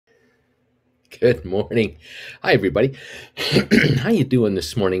Good morning. Hi, everybody. How you doing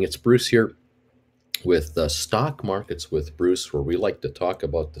this morning? It's Bruce here with Stock Markets with Bruce, where we like to talk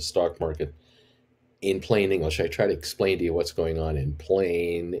about the stock market in plain English. I try to explain to you what's going on in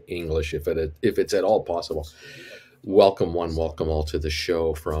plain English, if it's at all possible. Welcome one, welcome all to the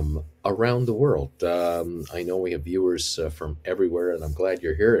show from around the world. I know we have viewers from everywhere, and I'm glad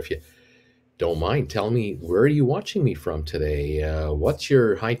you're here. If you don't mind, tell me, where are you watching me from today? What's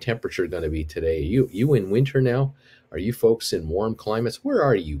your high temperature going to be today? You in winter now? Are you folks in warm climates? Where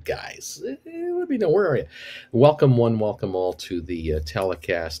are you guys? Let me know, where are you? Welcome one, welcome all to the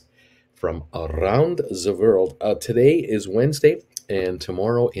telecast from around the world. Today is Wednesday, and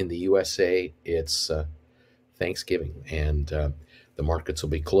tomorrow in the USA it's Thanksgiving, and the markets will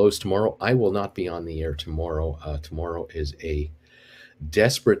be closed tomorrow. I will not be on the air tomorrow. Tomorrow is a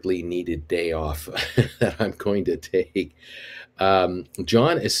desperately needed day off that I'm going to take.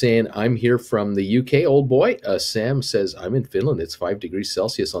 John is saying, I'm here from the UK, old boy. Sam says, I'm in Finland. It's 5 degrees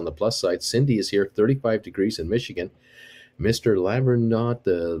Celsius on the plus side. Cindy is here, 35 degrees in Michigan. Mr. Lavernaut,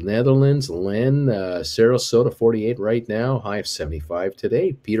 the Netherlands. Len, Sarasota, 48 right now. High of 75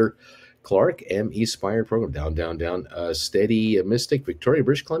 today. Peter Clark, Gme Spir program, down. Steady Mystic, Victoria,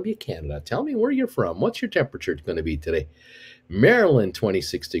 British Columbia, Canada. Tell me where you're from. What's your temperature going to be today? Maryland,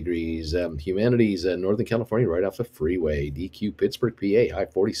 26 degrees. Humanities, Northern California, right off the freeway. DQ, Pittsburgh, PA, high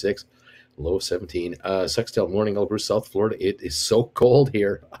 46, low 17. Suxdale, morning, Elbrus, South Florida. It is so cold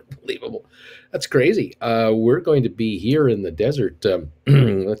here. Unbelievable. That's crazy. We're going to be here in the desert.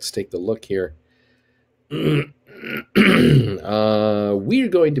 Let's take a look here. We're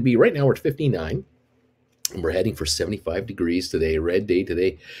going to be, right now we're at 59. We're heading for 75 degrees today. Red day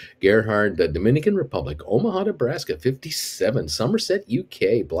today. Gerhard, Dominican Republic. Omaha, Nebraska, 57. Somerset,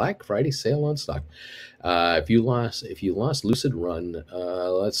 UK. Black Friday sale on stock. If you lost Lucid Run,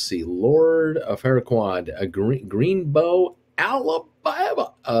 let's see. Lord of Haraquad, Greenbow,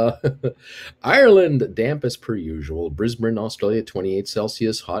 Alabama. Ireland, damp as per usual. Brisbane, Australia, 28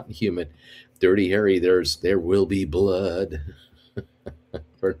 Celsius, hot and humid. Dirty Harry, there will be blood.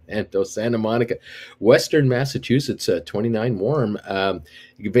 Fernando, Santa Monica, Western Massachusetts, 29, warm.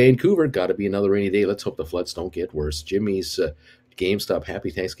 Vancouver, got to be another rainy day. Let's hope the floods don't get worse. Jimmy's GameStop,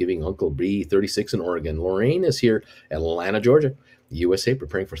 happy Thanksgiving. Uncle B, 36 in Oregon. Lorraine is here. Atlanta, Georgia. USA,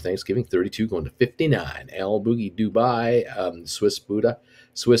 preparing for Thanksgiving, 32 going to 59. Al Boogie, Dubai. Swiss Buddha.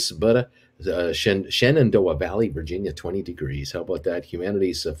 Shenandoah Valley, Virginia, 20 degrees. How about that?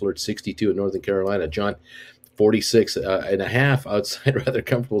 Humanities, flirt, 62 in Northern Carolina. John, 46 and a half outside, rather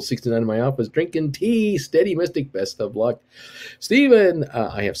comfortable. 69 in my office, drinking tea. Steady Mystic, best of luck. Stephen,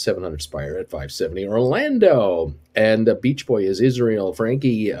 I have 700 Spire at 570. Orlando, and Beach Boy is Israel.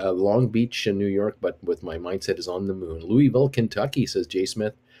 Frankie, Long Beach, New York, but with my mindset is on the moon. Louisville, Kentucky, says Jay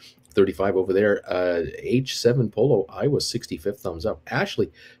Smith, 35 over there. H7 Polo, Iowa, 65th, thumbs up.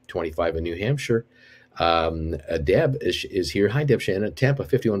 Ashley, 25 in New Hampshire. Deb is here. Hi, Deb Shannon. Tampa,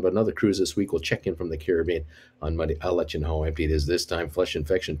 51, but another cruise this week. We'll check in from the Caribbean on Monday. I'll let you know how empty it is this time. Flesh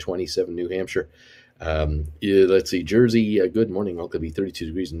Infection, 27, New Hampshire. Let's see. Jersey, good morning. I'll be 32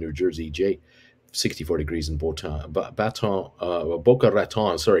 degrees in New Jersey. Jay, 64 degrees in Boca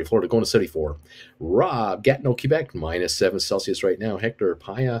Raton, Florida, going to 74. Rob, Gatineau, Quebec, minus 7 Celsius right now. Hector,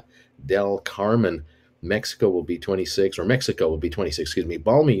 Paya del Carmen, Mexico will be 26, excuse me.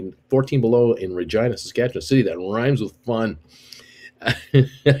 Balmy, 14 below in Regina, Saskatchewan City. That rhymes with fun.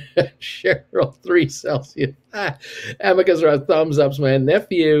 Cheryl, 3 Celsius. Amicus are thumbs ups, man.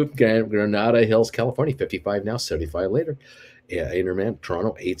 Nephew, Granada Hills, California, 55 now, 75 later. Interman,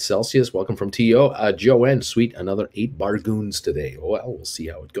 Toronto, 8 Celsius. Welcome from TO. Joanne, sweet, another 8 bargoons today. Well, we'll see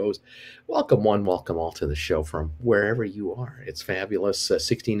how it goes. Welcome one, welcome all to the show from wherever you are. It's fabulous.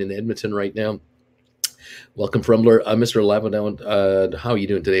 16 in Edmonton right now. Welcome from Mr. Lavendown. How are you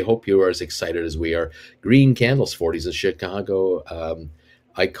doing today? Hope you are as excited as we are. Green Candles, 40s in Chicago.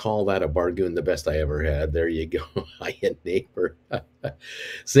 I call that a bargoon, the best I ever had. There you go. Hi, neighbor.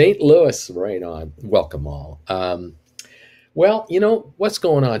 St. Louis, right on. Welcome all. Well, you know, what's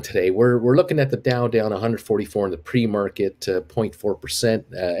going on today? We're looking at the Dow down 144 in the pre-market, 0.4%.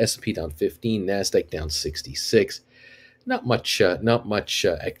 S&P down 15, NASDAQ down 66. Not much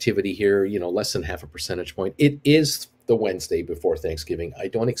activity here, you know, less than half a percentage point. It is the Wednesday before Thanksgiving. I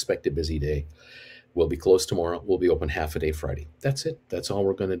don't expect a busy day. We'll be closed tomorrow. We'll be open half a day Friday. That's it. That's all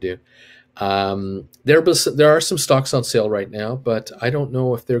we're going to do. There are some stocks on sale right now, but I don't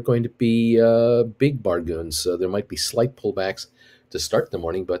know if they're going to be big bargains. There might be slight pullbacks to start the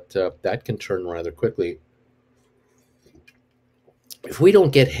morning, but that can turn rather quickly. if we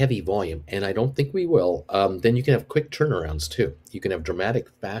don't get heavy volume, and I don't think we will, then you can have quick turnarounds too. You can have dramatic,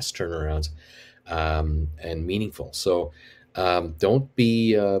 fast turnarounds, and meaningful. So don't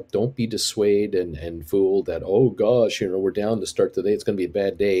be dissuaded and fooled that, oh gosh, we're down to start the day, it's going to be a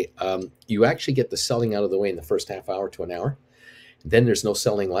bad day. You actually get the selling out of the way in the first half hour to an hour. Then there's no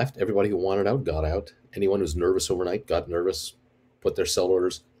selling left. Everybody who wanted out got out. Anyone who's nervous overnight got nervous, put their sell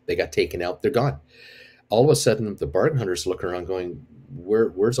orders, they got taken out, they're gone. All of a sudden, the bargain hunters looking around going,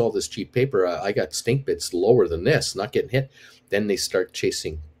 where's all this cheap paper? I got stink bids lower than this, not getting hit. Then they start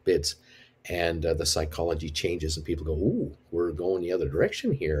chasing bids, and the psychology changes, and people go, ooh, we're going the other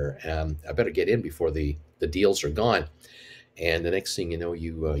direction here. I better get in before the deals are gone. And the next thing you know,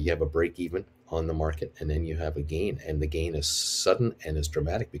 you have a break even on the market, and then you have a gain, and the gain is sudden and is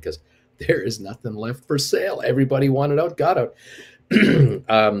dramatic because there is nothing left for sale. Everybody wanted out, got out.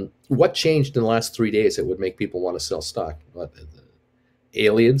 What changed in the last 3 days that would make people want to sell stock? What,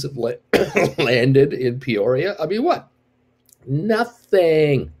 aliens have landed in Peoria? I mean, what?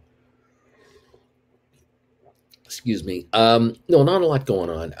 Nothing. Excuse me. No, not a lot going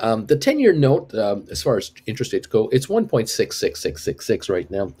on. The 10-year note, as far as interest rates go, it's 1.66666 right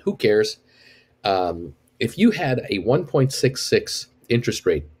now. Who cares? If you had a 1.66 interest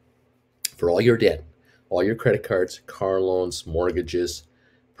rate for all your debt, all your credit cards, car loans, mortgages,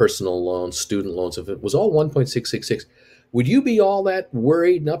 personal loans, student loans, if it was all 1.666, would you be all that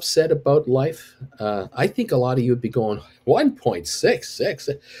worried and upset about life? I think a lot of you would be going, 1.66?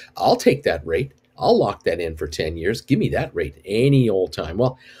 I'll take that rate. I'll lock that in for 10 years. Give me that rate any old time.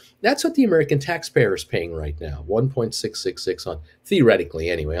 Well, that's what the American taxpayer is paying right now, 1.666 on, theoretically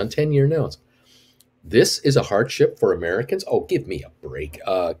anyway, on 10-year notes. This is a hardship for Americans? Oh, give me a break.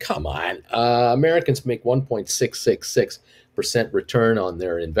 Come on. Americans make 1.666% return on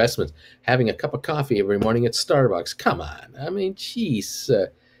their investments, having a cup of coffee every morning at Starbucks. Come on. I mean, geez,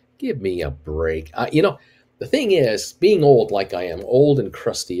 give me a break. The thing is, being old like I am, old and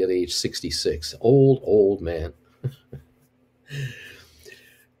crusty at age 66, old man.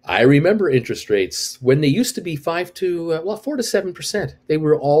 I remember interest rates when they used to be 4 to 7%. They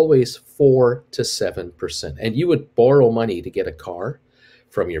were always 4 to 7%. And you would borrow money to get a car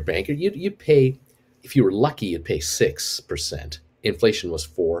from your banker. You'd pay, if you were lucky, you'd pay 6%. Inflation was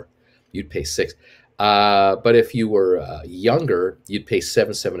 4, you'd pay 6. But if you were younger, you'd pay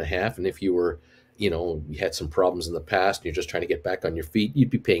 7.5. And if you were, you had some problems in the past and you're just trying to get back on your feet,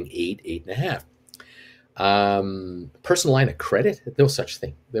 you'd be paying 8.5. Personal line of credit, no such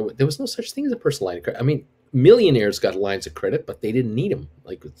thing. There was no such thing as a personal line of credit. I mean, millionaires got lines of credit, but they didn't need them.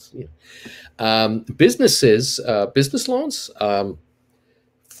 Like businesses, business loans, 5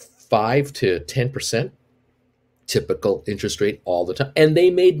 to 10%, typical interest rate all the time, and they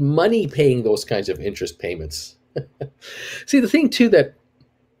made money paying those kinds of interest payments. See, the thing too that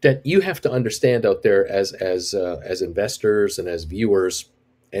you have to understand out there as investors and as viewers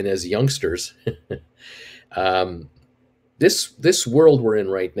and as youngsters. This world we're in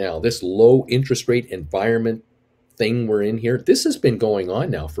right now, this low interest rate environment thing we're in here, this has been going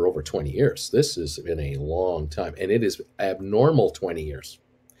on now for over 20 years. This has been a long time, and it is abnormal 20 years.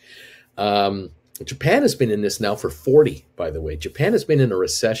 Japan has been in this now for 40, by the way. Japan has been in a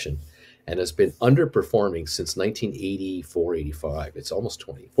recession and has been underperforming since 1984, 85. It's almost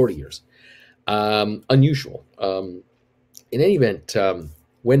 40 years. Unusual. In any event,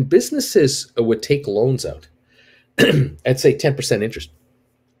 when businesses would take loans out at say 10% interest,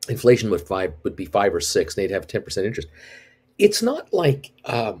 inflation would be 5 or 6, and they'd have 10% interest. It's not like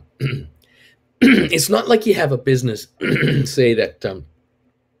it's not like you have a business say that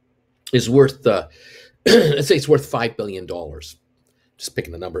is worth let's say it's worth $5 billion. Just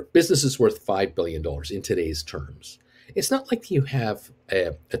picking a number. Business is worth $5 billion in today's terms. It's not like you have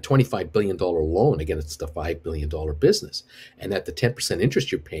a $25 billion loan against a $5 billion business, and that the 10% interest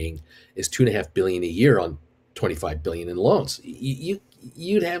you're paying is $2.5 billion a year on $25 billion in loans.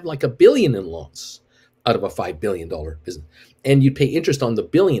 You'd have like $1 billion in loans out of a $5 billion business, and you'd pay interest on the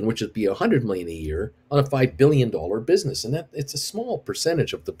billion, which would be $100 million a year on a $5 billion business, and that it's a small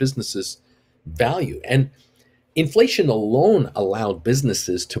percentage of the business's value. And inflation alone allowed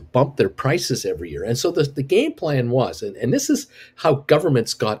businesses to bump their prices every year. And so the game plan was, and this is how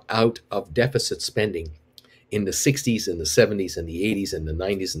governments got out of deficit spending in the 60s and the 70s and the 80s and the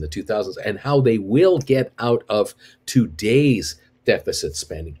 90s and the 2000s, and how they will get out of today's deficit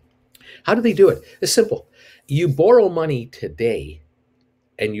spending. How do they do it? It's simple. You borrow money today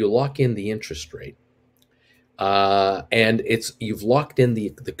and you lock in the interest rate. And you've locked in the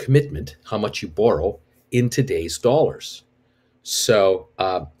commitment, how much you borrow, in today's dollars. So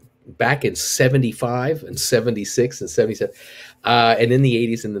back in 75 and 76 and 77, and in the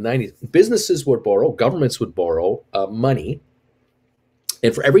 80s and the 90s, businesses would borrow, governments would borrow money.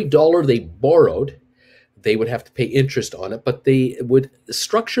 And for every dollar they borrowed, they would have to pay interest on it, but they would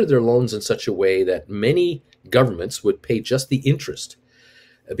structure their loans in such a way that many governments would pay just the interest,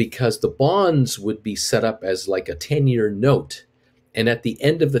 because the bonds would be set up as like a 10-year note. And at the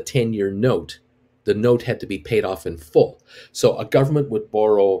end of the 10-year note, the note had to be paid off in full. So a government would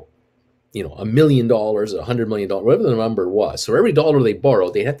borrow, $1 million, $100 million, whatever the number was. So every dollar they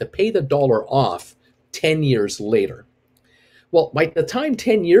borrowed, they had to pay the dollar off 10 years later. Well, by the time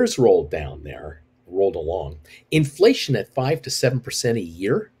 10 years rolled along, inflation at 5 to 7% a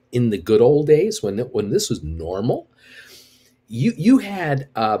year in the good old days when this was normal, you had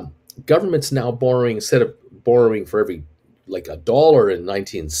governments now borrowing, instead of borrowing for every like $1 in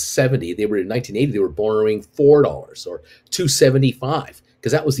 1970, in 1980 they were borrowing $4 or $2.75,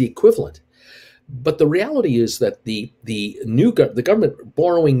 because that was the equivalent. But the reality is that the government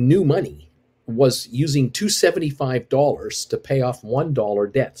borrowing new money was using $275 to pay off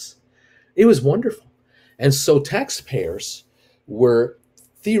 $1 debts. It was wonderful. And so taxpayers were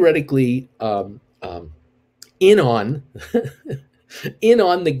theoretically in on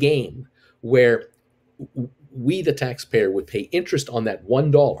the game, where we, the taxpayer, would pay interest on that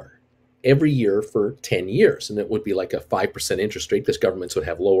 $1 every year for 10 years. And it would be like a 5% interest rate, because governments would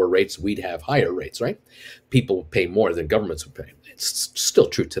have lower rates, we'd have higher rates, right? People would pay more than governments would pay. It's still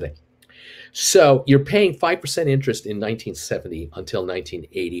true today. So you're paying 5% interest in 1970 until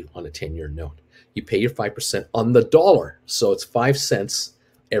 1980 on a 10-year note. You pay your 5% on the dollar. So it's 5 cents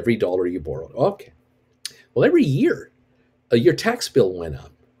every dollar you borrowed. Okay. Well, every year, your tax bill went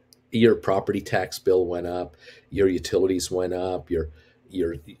up. Your property tax bill went up. Your utilities went up. Your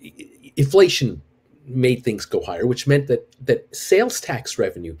inflation made things go higher, which meant that sales tax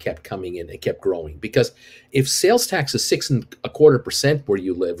revenue kept coming in and kept growing. Because if sales tax is 6.25% where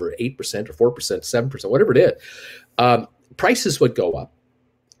you live, or 8% or 4%, 7%, whatever it is, prices would go up,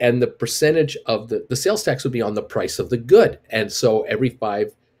 and the percentage of the sales tax would be on the price of the good. And so every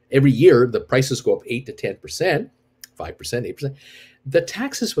year the prices go up 8 to 10%, 5%, 8%. The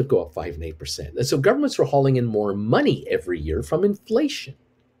taxes would go up 5 and 8%. And so governments were hauling in more money every year from inflation.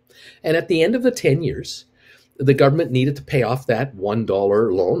 And at the end of the 10 years, the government needed to pay off that $1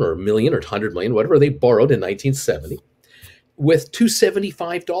 loan, or $1 million or $100 million, whatever they borrowed in 1970, with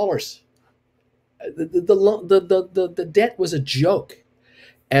 $275. The debt was a joke.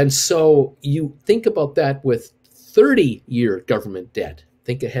 And so you think about that with 30-year government debt.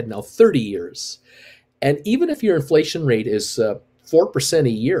 Think ahead now, 30 years. And even if your inflation rate is 4% a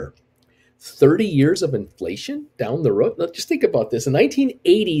year, 30 years of inflation down the road. Now, just think about this. In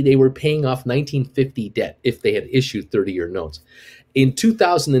 1980, they were paying off 1950 debt if they had issued 30-year notes. In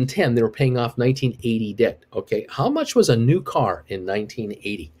 2010, they were paying off 1980 debt. Okay, how much was a new car in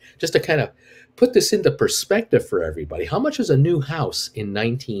 1980? Just to kind of put this into perspective for everybody, how much was a new house in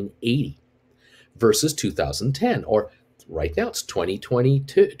 1980 versus 2010? Or right now, it's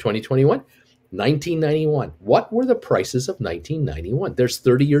 2022, 2021. 1991. What were the prices of 1991? There's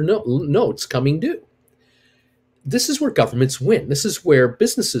 30-year notes coming due. This is where governments win. This is where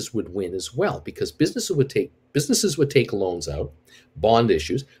businesses would win as well, because businesses would take loans out, bond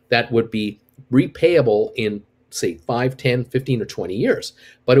issues that would be repayable in, say, 5, 10, 15, or 20 years,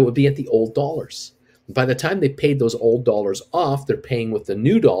 but it would be at the old dollars. By the time they paid those old dollars off, they're paying with the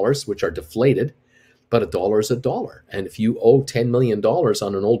new dollars, which are deflated, but a dollar is a dollar. And if you owe $10 million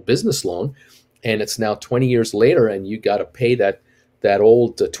on an old business loan, and it's now 20 years later, and you got to pay that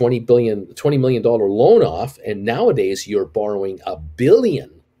old $20 million loan off, and nowadays you're borrowing $1 billion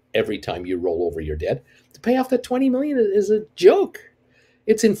every time you roll over your debt, to pay off that 20 million is a joke.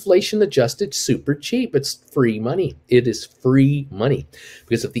 It's inflation adjusted, super cheap. It's free money. It is free money.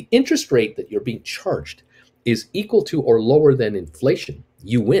 Because if the interest rate that you're being charged is equal to or lower than inflation,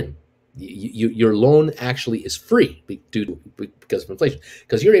 you win. Your loan actually is free because of inflation,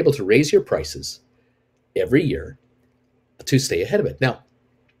 because you're able to raise your prices every year to stay ahead of it. Now,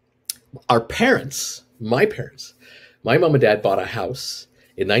 our parents, my mom and dad bought a house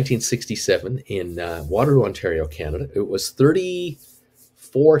in 1967 in Waterloo, Ontario, Canada. It was $34,000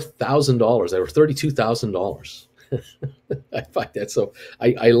 or $32,000. I find that so.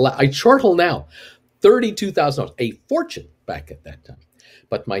 I chortle now. $32,000, a fortune back at that time.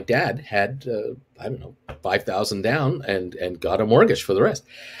 But my dad had, $5,000 down and got a mortgage for the rest.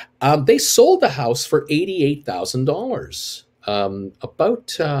 They sold the house for $88,000.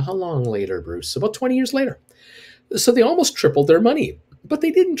 About how long later, Bruce? About 20 years later. So they almost tripled their money, but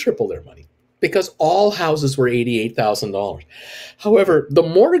they didn't triple their money. because all houses were $88,000. However, the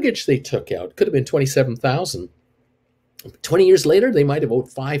mortgage they took out could have been $27,000. 20 years later, they might have owed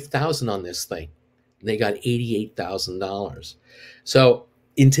 $5,000 on this thing. They got $88,000. So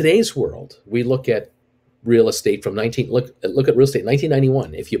in today's world, we look at real estate from look at real estate in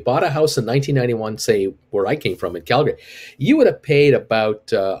 1991. If you bought a house in 1991, say where I came from in Calgary, you would have paid about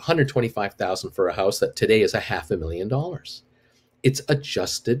 $125,000 for a house that today is $500,000. It's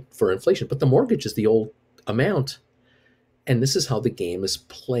adjusted for inflation, but the mortgage is the old amount. And this is how the game is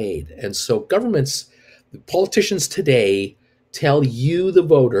played. And so governments, politicians today tell you, the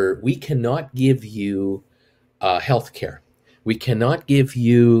voter, we cannot give you health care. We cannot give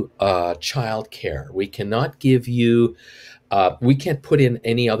you child care. We cannot give you, we can't put in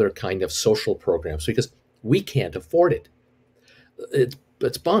any other kind of social programs because we can't afford it.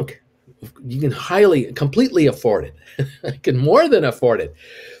 It's bunk. You can completely afford it. You can more than afford it.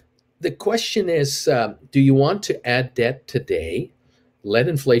 The question is, do you want to add debt today, let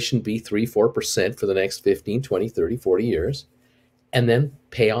inflation be 3-4% for the next 15, 20, 30, 40 years, and then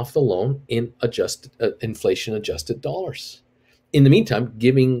pay off the loan in inflation-adjusted dollars? In the meantime,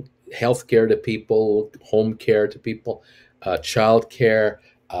 giving health care to people, home care to people, child care,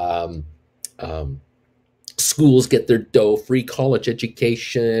 schools get their dough, free college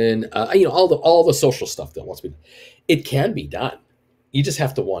education, all the social stuff that wants to be done. It can be done. You just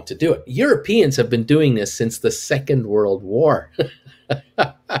have to want to do it. Europeans have been doing this since the Second World War.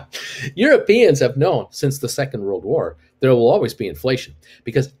 Europeans have known since the Second World War there will always be inflation,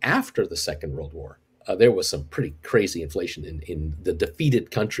 because after the Second World War, there was some pretty crazy inflation in the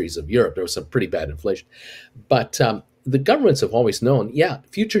defeated countries of Europe. There was some pretty bad inflation. But the governments have always known, yeah,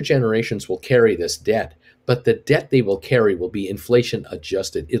 future generations will carry this debt, but the debt they will carry will be inflation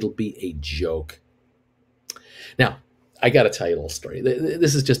adjusted. It'll be a joke. Now, I got to tell you a little story.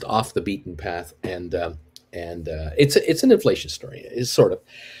 This is just off the beaten path, and it's an inflation story.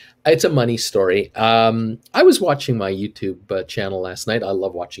 It's a money story. I was watching my YouTube channel last night. I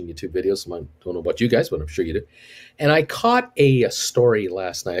love watching YouTube videos. I don't know about you guys, but I'm sure you do. And I caught a story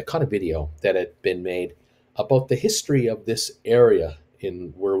last night. I caught a video that had been made about the history of this area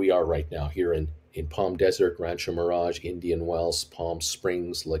in where we are right now, here in Palm Desert, Rancho Mirage, Indian Wells, Palm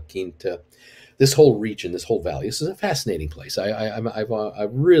Springs, La Quinta. This whole region, this whole valley. This is a fascinating place. I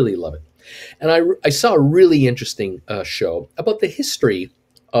really love it. And I saw a really interesting show about the history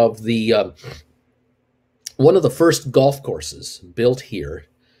of the one of the first golf courses built here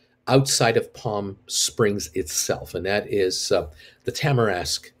outside of Palm Springs itself, and that is the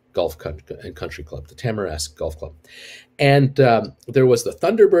Tamarask Golf and Country Club, the Tamarask Golf Club. And there was the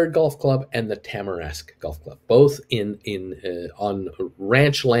Thunderbird Golf Club and the Tamarask Golf Club, both on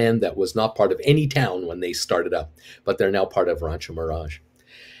ranch land that was not part of any town when they started up, but they're now part of Rancho Mirage.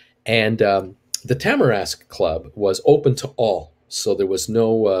 And the Tamarask Club was open to all. So there was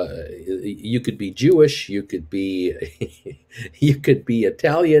no, you could be Jewish, you could be, you could be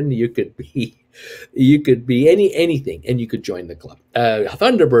Italian, you could be anything, and you could join the club.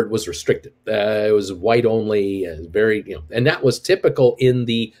 Thunderbird was restricted. It was white only, very, and that was typical in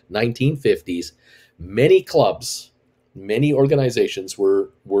the 1950s. Many clubs, many organizations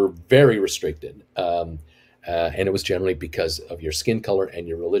were very restricted, and it was generally because of your skin color and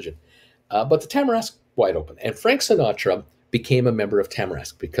your religion. But the Tamarask, wide open. And Frank Sinatra became a member of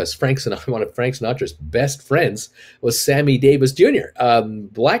Tamarask because one of Frank Sinatra's best friends was Sammy Davis Jr.,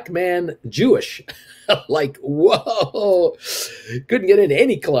 black man, Jewish. Like, whoa, couldn't get into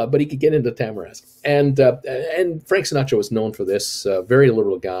any club, but he could get into Tamarask. And Frank Sinatra was known for this, very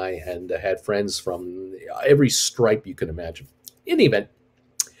liberal guy, and had friends from every stripe you can imagine. In the event,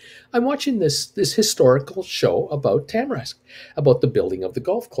 I'm watching this historical show about Tamarask, about the building of the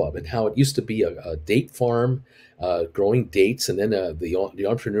golf club and how it used to be a date farm, growing dates, and then the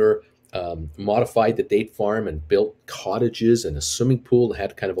entrepreneur modified the date farm and built cottages and a swimming pool and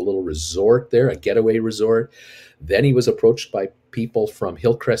had kind of a little resort there, a getaway resort. Then he was approached by people from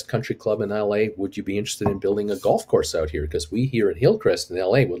Hillcrest Country Club in LA. Would you be interested in building a golf course out here? Because we here in Hillcrest in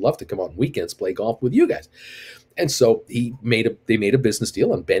LA would love to come out on weekends, play golf with you guys. And so they made a business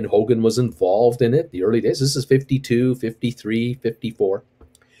deal, and Ben Hogan was involved in it the early days. This is 52, 53, 54.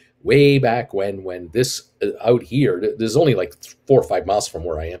 Way back when this out here, there's only like 4 or 5 miles from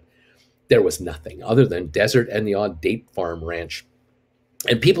where I am, there was nothing other than desert and the odd date farm ranch.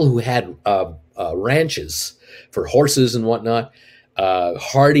 And people who had ranches for horses and whatnot,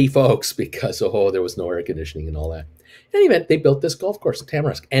 hardy folks, because, there was no air conditioning and all that. In any event, they built this golf course in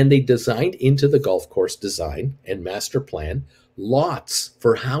Tamarask, and they designed into the golf course design and master plan lots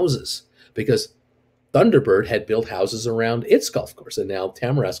for houses, because Thunderbird had built houses around its golf course, and now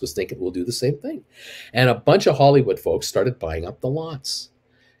Tamarask was thinking we'll do the same thing. And a bunch of Hollywood folks started buying up the lots.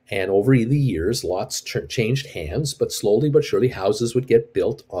 And over the years, lots changed hands, but slowly but surely houses would get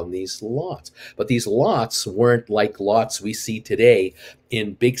built on these lots. But these lots weren't like lots we see today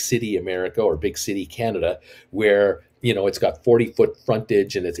in big city America or big city Canada, where it's got 40-foot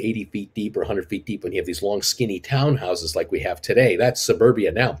frontage and it's 80 feet deep or 100 feet deep, and you have these long, skinny townhouses like we have today. That's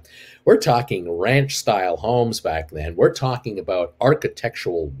suburbia now. We're talking ranch-style homes back then. We're talking about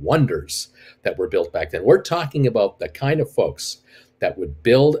architectural wonders that were built back then. We're talking about the kind of folks that would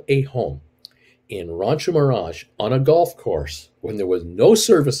build a home in Rancho Mirage on a golf course when there was no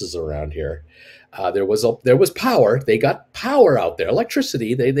services around here. There was power. They got power out there,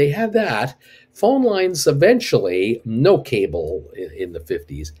 electricity. They had that. Phone lines eventually, no cable in the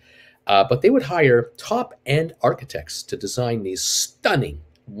 50s. But they would hire top-end architects to design these stunning,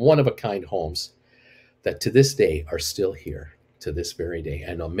 one-of-a-kind homes that to this day are still here, to this very day.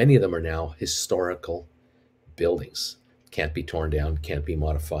 And many of them are now historical buildings. Can't be torn down, can't be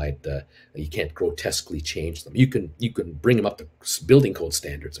modified. You can't grotesquely change them. You can bring them up to building code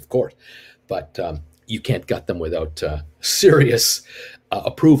standards, of course, but you can't gut them without serious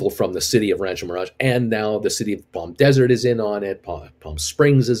approval from the city of Rancho Mirage. And now the city of Palm Desert is in on it. Palm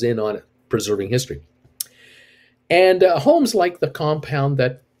Springs is in on it, preserving history. And homes like the compound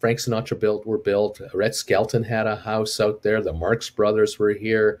that Frank Sinatra built were built. Rhett Skelton had a house out there. The Marx Brothers were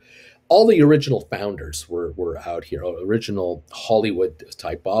here. All the original founders were out here. Original Hollywood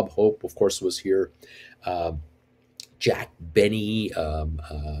type. Bob Hope, of course, was here. Jack Benny,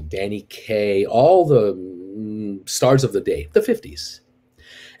 Danny Kaye, all the stars of the day, the 50s.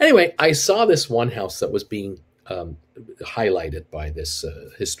 Anyway, I saw this one house that was being highlighted by this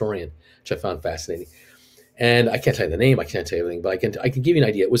historian, which I found fascinating. And I can't tell you the name, I can't tell you everything, but I can give you an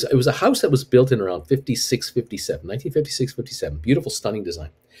idea. It was a house that was built in around 1956, 57. Beautiful, stunning design.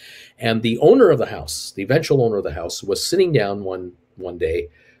 And the owner of the house, the eventual owner of the house, was sitting down one day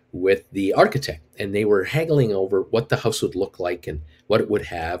with the architect, and they were haggling over what the house would look like and what it would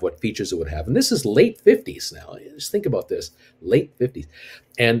have, what features it would have. And this is late 50s now. Just think about this, late 50s.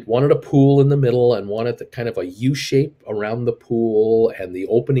 And wanted a pool in the middle and wanted the kind of a U shape around the pool, and the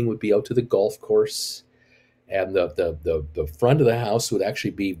opening would be out to the golf course. And the front of the house would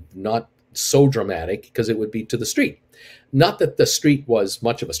actually be not so dramatic because it would be to the street. Not that the street was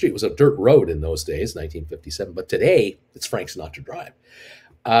much of a street. It was a dirt road in those days, 1957. But today, it's Frank Sinatra Drive.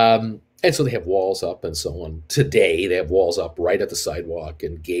 And so they have walls up and so on. Today, they have walls up right at the sidewalk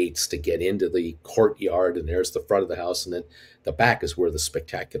and gates to get into the courtyard. And there's the front of the house. And then the back is where the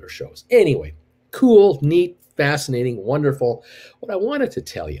spectacular shows. Anyway, cool, neat, fascinating, wonderful. What I wanted to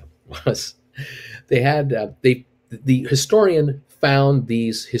tell you was they had the historian found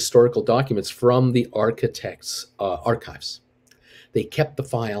these historical documents from the architect's archives. They kept the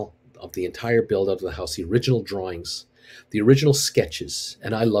file of the entire build-out of the house, the original drawings, the original sketches,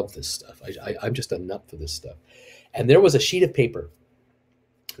 and I love this stuff. I'm just a nut for this stuff. And there was a sheet of paper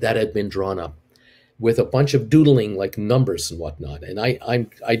that had been drawn up with a bunch of doodling, like numbers and whatnot. And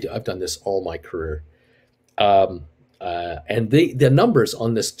I've done this all my career. And the numbers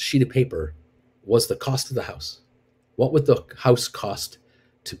on this sheet of paper was the cost of the house. What would the house cost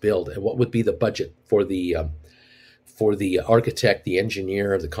to build, and what would be the budget for the architect, the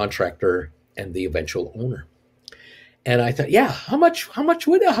engineer, the contractor, and the eventual owner? And I thought, yeah, how much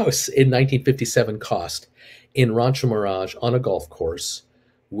would a house in 1957 cost in Rancho Mirage on a golf course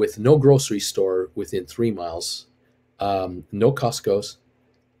with no grocery store within 3 miles, no Costco's,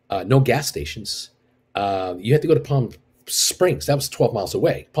 no gas stations? You had to go to Palm Springs. That was 12 miles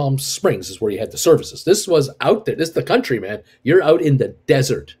away. Palm Springs is where you had the services. This was out there. This is the country, man. You're out in the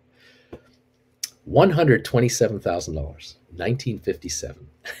desert. $127,000, 1957.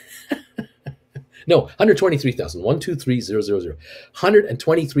 No, $123,000. 123,000.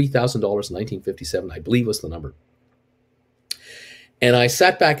 $123,000 in 1957, I believe, was the number. And I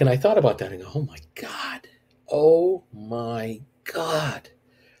sat back and I thought about that and go, oh my God. Oh my God.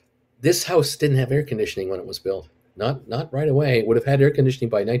 This house didn't have air conditioning when it was built. Not right away. It would have had air conditioning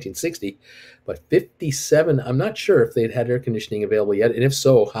by 1960, but 57, I'm not sure if they'd had air conditioning available yet. And if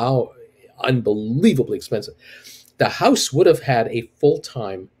so, how unbelievably expensive. The house would have had a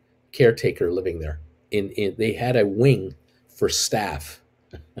full-time caretaker living there. They had a wing for staff.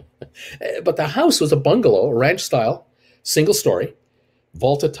 But the house was a bungalow, a ranch style, single story,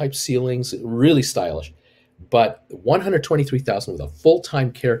 vaulted type ceilings, really stylish. But $123,000 with a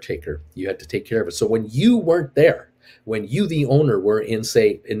full-time caretaker, you had to take care of it. So when you weren't there, When you, the owner, were in,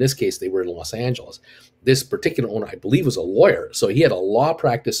 say, in this case, they were in Los Angeles. This particular owner, I believe, was a lawyer, so he had a law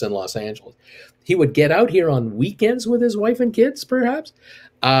practice in Los Angeles. He would get out here on weekends with his wife and kids, perhaps.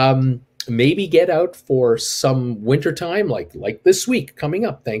 Maybe get out for some winter time, like this week coming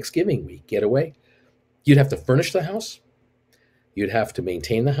up, Thanksgiving week, get away. You'd have to furnish the house. You'd have to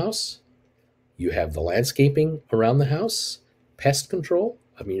maintain the house. You have the landscaping around the house, pest control.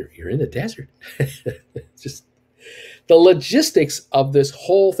 I mean, you're in the desert. Just the logistics of this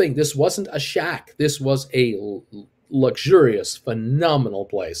whole thing. This wasn't a shack. This was a luxurious, phenomenal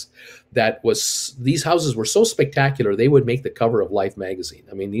place that was, these houses were so spectacular, they would make the cover of Life magazine.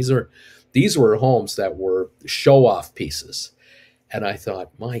 I mean, these were homes that were show-off pieces. And I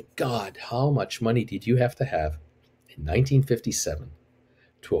thought, my God, how much money did you have to have in 1957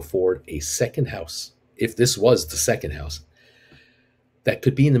 to afford a second house, if this was the second house, that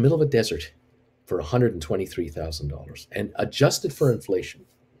could be in the middle of a desert for $123,000 and adjusted for inflation,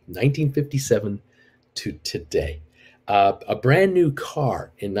 1957 to today. A brand new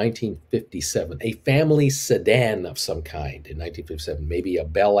car in 1957, a family sedan of some kind in 1957, maybe a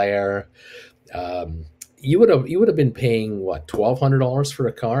Bel Air. You would have been paying what, $1,200 for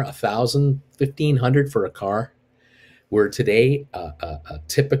a car, $1,000, $1,500 for a car. Where today a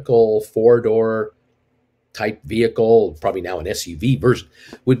typical four-door type vehicle, probably now an SUV version,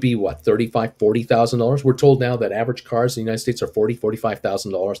 would be what, $35,000, $40,000. We're told now that average cars in the United States are $40,000,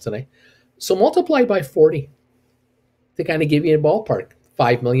 $45,000 today. So multiply by 40 to kind of give you a ballpark.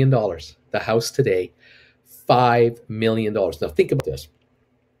 $5 million. The house today, $5 million. Now think about this.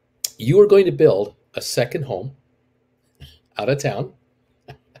 You are going to build a second home out of town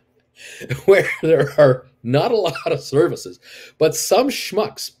where there are not a lot of services, but some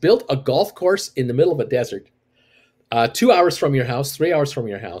schmucks built a golf course in the middle of a desert, 2 hours from your house, 3 hours from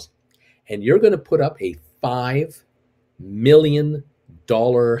your house, and you're going to put up a $5 million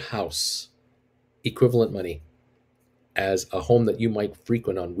house, equivalent money, as a home that you might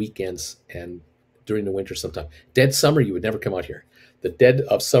frequent on weekends and during the winter sometime. Dead summer, you would never come out here. The dead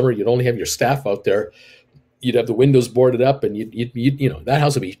of summer, you'd only have your staff out there. You'd have the windows boarded up, and you know, that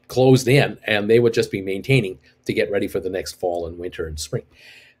house would be closed in, and they would just be maintaining to get ready for the next fall and winter and spring.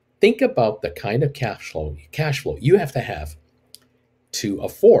 Think about the kind of cash flow you have to have to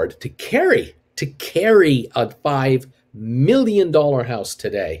afford to carry a $5 million house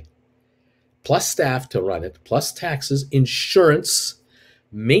today, plus staff to run it, plus taxes, insurance,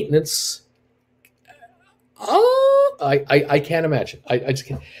 maintenance. Oh, I can't imagine. I just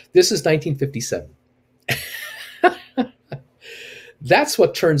can't. This is 1957. That's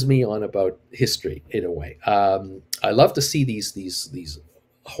what turns me on about history in a way. I love to see these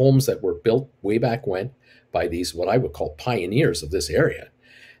homes that were built way back when by these, what I would call, pioneers of this area,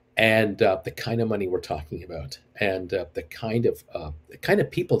 and the kind of money we're talking about, and the kind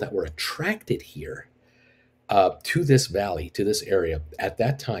of people that were attracted here to this valley, to this area at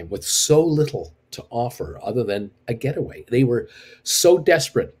that time, with so little to offer other than a getaway. They were so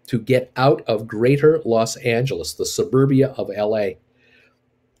desperate to get out of greater Los Angeles, the suburbia of LA,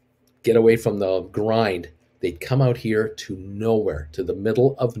 get away from the grind. They'd come out here to nowhere, to the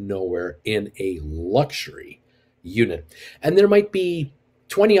middle of nowhere, in a luxury unit. And there might be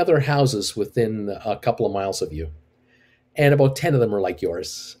 20 other houses within a couple of miles of you, and about 10 of them are like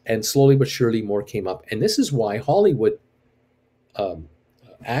yours. And slowly but surely more came up. And this is why Hollywood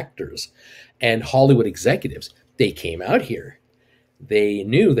actors and Hollywood executives, they came out here. They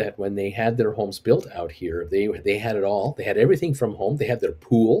knew that when they had their homes built out here, they had it all. They had everything from home. They had their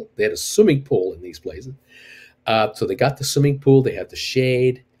pool. They had a swimming pool in these places. So they got the swimming pool. They had the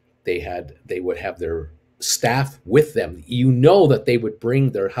shade. They would have their staff with them. You know that they would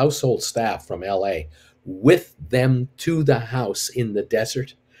bring their household staff from LA with them to the house in the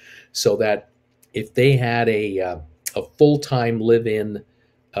desert, so that if they had a full-time live-in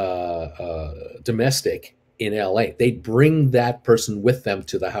domestic in LA, they'd bring that person with them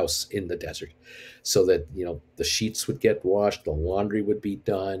to the house in the desert, so that, you know, the sheets would get washed, the laundry would be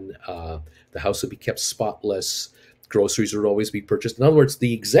done, the house would be kept spotless, groceries would always be purchased. In other words,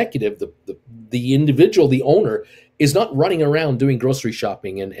 the executive, the individual, the owner, is not running around doing grocery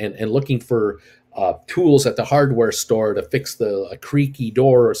shopping and looking for tools at the hardware store to fix a creaky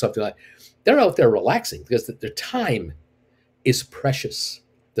door or something like that. They're out there relaxing because their time is precious.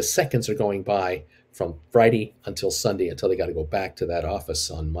 The seconds are going by from Friday until Sunday, until they got to go back to that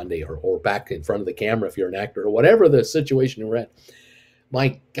office on Monday, or back in front of the camera if you're an actor, or whatever the situation you're in.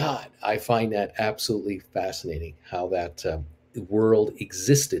 My God, I find that absolutely fascinating, how that world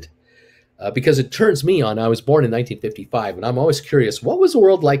existed, because it turns me on. I was born in 1955, and I'm always curious, what was the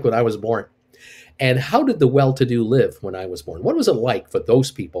world like when I was born? And how did the well-to-do live when I was born? What was it like for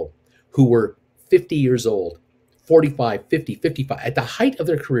those people who were 50 years old, 45, 50, 55, at the height of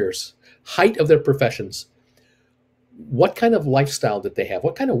their careers, height of their professions? What kind of lifestyle did they have?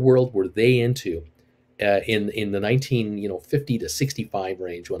 What kind of world were they into in the 1950 to 65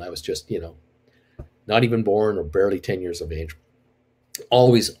 range, when I was just not even born or barely 10 years of age?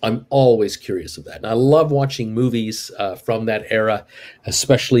 I'm always curious of that, and I love watching movies from that era,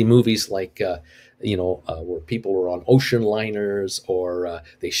 especially movies like where people were on ocean liners, or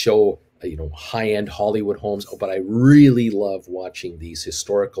they show high-end Hollywood homes. But I really love watching these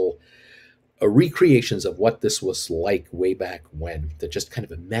historical recreations of what this was like way back when, to just kind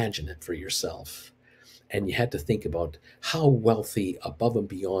of imagine it for yourself. And you had to think about how wealthy above and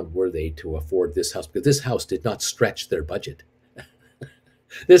beyond were they to afford this house, because this house did not stretch their budget.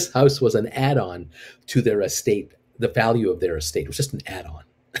 This house was an add-on to their estate. The value of their estate was just an add-on.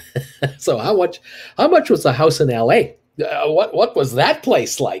 So how much was the house in LA? What was that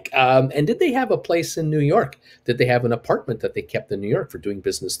place like? And did they have a place in New York? Did they have an apartment that they kept in New York for doing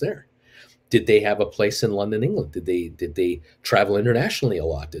business there? Did they have a place in London, England? Did they travel internationally a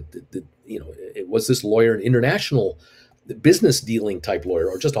lot? Was this lawyer an international business dealing type lawyer,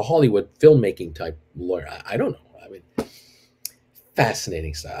 or just a Hollywood filmmaking type lawyer? I don't know. I mean,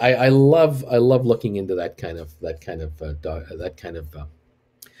 fascinating stuff. I love looking into that kind of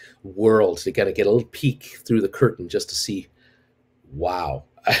world. So you got to get a little peek through the curtain just to see, wow.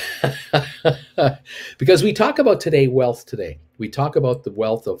 Because we talk about wealth today. We talk about the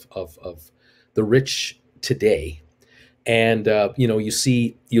wealth of the rich today, and you'll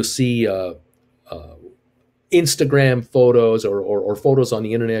see Instagram photos or photos on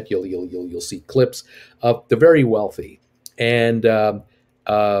the internet. You'll see clips of the very wealthy, and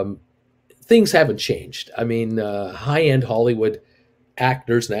things haven't changed. I mean, high-end Hollywood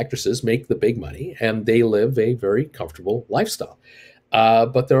actors and actresses make the big money, and they live a very comfortable lifestyle.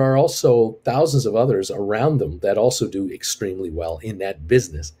 But there are also thousands of others around them that also do extremely well in that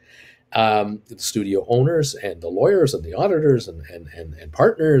business. The studio owners and the lawyers and the auditors and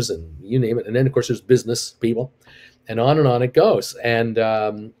partners and you name it. And then, of course, there's business people, and on it goes. And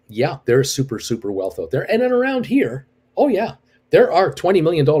there's super, super wealth out there. And then around here, oh yeah, there are $20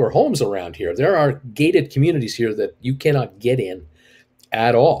 million homes around here. There are gated communities here that you cannot get in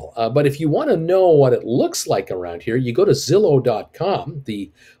at all. But if you want to know what it looks like around here, you go to Zillow.com,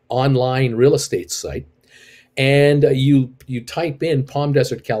 the online real estate site, and you type in Palm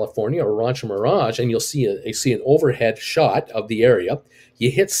Desert, California, or Rancho Mirage, and you'll see an overhead shot of the area.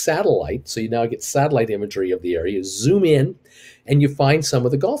 You hit satellite, so you now get satellite imagery of the area. You zoom in, and you find some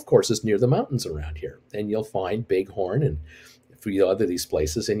of the golf courses near the mountains around here, and you'll find Bighorn and a few other these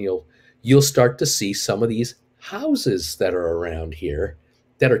places, and you'll start to see some of these houses that are around here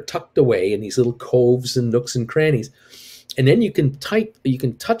that are tucked away in these little coves and nooks and crannies. And then you can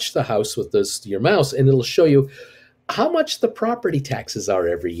touch the house with your mouse, and it'll show you how much the property taxes are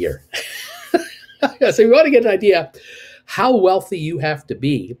every year. So you want to get an idea how wealthy you have to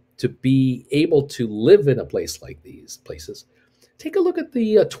be able to live in a place like these places. Take a look at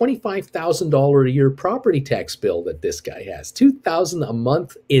the $25,000 a year property tax bill that this guy has. $2,000 a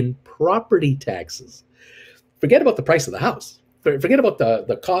month in property taxes. Forget about the price of the house. Forget about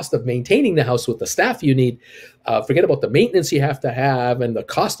the cost of maintaining the house with the staff you need. Forget about the maintenance you have to have and the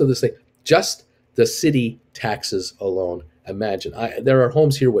cost of this thing. Just the city taxes alone. Imagine. There are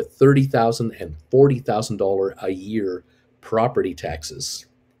homes here with $30,000 and $40,000 a year property taxes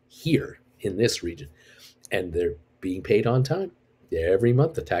here in this region. And they're being paid on time. Every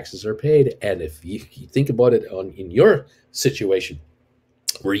month the taxes are paid. And if you think about it in your situation,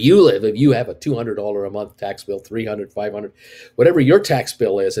 where you live, if you have a $200 a month tax bill, $300, $500, whatever your tax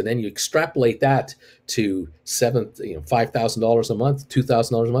bill is, and then you extrapolate that to $5,000 a month,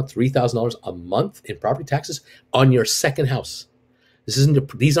 $2,000 a month, $3,000 a month in property taxes on your second house.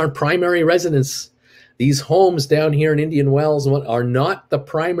 These aren't primary residence. These homes down here in Indian Wells are not the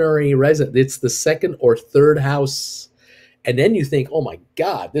primary residence. It's the second or third house. And then you think, oh my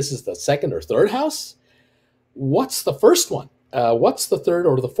God, this is the second or third house? What's the first one? What's the third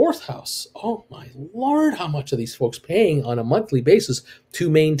or the fourth house? Oh my Lord, how much are these folks paying on a monthly basis to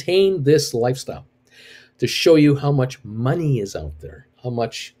maintain this lifestyle? To show you how much money is out there, how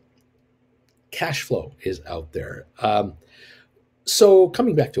much cash flow is out there. So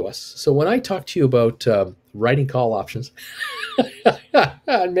coming back to us, so when I talk to you about writing call options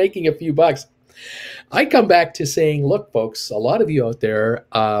and making a few bucks, I come back to saying, look, folks, a lot of you out there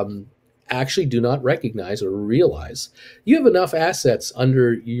actually do not recognize or realize you have enough assets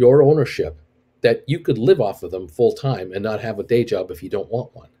under your ownership that you could live off of them full time and not have a day job if you don't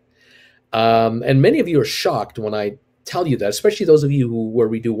want one. And many of you are shocked when I tell you that, especially those of you where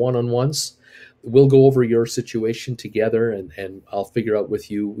we do one-on-ones. We'll go over your situation together, and I'll figure out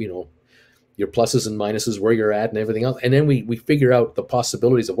with you, your pluses and minuses, where you're at and everything else. And then we figure out the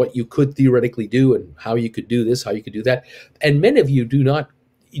possibilities of what you could theoretically do and how you could do this, how you could do that. And many of you do not,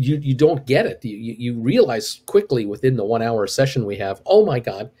 you don't get it. You realize quickly within the 1 hour session we have, oh my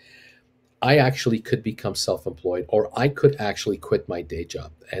God, I actually could become self-employed, or I could actually quit my day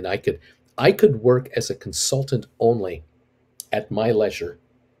job, and I could work as a consultant only at my leisure,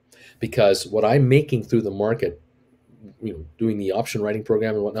 because what I'm making through the market, doing the option writing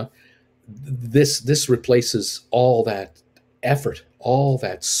program and whatnot, this replaces all that effort, all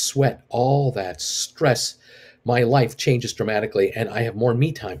that sweat, all that stress. My life changes dramatically, and I have more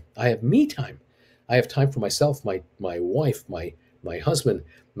me time. I have me time. I have time for myself, my wife, my husband,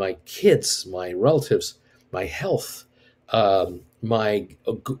 my kids, my relatives, my health, my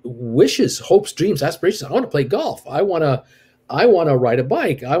wishes, hopes, dreams, aspirations. I want to play golf. I want to ride a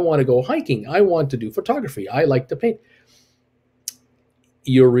bike. I want to go hiking. I want to do photography. I like to paint.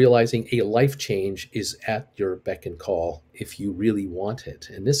 You're realizing a life change is at your beck and call if you really want it.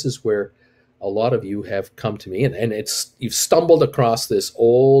 And this is where a lot of you have come to me, and you've stumbled across this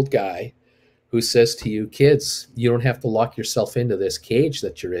old guy who says to you, kids, you don't have to lock yourself into this cage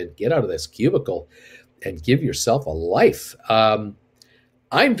that you're in. Get out of this cubicle and give yourself a life. I'm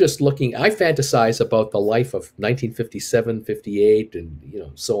just looking, I fantasize about the life of 1957, 58,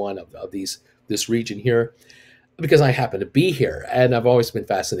 and so on of this region here, because I happen to be here, and I've always been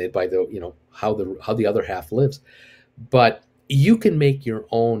fascinated by how the other half lives. But you can make your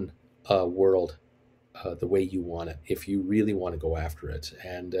own world the way you want it if you really want to go after it.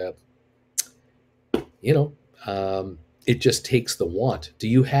 And it just takes the want. Do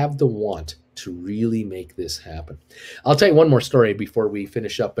you have the want to really make this happen? I'll tell you one more story before we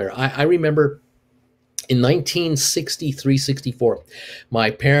finish up there. I remember in 1963, 64,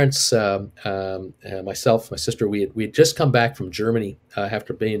 my parents, myself, my sister, we had just come back from Germany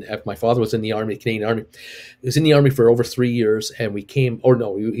after my father was in the Army, Canadian Army. He was in the Army for over 3 years, and he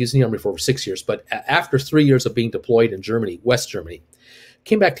was in the Army for over 6 years. But after 3 years of being deployed in Germany, West Germany,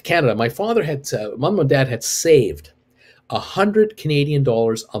 came back to Canada. My father Mom and Dad had saved 100 Canadian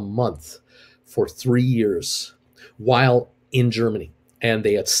dollars a month for 3 years while in Germany. And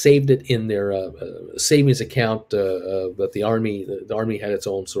they had saved it in their savings account that the Army had its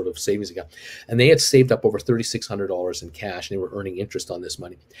own sort of savings account. And they had saved up over $3,600 in cash, and they were earning interest on this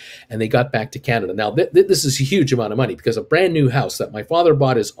money. And they got back to Canada. Now, this is a huge amount of money, because a brand new house that my father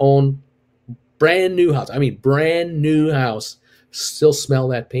bought, his own brand new house. I mean, brand new house. Still smell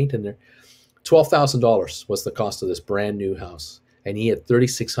that paint in there. $12,000 was the cost of this brand new house, and he had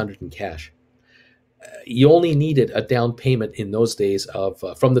 $3,600 in cash. You only needed a down payment in those days of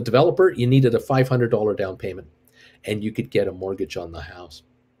from the developer. You needed a $500 down payment, and you could get a mortgage on the house.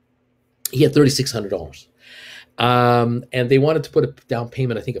 He had $3,600, and they wanted to put a down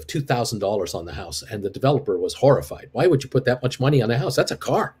payment, I think, of $2,000 on the house, and the developer was horrified. Why would you put that much money on a house? That's a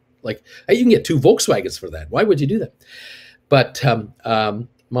car. Like, hey, you can get 2 Volkswagens for that. Why would you do that? But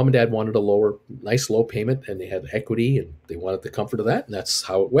Mom and Dad wanted a nice low payment, and they had equity, and they wanted the comfort of that, and that's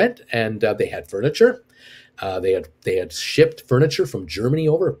how it went. And they had furniture. They had shipped furniture from Germany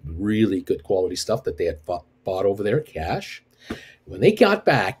over, really good quality stuff that they had bought over there, cash. When they got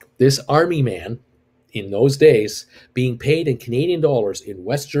back, this army man, in those days, being paid in Canadian dollars in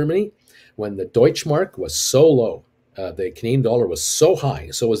West Germany, when the Deutschmark was so low, the Canadian dollar was so high,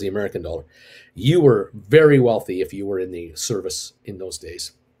 so was the American dollar. You were very wealthy if you were in the service in those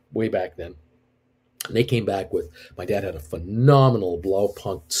days, way back then. And they came back with, my dad had a phenomenal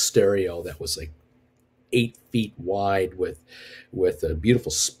blow-punked stereo that was like 8 feet wide with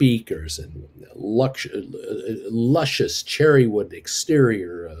beautiful speakers and luscious cherry wood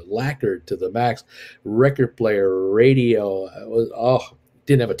exterior, lacquered to the max, record player, radio.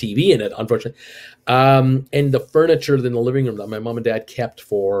 Didn't have a TV in it, unfortunately. And the furniture in the living room that my mom and dad kept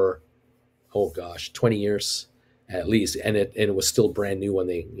for, 20 years at least, and it was still brand new when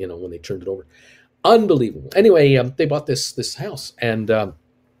they turned it over. Unbelievable. Anyway, they bought this house, and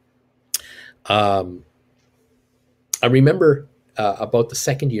I remember about the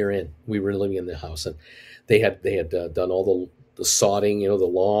second year in, we were living in the house, and they had done all the sodding, the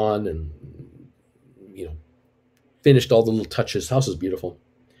lawn, and finished all the little touches. The house was beautiful,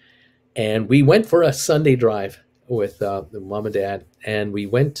 and we went for a Sunday drive with the mom and dad, and we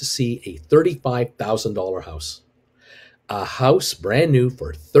went to see a $35,000 house. A house brand new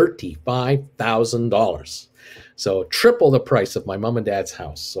for $35,000. So triple the price of my mom and dad's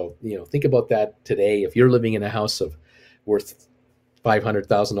house. So, think about that today. If you're living in a house worth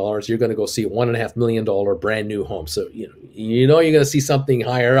 $500,000, you're going to go see a $1.5 million brand new home. So, you're going to see something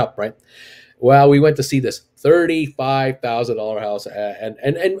higher up, right? Well, we went to see this $35,000 house. And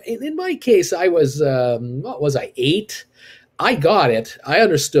in my case, I was, what was I, 8? I got it. I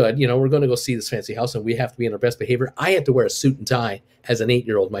understood, we're going to go see this fancy house and we have to be in our best behavior. I had to wear a suit and tie as an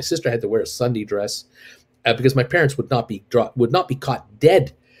 8-year-old. My sister had to wear a Sunday dress because my parents would not be caught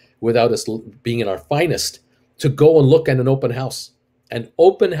dead without us being in our finest to go and look at an open house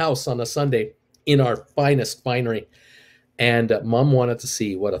on a Sunday in our finest finery. And Mom wanted to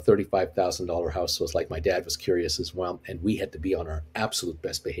see what a $35,000 house was like. My dad was curious as well. And we had to be on our absolute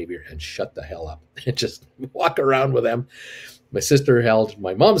best behavior and shut the hell up and just walk around with them. My sister held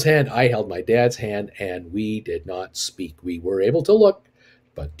my mom's hand. I held my dad's hand, and we did not speak. We were able to look,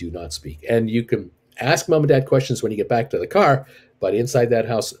 but do not speak. And you can ask Mom and Dad questions when you get back to the car, but inside that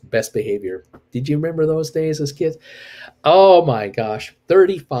house, best behavior. Did you remember those days as kids? Oh my gosh,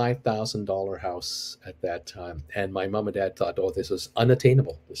 $35,000 house at that time. And my mom and dad thought, oh, this is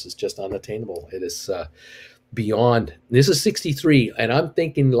unattainable. This is just unattainable. It is beyond. This is 63. And I'm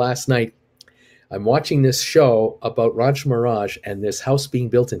thinking last night, I'm watching this show about Ranch Mirage and this house being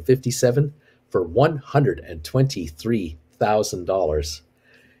built in 57 for $123,000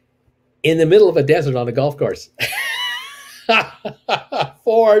 in the middle of a desert on a golf course.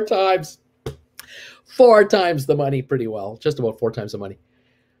 4 times the money, pretty well, just about 4 times the money.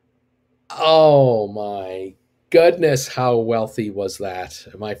 Oh my goodness, how wealthy was that?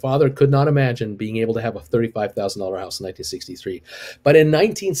 My father could not imagine being able to have a $35,000 house in 1963. But in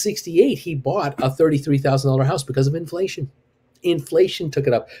 1968, he bought a $33,000 house because of inflation. Inflation took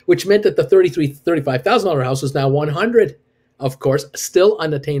it up, which meant that the $35,000 house was now $100,000. Of course, still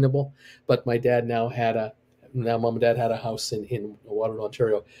unattainable. But my dad now Mom and Dad had a house in Waterloo,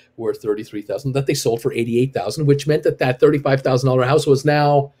 Ontario, worth $33,000 that they sold for $88,000, which meant that $35,000 house was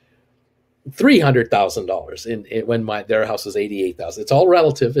now $300,000 when their house was $88,000. It's all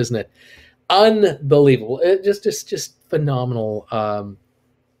relative, isn't it? Unbelievable! Just phenomenal,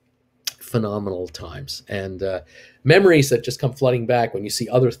 phenomenal times and memories that just come flooding back when you see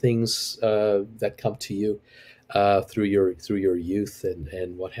other things that come to you through your youth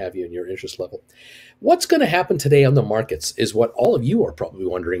and what have you, and your interest level. What's going to happen today on the markets is what all of you are probably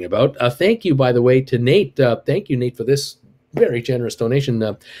wondering about. Thank you, by the way, to Nate. Thank you, Nate, for this very generous donation.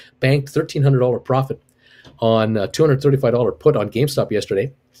 Banked $1,300 profit on $235 put on GameStop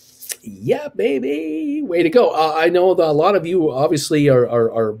yesterday. Yeah, baby. Way to go. I know that a lot of you obviously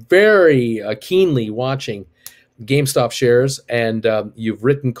are very keenly watching GameStop shares, and you've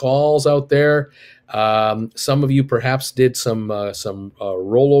written calls out there. Some of you perhaps did some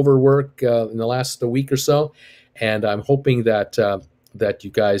rollover work in the last week or so, and I'm hoping that that you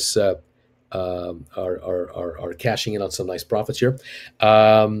guys are cashing in on some nice profits here.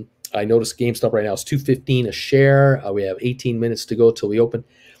 I noticed GameStop right now is $2.15 a share. We have 18 minutes to go till we open.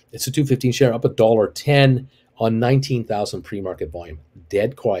 It's a $2.15 share, up $1.10 on 19,000 pre-market volume.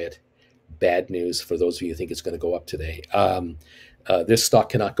 Dead quiet. Bad news for those of you who think it's going to go up today. This stock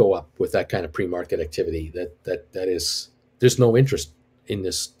cannot go up with that kind of pre-market activity. That is, there's no interest in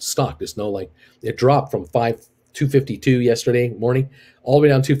this stock. There's no, like, it dropped from 252 yesterday morning all the way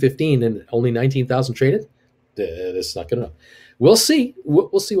down 215 and only 19,000 traded. It's not good enough. We'll see.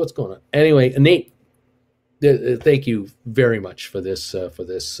 We'll see what's going on. Anyway, Nate, thank you very much for this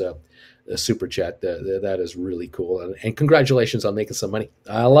super chat. That is really cool, and congratulations on making some money.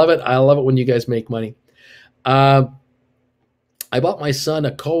 I love it. I love it when you guys make money. I bought my son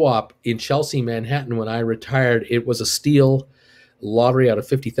a co-op in Chelsea, Manhattan when I retired. It was a steal lottery out of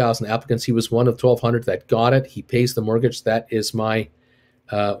 50,000 applicants. He was one of 1,200 that got it. He pays the mortgage. That is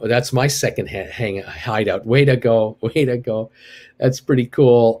that's my second hideout. Way to go. Way to go. That's pretty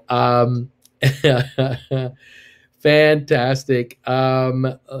cool. Fantastic.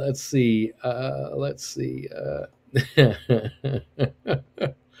 Let's see.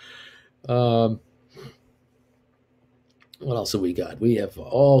 What else have we got? We have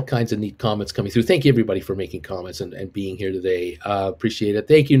all kinds of neat comments coming through. Thank you, everybody, for making comments and being here today. Appreciate it.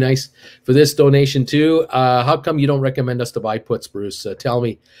 Thank you, Nice, for this donation, too. How come you don't recommend us to buy puts, Bruce? Tell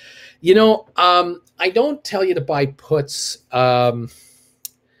me. I don't tell you to buy puts. Well,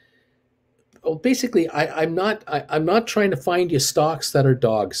 basically, I'm not trying to find you stocks that are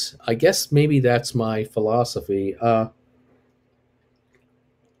dogs. I guess maybe that's my philosophy.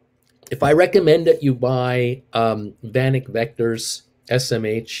 If I recommend that you buy Vanek Vectors,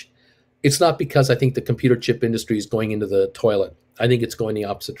 SMH, it's not because I think the computer chip industry is going into the toilet. I think it's going the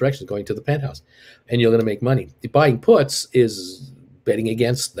opposite direction, going to the penthouse, and you're going to make money. Buying puts is betting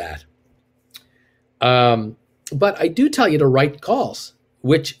against that. But I do tell you to write calls,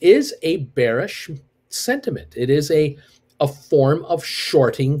 which is a bearish sentiment. It is a form of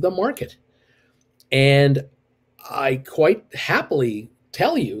shorting the market. And I quite happily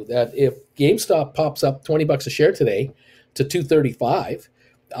tell you that if GameStop pops up 20 bucks a share today to 235,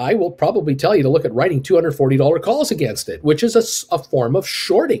 I will probably tell you to look at writing $240 calls against it, which is a form of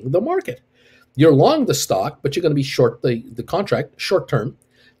shorting the market. You're long the stock, but you're going to be short the contract short term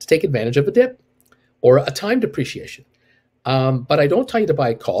to take advantage of a dip or a time depreciation. But I don't tell you to buy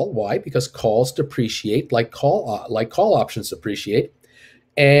a call. Why? Because calls depreciate like call options depreciate.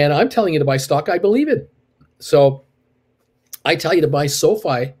 And I'm telling you to buy stock I believe in. So I tell you to buy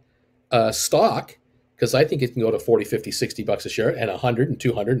SoFi stock because I think it can go to 40, 50, 60 bucks a share and 100 and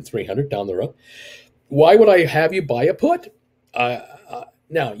 200 and 300 down the road. Why would I have you buy a put?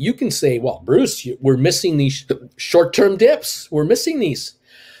 Now, you can say, well, Bruce, we're missing these short-term dips. We're missing these.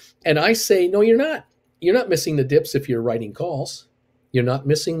 And I say, no, you're not. You're not missing the dips if you're writing calls. You're not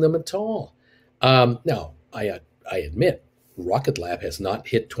missing them at all. Now, I admit, Rocket Lab has not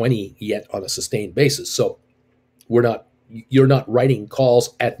hit 20 yet on a sustained basis. So you're not writing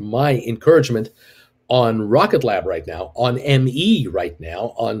calls at my encouragement on Rocket Lab right now, on ME right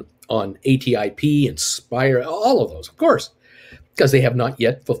now, on ATIP and Spire, all of those, of course, because they have not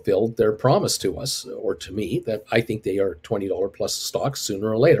yet fulfilled their promise to us or to me that I think they are $20 plus stocks sooner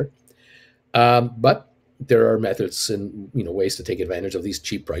or later. But there are methods and ways to take advantage of these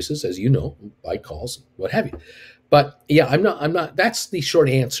cheap prices, as you know, buy calls, what have you. But yeah, I'm not. That's the short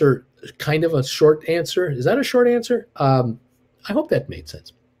answer. Kind of a short answer. Is that a short answer? I hope that made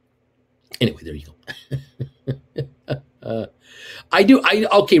sense. Anyway, there you go.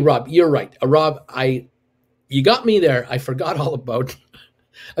 Okay, Rob, you're right. Rob, you got me there. I forgot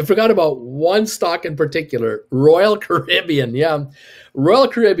about one stock in particular, Royal Caribbean. Yeah, Royal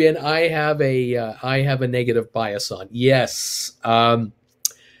Caribbean. I have a negative bias on. Yes,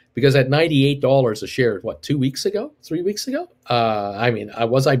 because at $98 a share, what, 2 weeks ago, 3 weeks ago?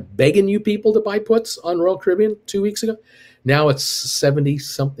 Was I begging you people to buy puts on Royal Caribbean 2 weeks ago? Now it's 70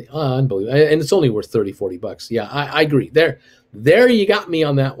 something. Unbelievable. And it's only worth 30, 40 bucks. Yeah, I agree. There you got me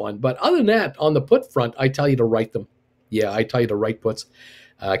on that one. But other than that, on the put front, I tell you to write them. Yeah, I tell you to write puts,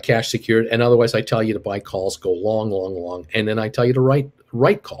 cash secured. And otherwise, I tell you to buy calls, go long, long, long. And then I tell you to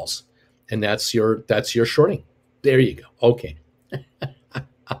write calls. And that's your shorting. There you go. Okay.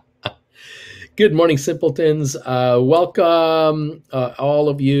 Good morning, simpletons. Welcome, all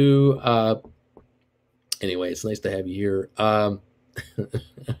of you. Anyway, it's nice to have you here.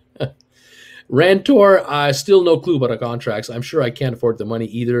 Rantor, still no clue about our contracts. I'm sure I can't afford the money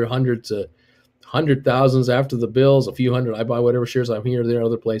either. Hundreds to $100,000s after the bills, a few hundred. I buy whatever shares I'm here, there,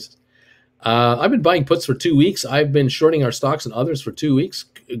 other places. I've been buying puts for 2 weeks. I've been shorting our stocks and others for 2 weeks.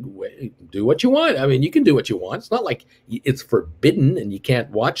 Do what you want. I mean, you can do what you want. It's not like it's forbidden and you can't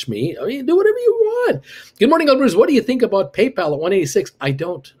watch me. I mean, do whatever you want. Good morning, Bruce. What do you think about PayPal at 186? I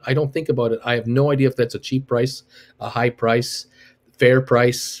don't think about it. I have no idea if that's a cheap price, a high price, fair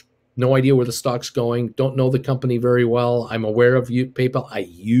price. No idea where the stock's going. Don't know the company very well. I'm aware of PayPal. I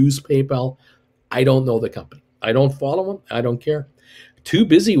use PayPal. I don't know the company. I don't follow them. I don't care. Too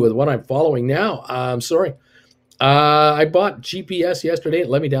busy with what I'm following now. I'm sorry. I bought GPS yesterday. It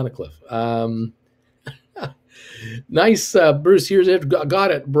led me down a cliff. Nice, Bruce. Here's it.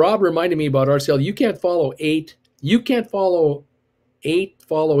 Got it. Rob reminded me about RCL. You can't follow eight. You can't follow eight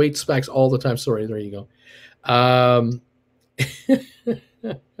SPACs all the time. Sorry. There you go.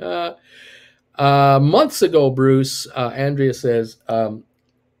 Months ago, Bruce, Andrea says,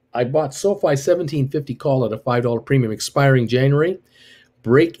 I bought SoFi 1750 call at a $5 premium expiring January.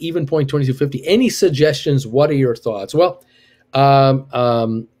 Break even point 2250. Any suggestions? What are your thoughts? Well,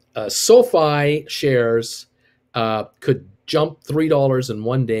 SoFi shares could jump $3 in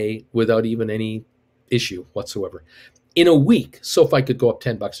one day without even any issue whatsoever. In a week, SoFi could go up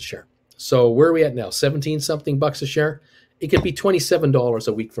 10 bucks a share. So where are we at now? 17 something bucks a share. It could be $27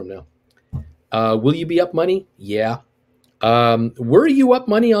 a week from now. Will you be up money? Yeah. Were you up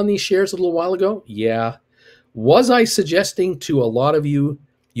money on these shares a little while ago? Yeah. Was I suggesting to a lot of you,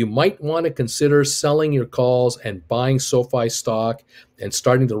 you might want to consider selling your calls and buying SoFi stock and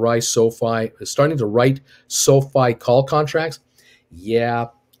starting to write SoFi call contracts? Yeah.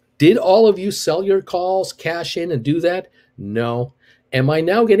 Did all of you sell your calls, cash in, and do that? No. Am I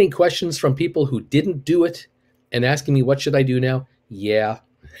now getting questions from people who didn't do it and asking me what should I do now? Yeah.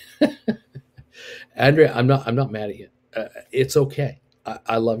 Andrea, I'm not mad at you. It's okay.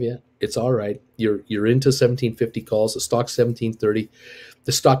 I love you. It's all right. You're into 1750 calls. The stock's 1730.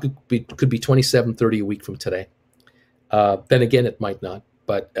 The stock could be 2730 a week from today. Then again, it might not.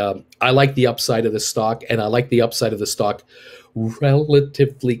 But I like the upside of the stock, and I like the upside of the stock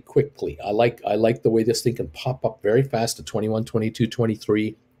relatively quickly. I like the way this thing can pop up very fast to 21, 22,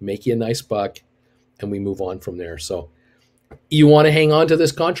 23, make you a nice buck, and we move on from there. So you want to hang on to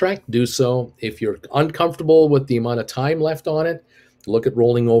this contract, do so. If you're uncomfortable with the amount of time left on it, look at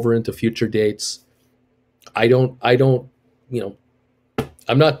rolling over into future dates. I don't, you know,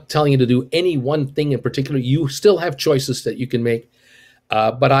 I'm not telling you to do any one thing in particular. You still have choices that you can make.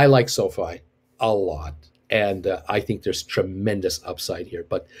 But I like SoFi a lot. And I think there's tremendous upside here.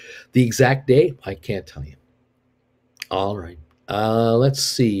 But the exact day, I can't tell you. All right. Let's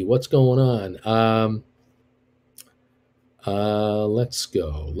see what's going on. Let's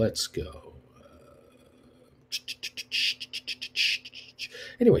go.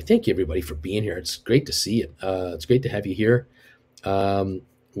 Anyway, thank you everybody for being here. It's great to see you. It's great to have you here. We're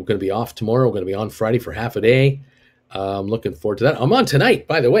going to be off tomorrow. We're going to be on Friday for half a day. I'm looking forward to that. I'm on tonight,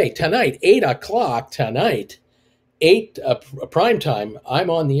 by the way. Tonight, 8 o'clock tonight. 8 prime time. I'm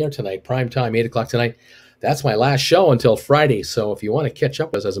on the air tonight. Prime time, 8 o'clock tonight. That's my last show until Friday. So if you want to catch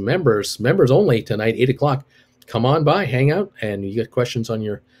up with us as members only tonight, 8 o'clock, come on by, hang out, and you get questions on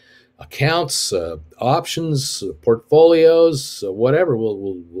your accounts, options, portfolios, whatever.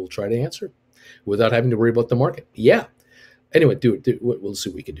 We'll try to answer without having to worry about the market. Yeah. Anyway, do it. We'll see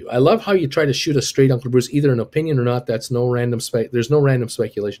what we can do. I love how you try to shoot us straight, Uncle Bruce, either an opinion or not. That's no random there's no random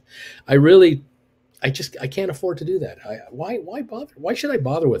speculation. I can't afford to do that. Why bother? Why should I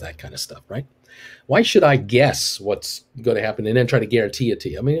bother with that kind of stuff, right? Why should I guess what's going to happen and then try to guarantee it to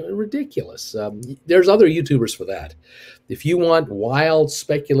you? I mean, ridiculous. There's other YouTubers for that. If you want wild,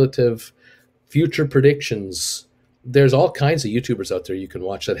 speculative future predictions, there's all kinds of YouTubers out there you can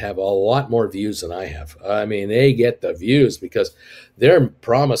watch that have a lot more views than I have. I mean, they get the views because they're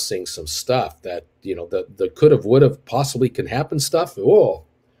promising some stuff that, the could have, would have, possibly can happen stuff. Whoa,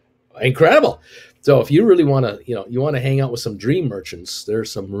 incredible. So if you really want to, you want to hang out with some dream merchants,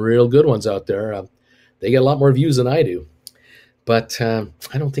 there's some real good ones out there. They get a lot more views than I do. But I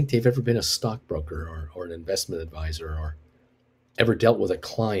don't think they've ever been a stockbroker or an investment advisor or ever dealt with a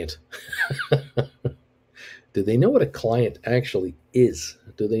client. Do they know what a client actually is?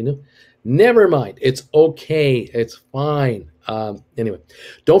 Do they know? Never mind. It's okay. It's fine. Anyway,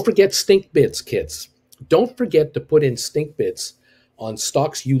 don't forget stink bids, kids. Don't forget to put in stink bids on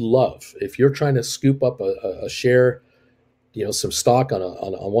stocks you love. If you're trying to scoop up a share, some stock on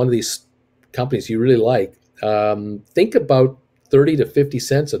one of these companies you really like, think about 30 to 50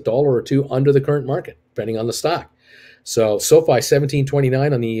 cents, $1 or $2 under the current market, depending on the stock. So SoFi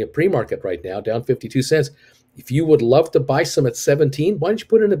 17.29 on the pre-market right now, down 52 cents. If you would love to buy some at 17, why don't you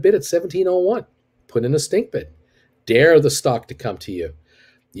put in a bid at 17.01? Put in a stink bid. Dare the stock to come to you.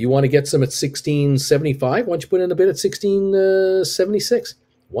 You want to get some at 16.75? Why don't you put in a bid at 16.76?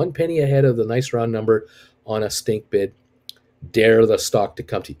 1 penny ahead of the nice round number on a stink bid. Dare the stock to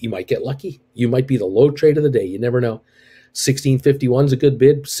come to you. You might get lucky. You might be the low trade of the day. You never know. 16.51 is a good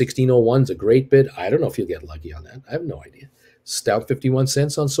bid. 16.01 is a great bid. I don't know if you'll get lucky on that. I have no idea. It's down 51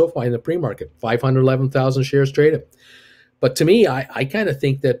 cents on SoFi in the pre-market. 511,000 shares traded. But to me, I kind of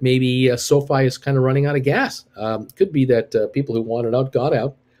think that maybe SoFi is kind of running out of gas. Could be that people who wanted out got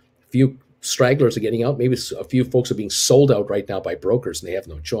out. A few stragglers are getting out. Maybe a few folks are being sold out right now by brokers, and they have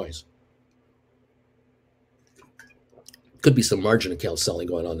no choice. Could be some margin account selling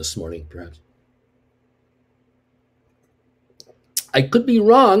going on this morning, perhaps. I could be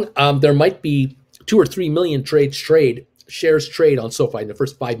wrong. There might be 2 or 3 million shares trade on SoFi in the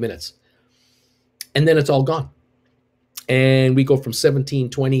first 5 minutes. And then it's all gone. And we go from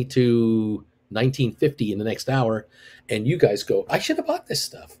 17.20 to 19.50 in the next hour. And you guys go, I should have bought this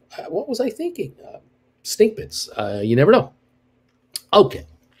stuff. What was I thinking? Stink bids. You never know. Okay.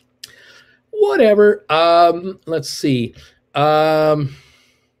 Whatever. Let's see.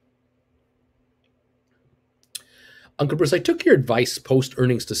 Uncle Bruce, I took your advice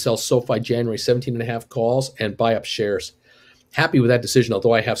post-earnings to sell SoFi January 17.5 calls and buy up shares. Happy with that decision,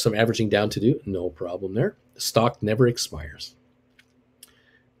 although I have some averaging down to do. No problem there. The stock never expires.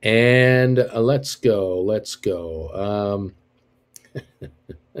 And let's go.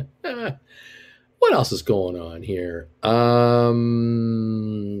 What else is going on here?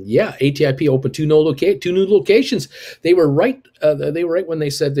 Yeah, ATIP opened two new locations. They were right. They were right when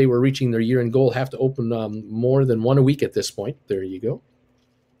they said they were reaching their year-end goal. Have to open more than one a week at this point. There you go.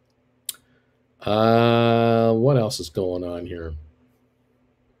 What else is going on here?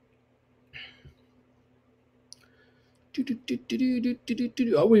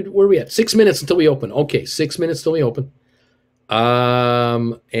 Oh, where are we at? 6 minutes until we open. Okay, 6 minutes till we open.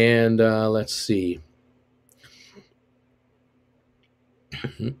 Let's see.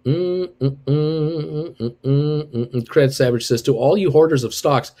 Credit Savage says, to all you hoarders of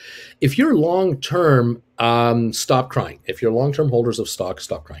stocks, if you're long-term, stop crying. If you're long-term holders of stocks,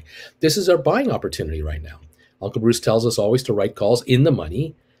 stop crying. This is our buying opportunity right now. Uncle Bruce tells us always to write calls in the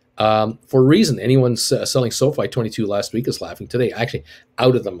money for a reason. Anyone selling SoFi 22 last week is laughing today. Actually,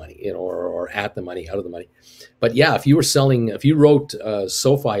 out of the money, or at the money, out of the money. But yeah, if you wrote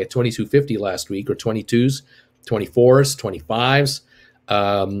SoFi at 22.50 last week, or 22s, 24s,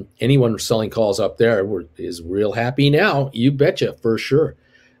 25s, anyone selling calls up there is real happy now. You betcha, for sure.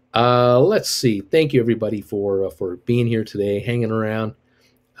 Let's see. Thank you, everybody, for being here today, hanging around,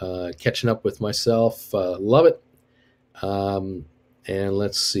 catching up with myself. Love it. And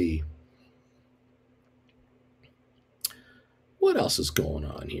let's see. What else is going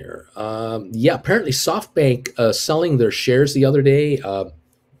on here? Yeah, apparently SoftBank selling their shares the other day.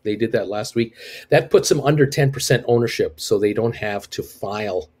 They did that last week. That puts them under 10% ownership, so they don't have to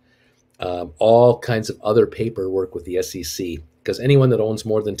file all kinds of other paperwork with the SEC. Because anyone that owns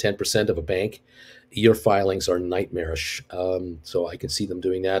more than 10% of a bank, your filings are nightmarish. So I can see them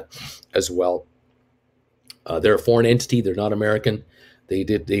doing that as well. They're a foreign entity. They're not American.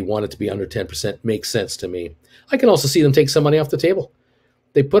 They want it to be under 10%. Makes sense to me. I can also see them take some money off the table.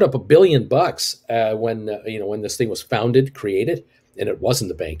 They put up $1 billion when this thing was created, and it wasn't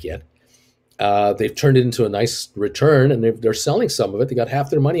the bank yet. They've turned it into a nice return, and they're selling some of it. They got half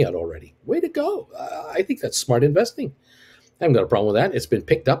their money out already. Way to go. I think that's smart investing. I haven't got a problem with that. It's been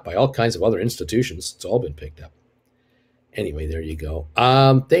picked up by all kinds of other institutions. It's all been picked up. Anyway, there you go.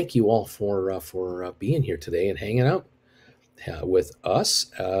 Thank you all for being here today and hanging out with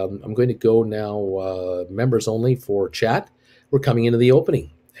us. I'm going to go now members only for chat. We're coming into the opening,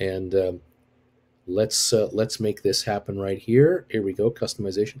 and let's make this happen right here. Here we go,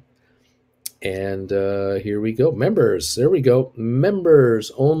 customization. And here we go, members. There we go,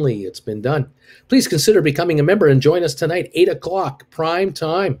 members only. It's been done. Please consider becoming a member and join us tonight, 8 o'clock, prime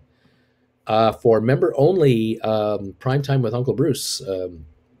time, for member only prime time with Uncle Bruce.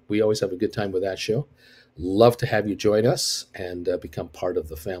 We always have a good time with that show. Love to have you join us and become part of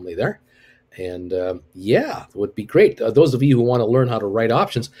the family there. And yeah, it would be great. Those of you who want to learn how to write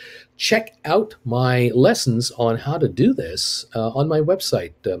options, check out my lessons on how to do this on my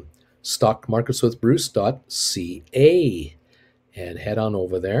website, stockmarketswithbruce.ca, and head on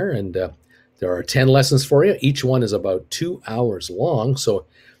over there. And there are 10 lessons for you. Each one is about 2 hours long. So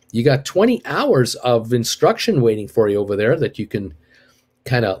you got 20 hours of instruction waiting for you over there that you can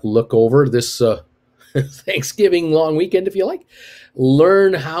kind of look over this Thanksgiving long weekend, if you like.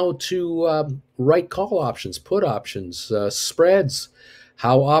 Learn how to write call options, put options, spreads,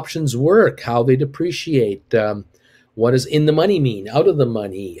 how options work, how they depreciate, what does in the money mean, out of the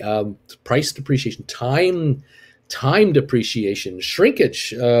money, price depreciation, time depreciation,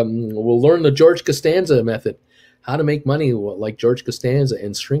 shrinkage. We'll learn the George Costanza method, how to make money like George Costanza,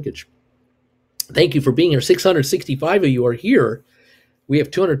 and shrinkage. Thank you for being here. 665 of you are here. We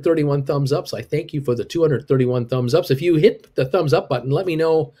have 231 thumbs up, so I thank you for the 231 thumbs ups. If you hit the thumbs up button, let me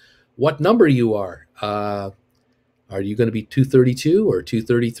know what number you are. Are you going to be 232 or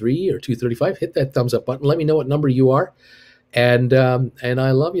 233 or 235? Hit that thumbs up button. Let me know what number you are, and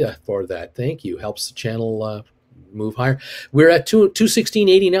I love you for that. Thank you. Helps the channel move higher. We're at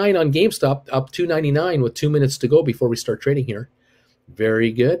 216.89 on GameStop, up 299 with 2 minutes to go before we start trading here.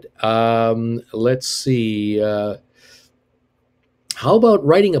 Very good. Let's see. How about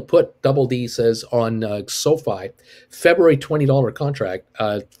writing a put, Double D says, on SoFi, February $20 contract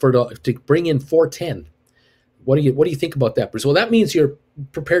to bring in 410. What do you think about that, Bruce? Well, that means you're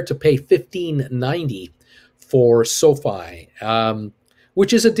prepared to pay $15.90 for SoFi,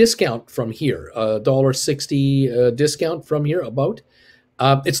 which is a discount from here, $1.60 discount from here about.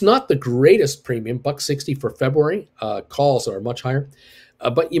 It's not the greatest premium, $1.60 for February. Calls are much higher.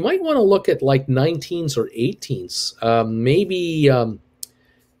 But you might want to look at like 19s or 18s,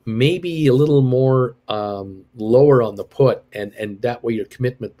 maybe a little more lower on the put, and that way your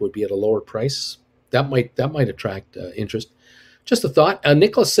commitment would be at a lower price. That might attract interest. Just a thought.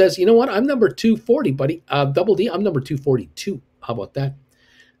 Nicholas says, you know what? I'm number 240, buddy. Double D, I'm number 242. How about that?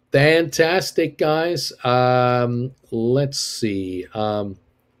 Fantastic, guys. Let's see.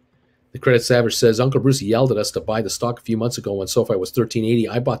 The Credit Savage says, Uncle Bruce yelled at us to buy the stock a few months ago when SoFi was $13.80.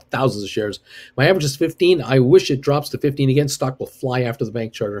 I bought thousands of shares. My average is 15. I wish it drops to 15 again. Stock will fly after the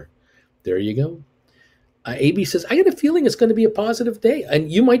bank charter. There you go. AB says, I get a feeling it's going to be a positive day. And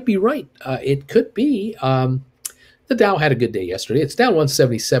you might be right. It could be. The Dow had a good day yesterday. It's down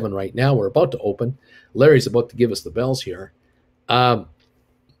 177 right now. We're about to open. Larry's about to give us the bells here.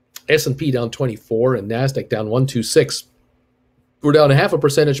 S&P down 24 and NASDAQ down 126. We're down 0.5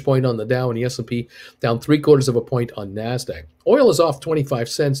 percentage point on the Dow and the S&P, down 3/4 of a point on NASDAQ. Oil is off 25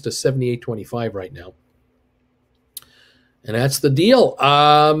 cents to 78.25 right now. And that's the deal.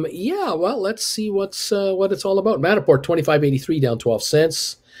 Yeah, well, let's see what it's all about. Matterport 25.83 down 12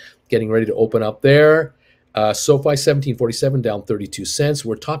 cents, getting ready to open up there. SoFi 17.47 down 32 cents.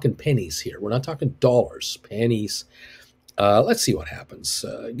 We're talking pennies here. We're not talking dollars, pennies. Let's see what happens.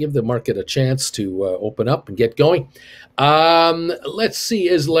 Give the market a chance to open up and get going. Let's see.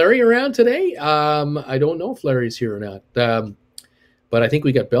 Is Larry around today? I don't know if Larry's here or not. But I think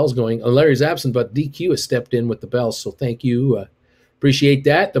we got bells going. Larry's absent, but DQ has stepped in with the bells. So thank you. Appreciate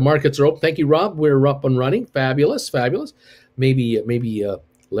that. The markets are open. Thank you, Rob. We're up and running. Fabulous, fabulous. Maybe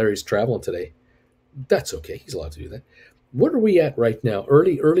Larry's traveling today. That's okay. He's allowed to do that. What are we at right now?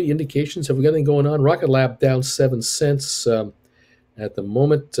 Early indications. Have we got anything going on? Rocket Lab down 7 cents at the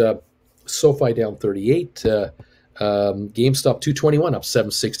moment. SoFi down 38. GameStop 221 up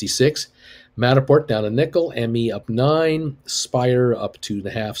 7.66. Matterport down a nickel. ME up 9. Spire up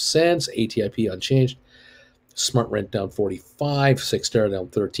 2.5 cents. ATIP unchanged. Smart Rent down 45. Cyxtera down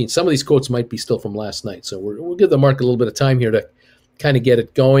 13. Some of these quotes might be still from last night, so we'll give the market a little bit of time here to kind of get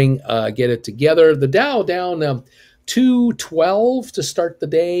it going, get it together. The Dow down 212 to start the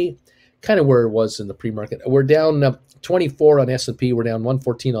day, kind of where it was in the pre-market. We're down 24 on S&P. We're down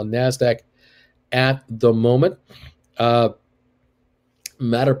 114 on NASDAQ at the moment.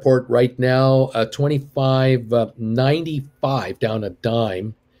 Matterport right now, 25.95, down a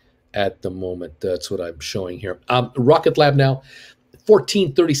dime at the moment. That's what I'm showing here. Rocket Lab now,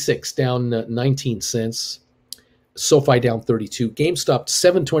 14.36, down 19 cents. SoFi down 32. GameStop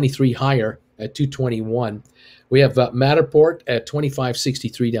 7.23 higher at 221. We have Matterport at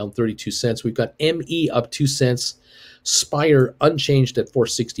 25.63, down 32 cents. We've got ME up 2 cents. Spire unchanged at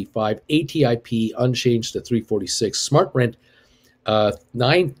 4.65. ATIP unchanged at 3.46. Smart Rent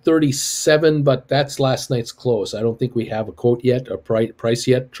 9.37, but that's last night's close. I don't think we have a quote yet, a price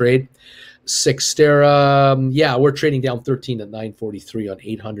yet. Trade. Cyxtera, yeah, we're trading down 13 at 9.43 on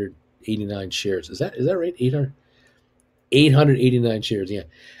 889 shares. Is that right? 889 shares, yeah.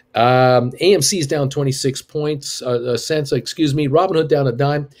 AMC is down 26 cents, excuse me. Robinhood down a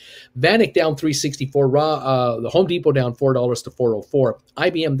dime. Vanik down 3.64. The Home Depot down $4 to 4.04.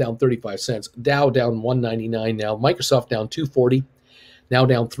 IBM down 35 cents. Dow down 1.99 now. Microsoft down 2.40. Now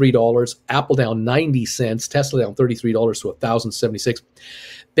down $3. Apple down 90 cents. Tesla down $33 to 1,076.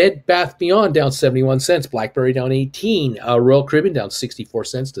 Bed Bath Beyond down 71 cents. BlackBerry down 18. Royal Caribbean down 64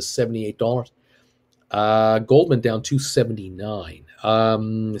 cents to $78. Goldman down 279.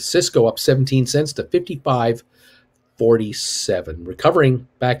 Cisco up 17 cents to 55.47. Recovering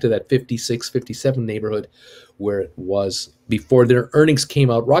back to that 56, 57 neighborhood where it was before their earnings came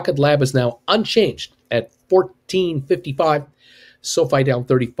out. Rocket Lab is now unchanged at 14.55. SoFi down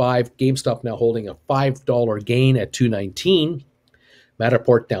 35. GameStop now holding a $5 gain at 219.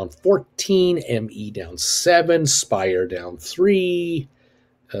 Matterport down 14. ME down 7. Spire down 3.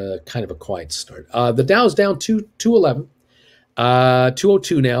 Kind of a quiet start. The Dow's down 211.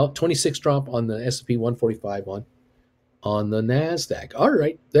 202 now. 26 drop on the S&P, 145 on the NASDAQ. All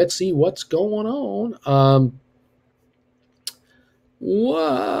right, let's see what's going on.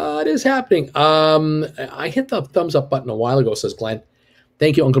 What is happening? I hit the thumbs up button a while ago, says Glenn.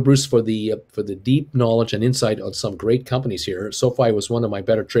 Thank you, Uncle Bruce, for the deep knowledge and insight on some great companies here. SoFi was one of my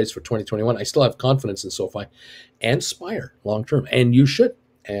better trades for 2021. I still have confidence in SoFi and Spire long term, and you should.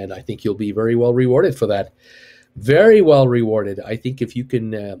 And I think you'll be very well rewarded for that. Very well rewarded. I think if you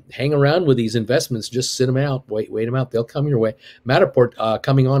can hang around with these investments, just sit them out, wait them out. They'll come your way. Matterport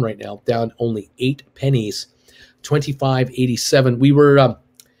coming on right now, down only 8 pennies, 25.87. We were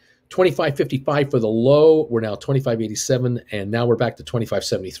 25.55 for the low. We're now 25.87, and now we're back to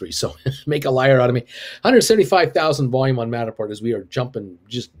 25.73. So make a liar out of me. 175,000 volume on Matterport as we are jumping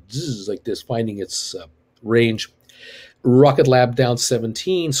just like this, finding its range. Rocket Lab down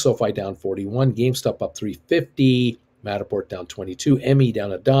 17, SoFi down 41, GameStop up 3.50, Matterport down 22, ME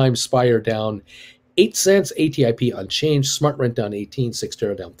down a dime, Spire down 8 cents, ATIP unchanged, Smart Rent down 18,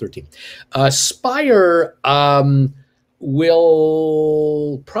 Cyxtera down 13. Spire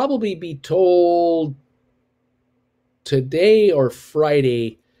will probably be told today or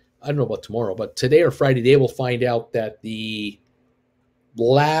Friday. I don't know about tomorrow, but today or Friday they will find out that the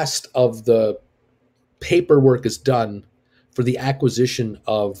last of the paperwork is done for the acquisition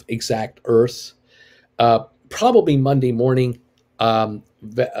of Exact Earth. Probably Monday morning,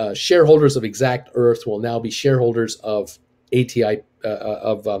 shareholders of Exact Earth will now be shareholders of ATI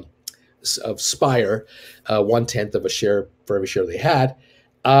of Spire, 1/10 of a share for every share they had,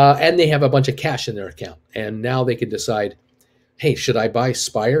 and they have a bunch of cash in their account. And now they can decide, hey, should I buy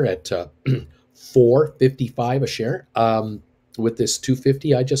Spire at $4.55 a share with this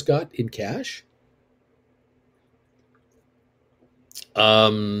 $2.50 I just got in cash? I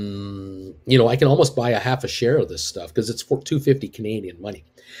can almost buy a half a share of this stuff because it's for $2.50 Canadian money.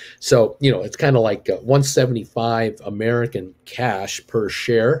 So, it's kind of like $1.75 American cash per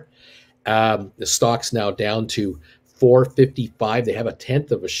share. The stock's now down to $4.55. They have a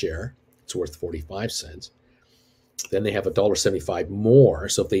tenth of a share. It's worth 45 cents. Then they have $1.75 more.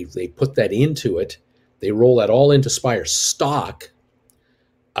 So if they put that into it, they roll that all into Spire stock.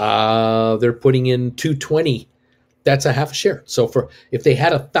 They're putting in $2.20. That's a half a share. So if they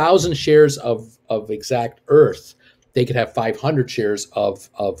had 1,000 shares of Exact Earth, they could have 500 shares of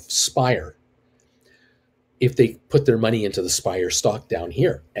Spire if they put their money into the Spire stock down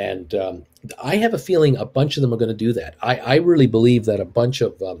here. And I have a feeling a bunch of them are going to do that. I really believe that a bunch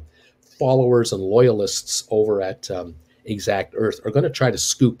of followers and loyalists over at Exact Earth are going to try to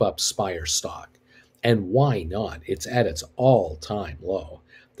scoop up Spire stock. And why not? It's at its all-time low.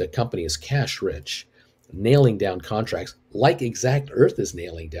 The company is cash rich, nailing down contracts like Exact Earth is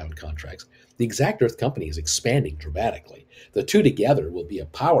nailing down contracts. The Exact Earth company is expanding dramatically. The two together will be a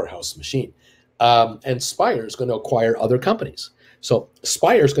powerhouse machine. And Spire is going to acquire other companies. So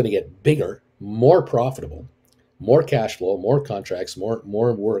Spire is going to get bigger, more profitable, more cash flow, more contracts, more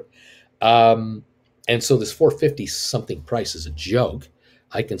work. And so this 450 something price is a joke.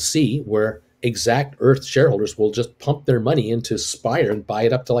 I can see where Exact Earth shareholders will just pump their money into Spire and buy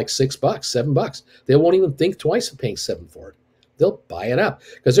it up to like $6, $7. They won't even think twice of paying $7 for it. They'll buy it up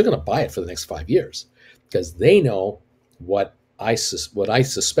because they're going to buy it for the next 5 years because they know what I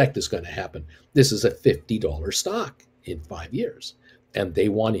suspect is going to happen. This is a $50 stock in 5 years, and they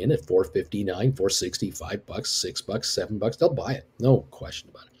want in at $4.59, $4.60, $5, $6, $7. They'll buy it, no question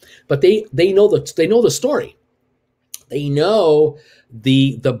about it. But they know the story. They know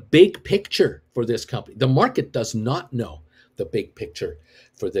the big picture for this company. The market does not know the big picture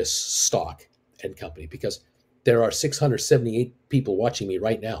for this stock and company because there are 678 people watching me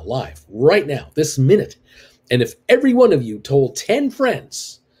right now, live, right now, this minute. And if every one of you told 10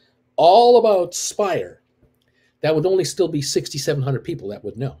 friends all about Spire, that would only still be 6,700 people that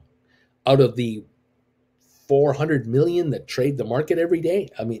would know. Out of the 400 million that trade the market every day,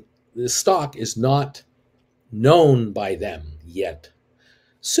 I mean, the stock is not known by them yet.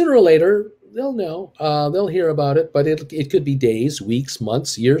 Sooner or later, they'll know. They'll hear about it, but it could be days, weeks,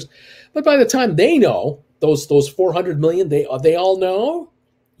 months, years. But by the time they know, those 400 million, they all know,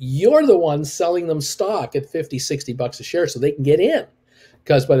 you're the one selling them stock at $50, $60 a share so they can get in.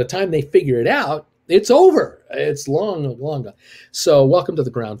 Because by the time they figure it out, it's over. It's long gone. So welcome to the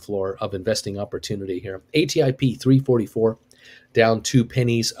ground floor of investing opportunity here. ATIP 344. Down 2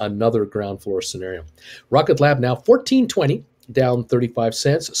 pennies, another ground floor scenario. Rocket Lab now $14.20, down 35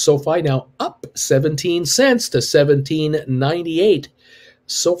 cents. SoFi now up 17 cents to $17.98.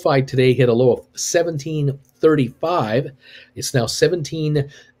 SoFi today hit a low of $17.35. It's now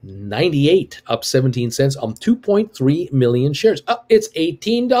 $17.98, up 17 cents on 2.3 million shares. It's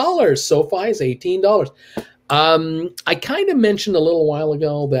 $18. SoFi is $18. I kind of mentioned a little while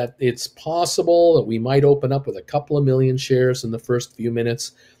ago that it's possible that we might open up with a couple of million shares in the first few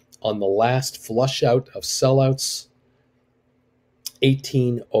minutes on the last flush out of sellouts,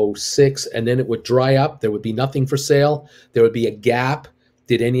 1806, and then it would dry up. There would be nothing for sale. There would be a gap.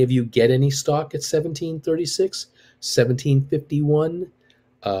 Did any of you get any stock at 1736, 1751?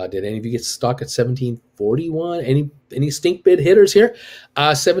 Did any of you get stock at 1741? Any stink bid hitters here?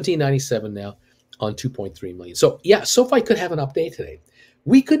 1797 now. On 2.3 million. So yeah, SoFi could have an update today.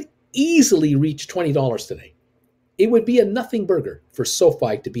 We could easily reach $20 today. It would be a nothing burger for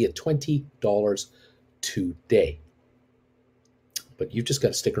SoFi to be at $20 today. But you've just got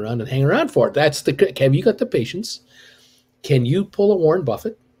to stick around and hang around for it. Have you got the patience? Can you pull a Warren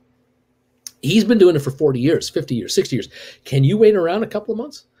Buffett? He's been doing it for 40 years, 50 years, 60 years. Can you wait around a couple of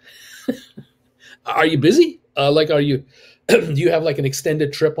months? Are you busy? Do you have like an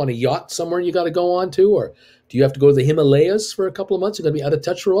extended trip on a yacht somewhere you got to go on to? Or do you have to go to the Himalayas for a couple of months? You're going to be out of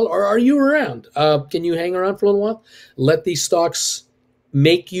touch for a while? Or are you around? Can you hang around for a little while? Let these stocks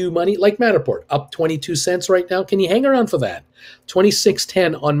make you money? Like Matterport, up 22 cents right now. Can you hang around for that?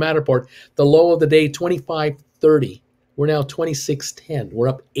 26.10 on Matterport. The low of the day, 25.30. We're now 26.10. We're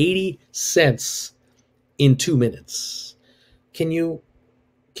up 80 cents in 2 minutes. Can you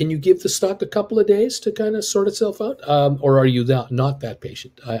give the stock a couple of days to kind of sort itself out? Or are you not that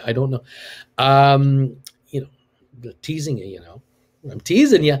patient? I don't know. Teasing you, I'm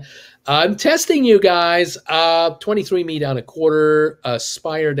teasing you. I'm testing you guys. 23andMe down a quarter,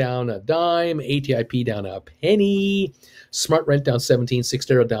 Spire down a dime, ATIP down a penny, Smart Rent down 17,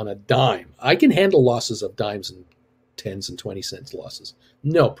 Cyxtera down a dime. I can handle losses of dimes and 10s and 20 cents losses.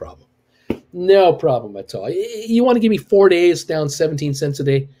 No problem. No problem at all. You want to give me 4 days down 17 cents a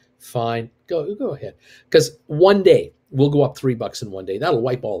day? Fine. Go ahead. Because one day, we'll go up $3 in one day. That'll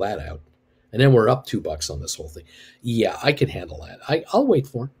wipe all that out. And then we're up $2 on this whole thing. Yeah, I can handle that. I'll wait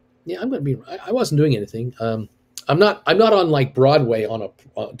for it. Yeah, I'm going to be. I wasn't doing anything. I'm not on like Broadway on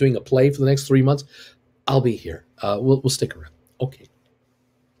doing a play for the next 3 months. I'll be here. We'll stick around. Okay.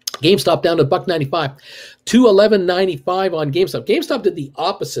 GameStop down to $1.95, $211.95 on GameStop. GameStop did the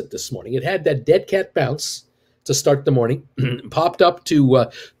opposite this morning. It had that dead cat bounce to start the morning, popped up to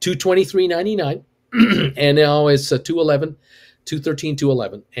 $223.99, and now it's $213,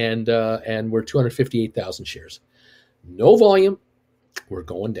 $211, and we're 258,000 shares. No volume. We're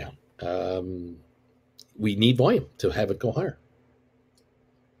going down. We need volume to have it go higher.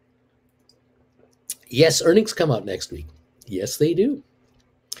 Yes, earnings come out next week. Yes, they do.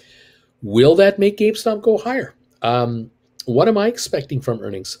 Will that make GameStop go higher? What am I expecting from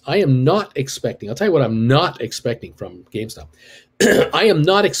earnings? I am not expecting. I'll tell you what I'm not expecting from GameStop. I am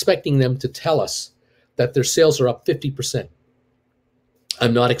not expecting them to tell us that their sales are up 50%.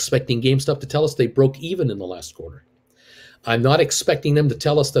 I'm not expecting GameStop to tell us they broke even in the last quarter. I'm not expecting them to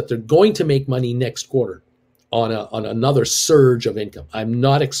tell us that they're going to make money next quarter on another surge of income. I'm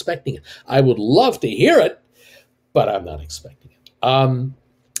not expecting it. I would love to hear it, but I'm not expecting it.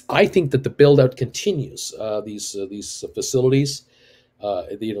 I think that the build-out continues. These facilities,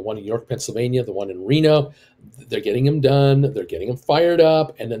 the one in York, Pennsylvania, the one in Reno, they're getting them done. They're getting them fired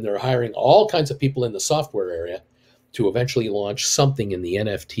up, and then they're hiring all kinds of people in the software area to eventually launch something in the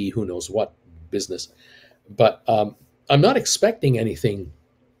NFT, who knows what business. But I'm not expecting anything,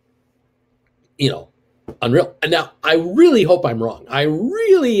 unreal. And now I really hope I'm wrong. I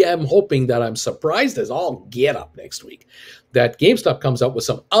really am hoping that I'm surprised as all get up next week, that GameStop comes out with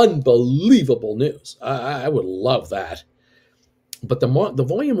some unbelievable news. I would love that. But the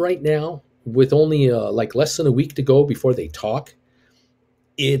volume right now, with only like less than a week to go before they talk,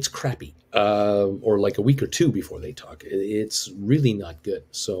 it's crappy. Or like a week or two before they talk. It's really not good.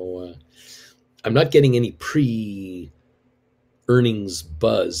 So I'm not getting any earnings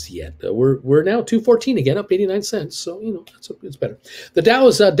buzz yet. We're now 214 again, up 89 cents. So, it's better. The Dow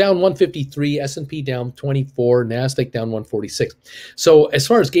is down 153, S&P down 24, NASDAQ down 146. So as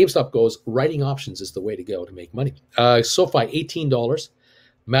far as GameStop goes, writing options is the way to go to make money. SoFi, $18.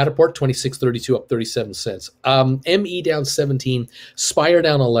 Matterport, 26.32, up 37 cents. ME down 17, Spire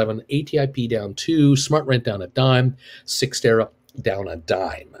down 11, ATIP down 2, Smart Rent down a dime, Cyxtera down a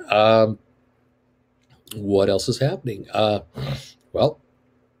dime. What else is happening? Well,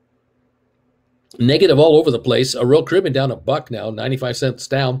 negative all over the place. Royal Caribbean down $1 now, 95 cents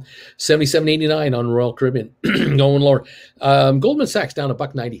down, 77.89 on Royal Caribbean, going lower. Goldman Sachs down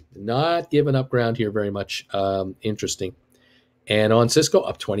 $1.90, not giving up ground here very much. Interesting. And on Cisco,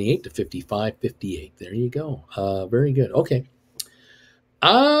 up 28 to 55.58. There you go. Very good. Okay.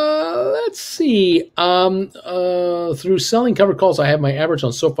 Let's see. Through selling covered calls, I have my average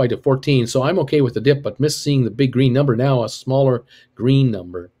on SoFi to 14, so I'm okay with the dip, but miss seeing the big green number now, a smaller green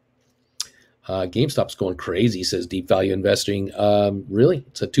number. GameStop's going crazy, says Deep Value Investing. Really?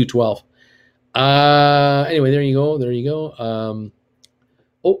 It's at 212. Anyway, there you go. There you go.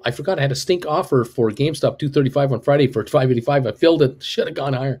 Oh, I forgot I had a stink offer for GameStop, 235 on Friday for 585. I filled it. Should have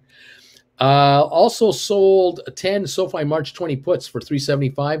gone higher. Also sold 10 SoFi March 20 puts for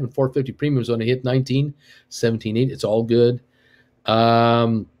 375 and 450 premiums when it hit 19, 17.8. It's all good.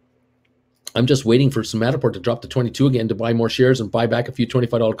 I'm just waiting for some Matterport to drop to 22 again to buy more shares and buy back a few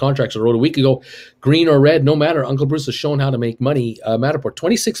 $25 contracts I wrote a week ago. Green or red, no matter. Uncle Bruce has shown how to make money. Matterport,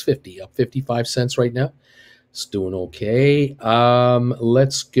 26.50, up 55 cents right now. It's doing okay.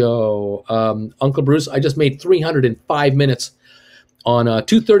 Let's go. Uncle Bruce, I just made 305 minutes on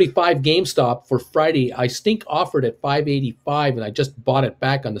 235 GameStop for Friday. I stink offered at 585, and I just bought it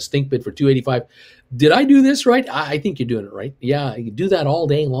back on the stink bid for 285. Did I do this right? I think you're doing it right. Yeah, you do that all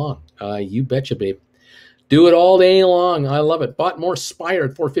day long. You betcha, babe. Do it all day long. I love it. Bought more Spire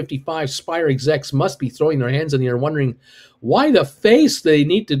at 455. Spire execs must be throwing their hands in the air wondering why the face they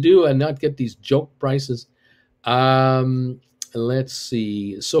need to do and not get these joke prices. Let's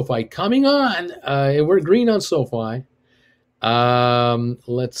see. SoFi coming on. We're green on SoFi.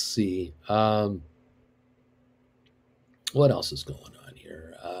 Let's see. What else is going on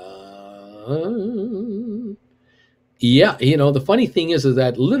here? Yeah, the funny thing is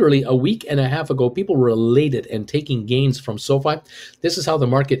that literally a week and a half ago, people were elated and taking gains from SoFi. This is how the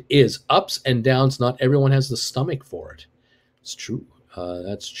market is. Ups and downs. Not everyone has the stomach for it. It's true.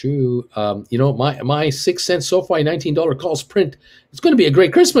 That's true. You know, my 6-cent SoFi $19 calls print. It's going to be a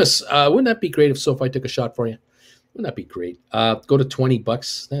great Christmas. Wouldn't that be great if SoFi took a shot for you? Wouldn't that be great? Go to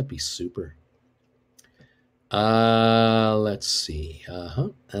 $20. That'd be super. Let's see.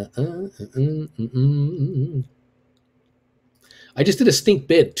 I just did a stink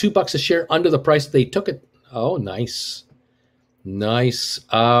bid. $2 a share under the price they took it. Oh, nice. Nice.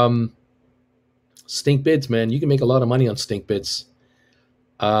 Stink bids, man. You can make a lot of money on stink bids.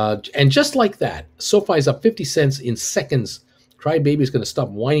 And just like that, SoFi's up 50 cents in seconds. Crybaby's going to stop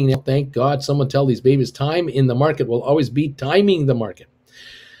whining now. Thank God someone tell these babies time in the market will always be timing the market.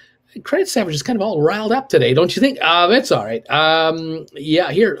 Credit Savage is kind of all riled up today, don't you think? That's all right.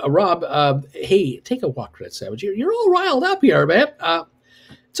 Yeah, here, Rob, hey, take a walk, Credit Savage. You're all riled up here, man.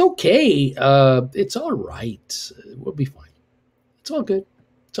 It's okay. It's all right. We'll be fine. It's all good.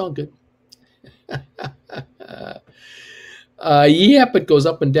 It's all good. Yep, it goes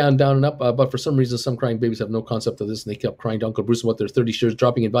up and down, down and up. But for some reason, some crying babies have no concept of this, and they kept crying to Uncle Bruce about their 30 shares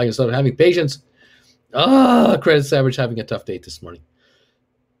dropping in value instead of having patience. Credit Savage having a tough day this morning.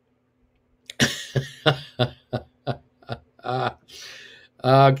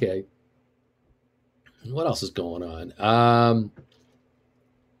 Okay. What else is going on?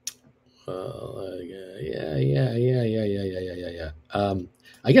 Yeah.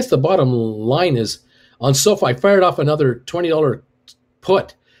 I guess the bottom line is on SoFi, fired off another $20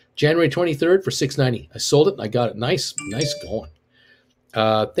 put January 23rd for $6.90. I sold it and I got it. Nice going.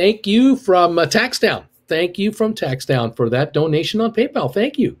 Thank you from Taxdown. Thank you from Taxdown for that donation on PayPal.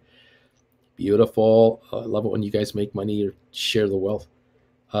 Thank you. Beautiful. I love it when you guys make money or share the wealth.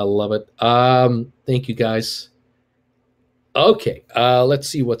 I love it. Thank you guys. Okay, let's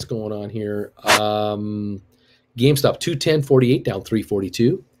see what's going on here. GameStop 210.48 down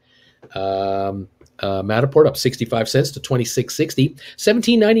 342. Matterport up 65 cents to 26.60.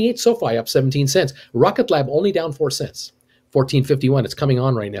 17.98 SoFi up 17 cents. Rocket Lab only down 4 cents. 14.51. It's coming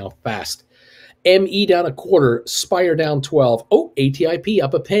on right now, fast. ME down a quarter. Spire down 12. Oh, ATIP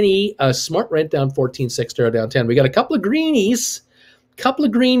up a penny. Smart Rent down 14. Sextera down 10. We got a couple of greenies. Couple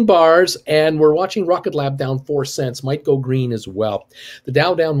of green bars, and we're watching Rocket Lab down 4 cents. Might go green as well. The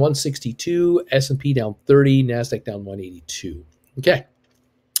Dow down 162, S&P down 30, NASDAQ down 182. Okay.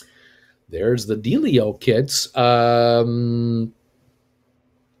 There's the dealio, kids.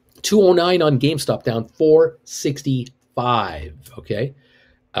 209 on GameStop down 465. Okay.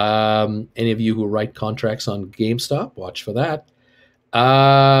 Any of you who write contracts on GameStop, watch for that.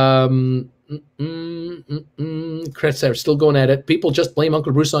 Credits are still going at it. People just blame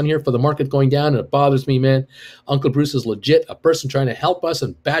Uncle Bruce on here for the market going down, and it bothers me, man. Uncle Bruce is legit a person trying to help us,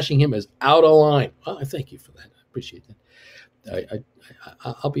 and bashing him is out of line. Well, I thank you for that. I appreciate that.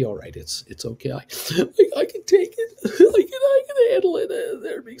 I'll be all right. It's okay. I can take it. I can handle it.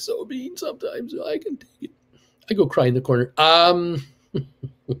 They're being so mean sometimes. I can take it. I go cry in the corner.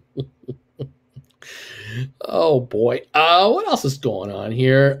 Oh boy. What else is going on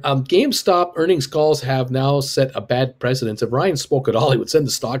here? GameStop earnings calls have now set a bad precedent. If Ryan spoke at all, he would send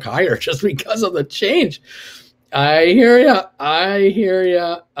the stock higher just because of the change. I hear ya.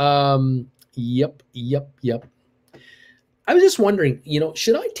 Yep. I was just wondering,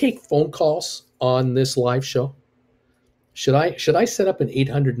 should I take phone calls on this live show? Should I set up an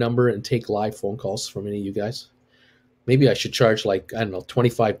 800 number and take live phone calls from any of you guys? Maybe I should charge like, I don't know,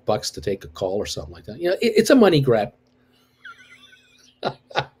 $25 to take a call or something like that. It's a money grab.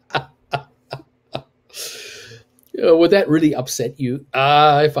 Would that really upset you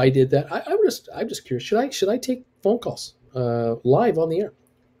if I did that? I'm just curious. Should I take phone calls live on the air?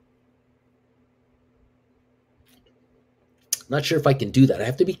 Not sure if I can do that. I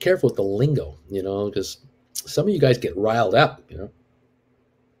have to be careful with the lingo, because some of you guys get riled up,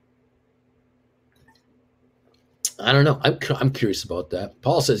 I don't know. I'm curious about that.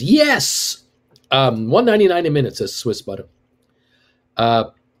 Paul says yes. $1.99 a minute, says Swiss Butter.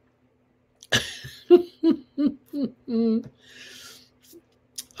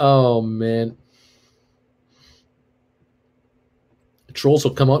 Oh man, trolls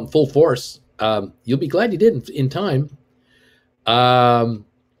will come out in full force. You'll be glad you did in time. I'll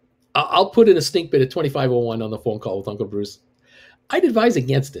put in a stink bid at 2501 on the phone call with Uncle Bruce. I'd advise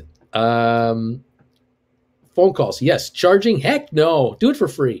against it. Phone calls, yes. Charging, heck no. Do it for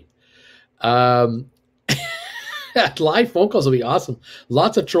free. Live phone calls will be awesome.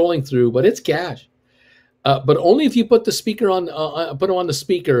 Lots of trolling through, but it's cash. But only if you put the speaker on, put them on the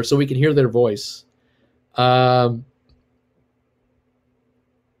speaker so we can hear their voice.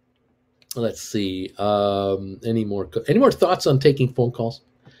 Let's see. Any more thoughts on taking phone calls?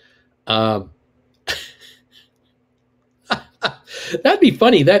 That'd be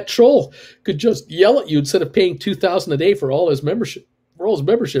funny. That troll could just yell at you instead of paying $2,000 a day for all his membership.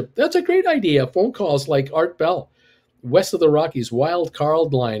 That's a great idea. Phone calls like Art Bell, west of the Rockies, Wild Carl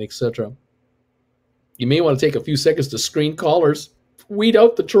line, etc. You may want to take a few seconds to screen callers, weed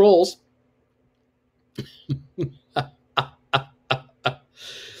out the trolls.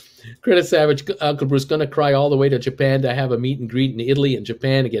 Credit Savage, Uncle Bruce, gonna cry all the way to Japan to have a meet and greet in Italy and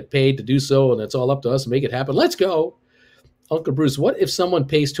Japan to get paid to do so, and it's all up to us to make it happen. Let's go. Uncle Bruce, what if someone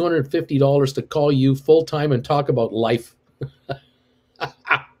pays $250 to call you full-time and talk about life?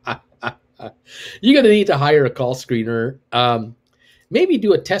 You're going to need to hire a call screener. Maybe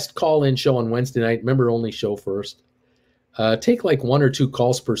do a test call-in show on Wednesday night. Remember, only show first. Take like 1 or 2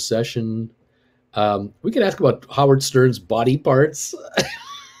 calls per session. We could ask about Howard Stern's body parts.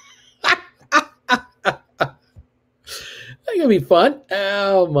 That's going to be fun.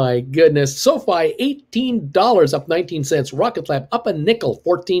 Oh, my goodness. SoFi, $18, up 19 cents. Rocket Lab, up a nickel,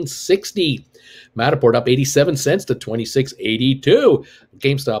 $14.60. Matterport, up 87 cents to $26.82.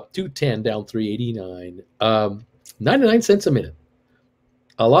 GameStop, $2.10, down $3.89. 99 cents a minute.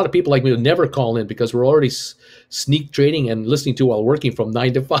 A lot of people like me would never call in because we're already sneak trading and listening to while working from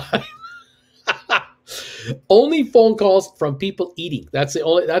 9 to 5. Only phone calls from people eating. That's the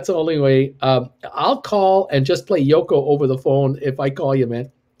only way. I'll call and just play Yoko over the phone if I call you,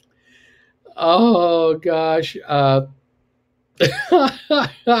 man. Oh gosh. I love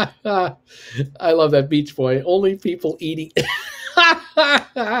that Beach Boy. Only people eating.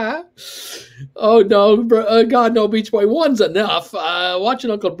 Oh no, God no, Beach Boy. One's enough.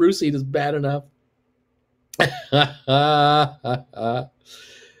 Watching Uncle Bruce eat is bad enough.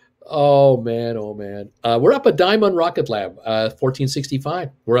 Oh man, oh man. We're up a dime on Rocket Lab,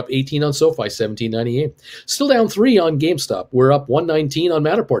 $14.65. We're up 18 on SoFi, $17.98. Still down 3 on GameStop. We're up 119 on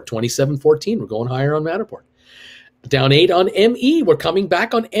Matterport, $27.14. We're going higher on Matterport. Down 8 on ME. We're coming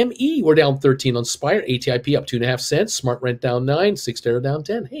back on ME. We're down 13 on Spire. ATIP up 2.5 cents. Smart Rent down 9. Cyxtera down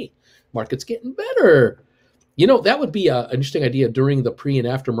 10. Hey, market's getting better. You know, that would be an interesting idea during the pre and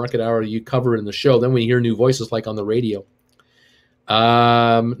after market hour you cover in the show. Then we hear new voices like on the radio.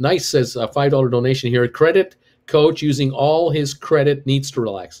 Nice says a $5 donation here. Credit coach using all his credit needs to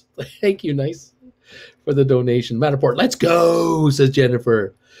relax. Thank you, Nice, for the donation. Matterport, let's go, says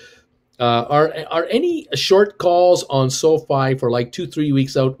Jennifer. Are any short calls on SoFi for like 2-3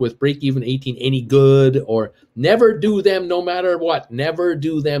 weeks out with break even 18 any good, or never do them no matter what? Never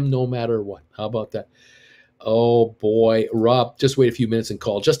do them no matter what. How about that? Oh boy, Rob, just wait a few minutes and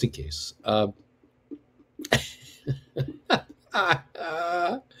call just in case.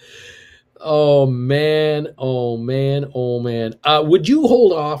 Oh man, oh man, oh man. Would you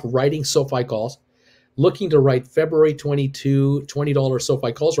hold off writing SoFi calls? Looking to write February 22, $20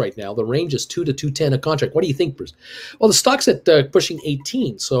 SoFi calls right now. The range is 2 to 210 a contract. What do you think, Bruce? Well, the stock's at pushing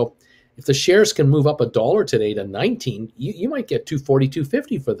 18. So if the shares can move up $1 today to 19, you might get 240,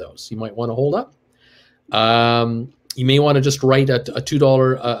 250 for those. You might want to hold up. You may want to just write a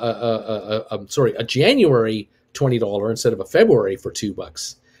 $2, a January $20 instead of a February for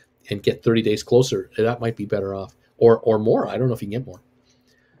 $2 and get 30 days closer. That might be better off, or more. I don't know if you can get more.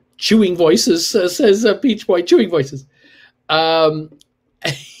 Chewing voices, says Peach Boy. Chewing voices.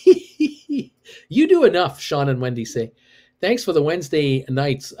 You do enough, Sean and Wendy say. Thanks for the Wednesday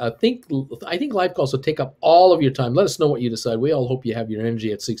nights. I think live calls will take up all of your time. Let us know what you decide. We all hope you have your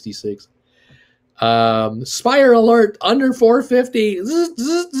energy at 66. Spire alert under 450.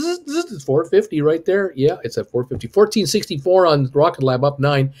 It's 450 right there. Yeah, it's at 450. 1464 on Rocket Lab, up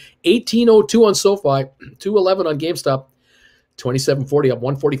 9. 1802 on SoFi. 211 on GameStop. 2740 up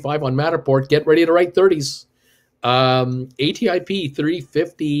 145 on Matterport. Get ready to write 30s. ATIP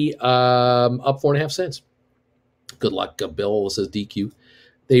 350 up 4.5 cents. Good luck, Bill, says DQ.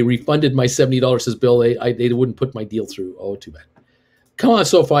 They refunded my $70, says Bill. They wouldn't put my deal through. Oh, too bad. Come on,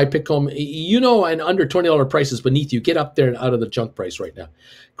 SoFi, pick home. You know, an under $20 price is beneath you. Get up there and out of the junk price right now.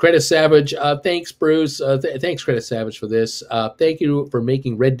 Credit Savage, thanks, Bruce. Thanks, Credit Savage, for this. Thank you for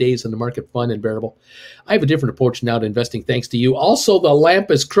making red days in the market fun and bearable. I have a different approach now to investing, thanks to you. Also, the lamp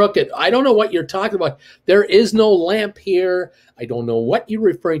is crooked. I don't know what you're talking about. There is no lamp here. I don't know what you're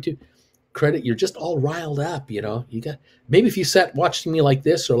referring to. Credit, you're just all riled up, you know. Maybe if you sat watching me like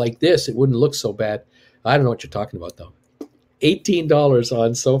this or like this, it wouldn't look so bad. I don't know what you're talking about, though. $18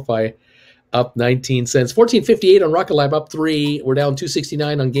 on SoFi, up 19 cents. $14.58 on Rocket Lab, up 3. We're down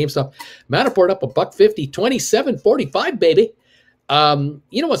 $2.69 on GameStop. Matterport up $1.50. $27.45, baby.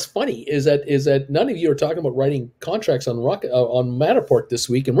 You know what's funny is that none of you are talking about writing contracts on Matterport this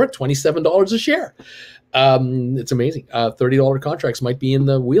week, and we're at $27 a share. It's amazing. $30 contracts might be in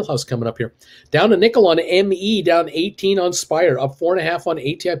the wheelhouse coming up here. Down a nickel on ME, down 18 on Spire, up 4.5 on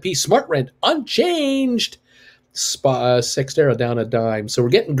ATIP. Smart Rent unchanged. Sextera down a dime. So we're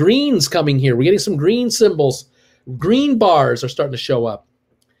getting greens coming here. We're getting some green symbols. Green bars are starting to show up.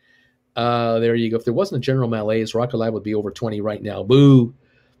 There you go. If there wasn't a general malaise, Rklb would be over 20 right now. Boo.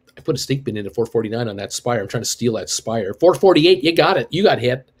 I put a stake bin in at 449 on that Spire. I'm trying to steal that Spire. 448, you got it. You got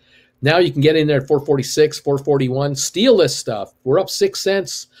hit. Now you can get in there at 446, 441. Steal this stuff. We're up 6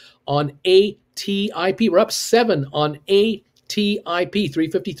 cents on ATIP. We're up 7 on ATIP,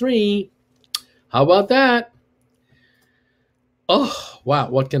 353. How about that? Oh, wow.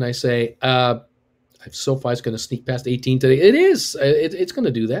 What can I say? SoFi's going to sneak past 18 today. It is. It's going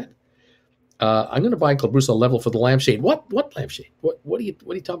to do that. I'm going to buy Uncle Bruce a level for the lampshade. What lampshade? What do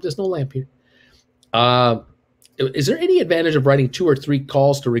you talk? There's no lamp here. Is there any advantage of writing 2 or 3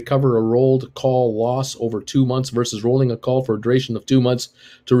 calls to recover a rolled call loss over 2 months versus rolling a call for a duration of 2 months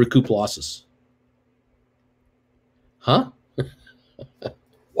to recoup losses? Huh?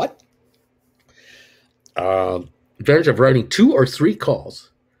 What? Advantage of writing 2 or 3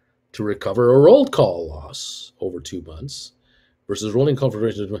 calls to recover a rolled call loss over 2 months versus rolling call for a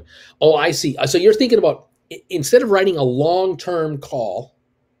duration of 2 months. Oh, I see. So you're thinking about, instead of writing a long-term call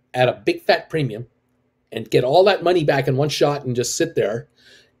at a big fat premium, and get all that money back in one shot and just sit there,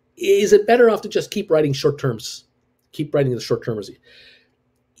 is it better off to just keep writing short terms? Keep writing the short termers.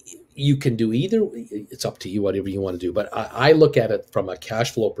 You can do either. It's up to you, whatever you want to do. But I look at it from a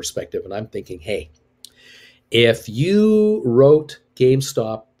cash flow perspective, and I'm thinking, hey, if you wrote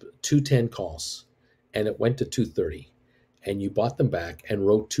GameStop 210 calls and it went to 230, and you bought them back and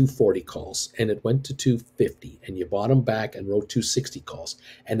wrote 240 calls, and it went to 250, and you bought them back and wrote 260 calls,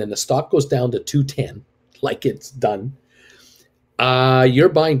 and then the stock goes down to 210, like it's done, you're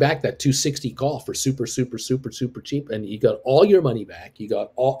buying back that 260 call for super cheap, and you got all your money back. You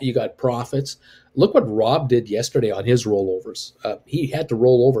got profits. Look what Rob did yesterday on his rollovers. He had to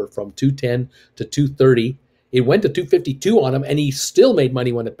roll over from 210 to 230. It went to 252 on him, and he still made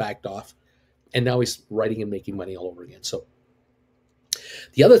money when it backed off. And now he's writing and making money all over again. So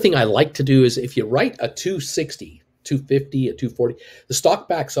the other thing I like to do is, if you write a 260, 250, a 240, the stock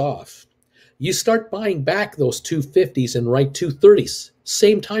backs off. You start buying back those 250s and write 230s,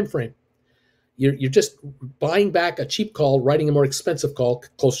 same time frame. You're just buying back a cheap call, writing a more expensive call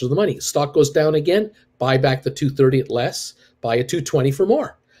closer to the money. Stock goes down again, buy back the 230 at less, buy a 220 for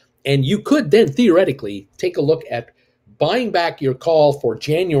more. And you could then theoretically take a look at buying back your call for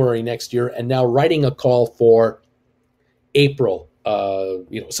January next year and now writing a call for April,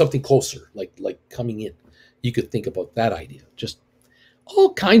 something closer, like coming in. You could think about that idea. Just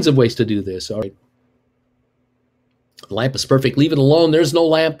all kinds of ways to do this. All right. Lamp is perfect. Leave it alone. There's no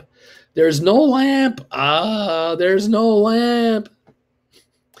lamp. There's no lamp. There's no lamp.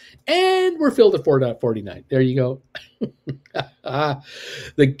 And we're filled at 4.49. There you go. The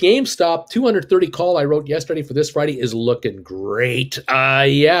GameStop 230 call I wrote yesterday for this Friday is looking great.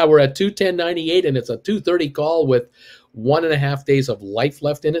 Yeah, we're at 210.98, and it's a 230 call with 1.5 days of life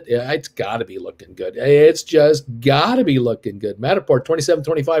left in it. It's got to be looking good. It's just got to be looking good. Matterport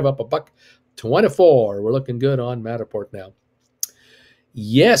 27.25 up $1.24. We're looking good on Matterport now.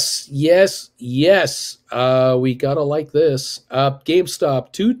 Yes. We got to like this.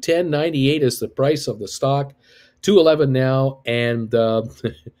 GameStop 210.98 is the price of the stock. 211 now, and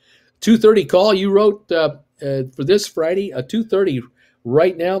 230 call you wrote for this Friday, a 230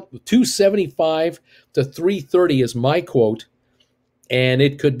 right now, 275 to 330 is my quote, and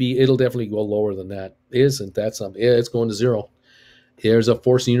it'll definitely go lower than that. Isn't that something? Yeah, it's going to zero. There's a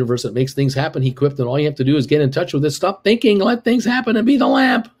force in the universe that makes things happen. He quipped, and all you have to do is get in touch with it. Stop thinking, let things happen, and be the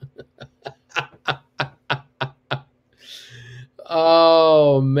lamp.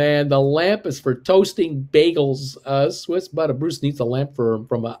 Oh, man, the lamp is for toasting bagels. Swiss butter. Bruce needs a lamp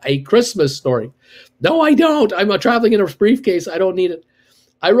from a Christmas story. No, I don't. I'm traveling in a briefcase. I don't need it.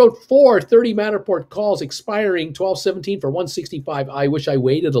 I wrote 430 Matterport calls expiring 12/17 for 165. I wish I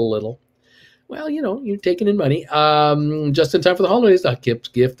waited a little. Well, you're taking in money. Just in time for the holidays. A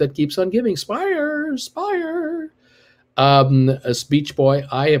gift that keeps on giving. Spire. A Beach Boy.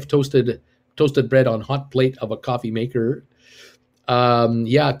 I have toasted bread on hot plate of a coffee maker.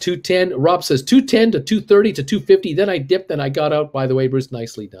 210. Rob says 210 to 230 to 250. Then I dipped and I got out. By the way, Bruce,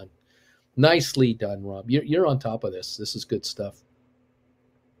 nicely done. Nicely done, Rob. You're on top of this. This is good stuff.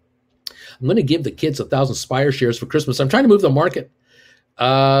 I'm going to give the kids 1,000 Spire shares for Christmas. I'm trying to move the market.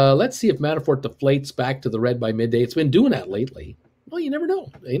 Let's see if Matterport deflates back to the red by midday. It's been doing that lately. Well, you never know.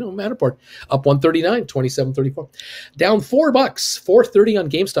 Matterport up 139, 27.34. Down $4, 4.30 on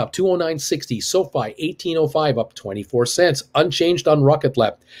GameStop, 209.60. SoFi 18.05, up 24 cents. Unchanged on Rocket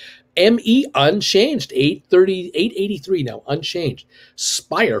Lab. ME unchanged, 8.30, 8.83 now, unchanged.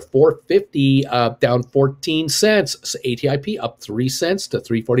 Spire 4.50, down 14 cents. ATIP up 3 cents to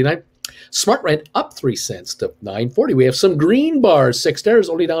 3.49. Smart Rent up 3 cents to 9.40. We have some green bars. Cyxtera is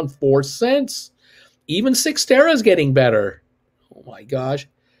only down 4 cents. Even Cyxtera is getting better. Oh my gosh.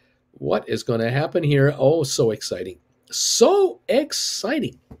 What is going to happen here? Oh, so exciting. So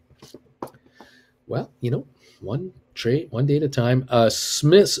exciting. Well, one day at a time.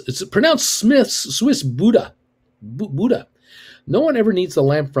 Smith's, it's pronounced Smith's Swiss Buddha. Buddha. No one ever needs the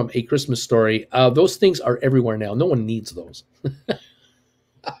lamp from A Christmas Story. Those things are everywhere now. No one needs those.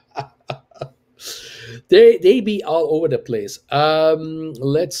 They be all over the place.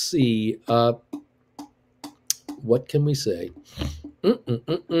 Let's see. What can we say?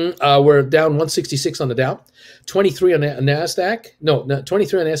 We're down 166 on the Dow, 23 on NASDAQ. No,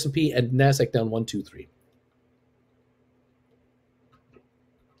 23 on S&P, and NASDAQ down 123.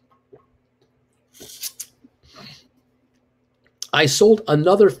 I sold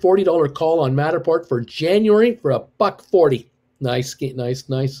another $40 call on Matterport for January for $1.40.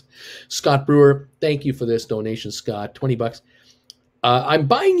 Nice. Scott Brewer, thank you for this donation, Scott. $20. I'm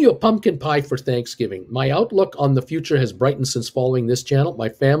buying you a pumpkin pie for Thanksgiving. My outlook on the future has brightened since following this channel. My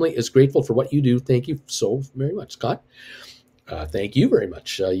family is grateful for what you do. Thank you so very much, Scott. Thank you very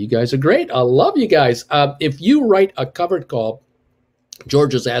much. You guys are great. I love you guys. If you write a covered call,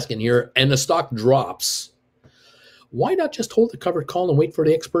 George is asking here, and the stock drops, why not just hold the covered call and wait for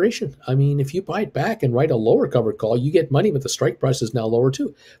the expiration? I mean, if you buy it back and write a lower covered call, you get money, but the strike price is now lower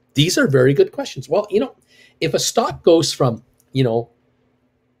too. These are very good questions. Well, if a stock goes from,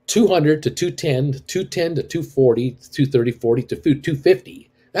 200 to 210, to 210 to 240, 230, 40 to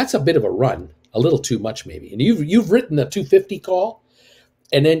 250, that's a bit of a run, a little too much maybe. And you've written a 250 call,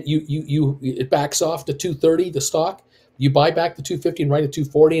 and then it backs off to 230, the stock. You buy back the 250 and write a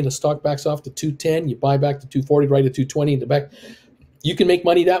 240, and the stock backs off to 210. You buy back the 240, write a 220, and the back. You can make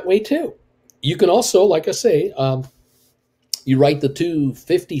money that way too. You can also, like I say, you write the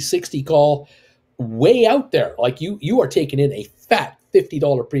 250, 60 call way out there. Like you are taking in a fat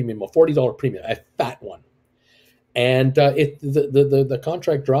 $50 premium, a $40 premium, a fat one. And the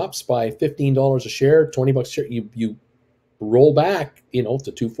contract drops by $15 a share, $20 a share. You roll back, to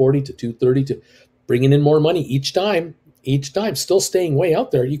 240 to 230 to bringing in more money each time, still staying way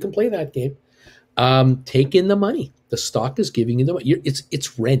out there. You can play that game. Take in the money. The stock is giving you the money.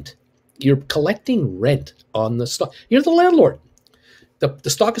 It's rent. You're collecting rent on the stock. You're the landlord.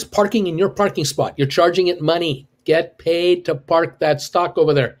 The stock is parking in your parking spot. You're charging it money. Get paid to park that stock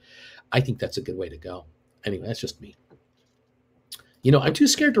over there. I think that's a good way to go. Anyway, that's just me. I'm too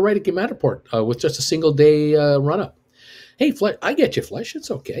scared to write a Matterport with just a single day run up. Hey, Flesh, I get you, Flesh. It's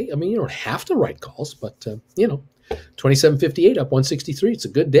okay. I mean, you don't have to write calls, but 27.58 up 163. It's a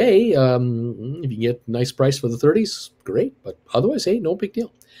good day. If you get a nice price for the 30s, great. But otherwise, hey, no big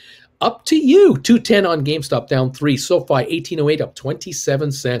deal. Up to you. 210 on GameStop, down 3. SoFi 18.08 up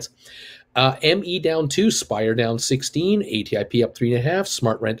 27 cents. ME down 2. Spire down 16. ATIP up 3.5.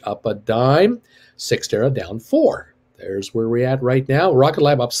 Smart Rent up a dime. Cyxtera down 4. There's where we're at right now. Rocket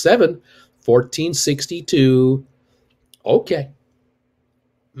Lab up 7. 14.62. Okay.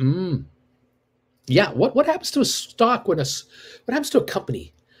 Yeah. What happens to a stock what happens to a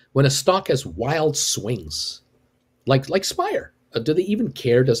company when a stock has wild swings? Like Spire. Do they even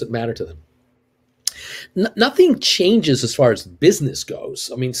care? Does it matter to them? Nothing changes as far as business goes.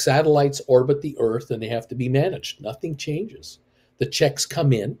 I mean, satellites orbit the Earth and they have to be managed. Nothing changes. The checks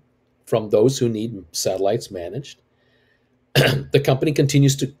come in from those who need satellites managed. The company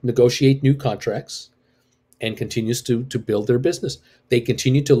continues to negotiate new contracts and continues to build their business. They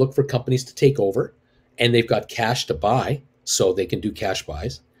continue to look for companies to take over, and they've got cash to buy, so they can do cash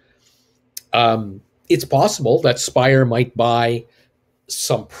buys. It's possible that Spire might buy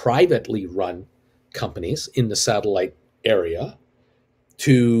some privately run companies in the satellite area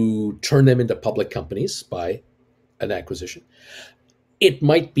to turn them into public companies by an acquisition. It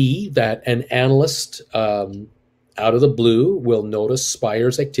might be that an analyst out of the blue will notice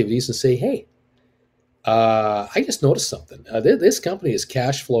Spire's activities and say, hey, I just noticed something. This company is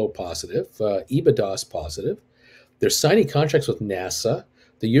cash flow positive, EBITDA is positive. They're signing contracts with NASA,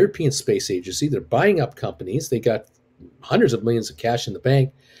 the European Space Agency. They're buying up companies. They got hundreds of millions of cash in the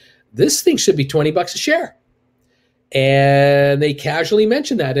bank. This thing should be $20 a share. And they casually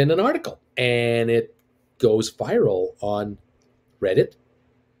mention that in an article. And it goes viral on Reddit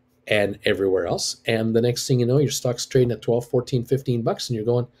and everywhere else. And the next thing you know, your stock's trading at 12, 14, 15 bucks, and you're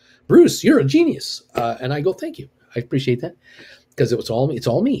going, Bruce, you're a genius. And I go, thank you. I appreciate that, because it's all me. It's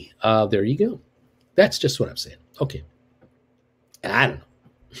all me. There you go. That's just what I'm saying. Okay. I don't know.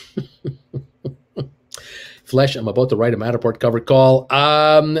 Flesh, I'm about to write a Mttr cover call.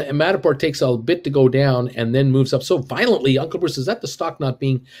 Mttr takes a bit to go down and then moves up so violently. Uncle Bruce, is that the stock not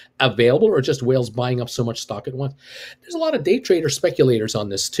being available, or just whales buying up so much stock at once? There's a lot of day trader speculators on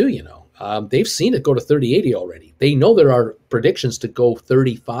this too, you know. They've seen it go to 30.80 already. They know there are predictions to go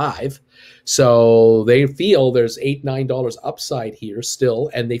 35. So they feel there's $8, $9 upside here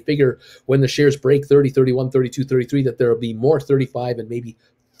still. And they figure when the shares break 30, 31, 32, 33, that there will be more 35 and maybe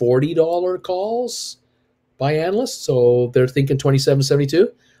 $40 calls by analysts. So they're thinking 27.72,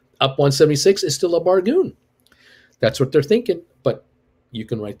 up 176 is still a bargain. That's what they're thinking. But you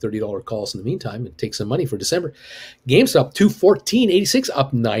can write $30 calls in the meantime and take some money for December. GameStop 214.86,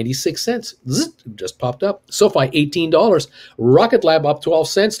 up 96 cents. Zzz, just popped up. SoFi $18. Rocket Lab up 12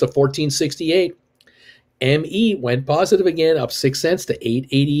 cents to 14.68. ME went positive again, up 6 cents to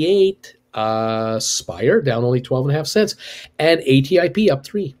 8.88. Spire down only 12.5 cents. And ATIP up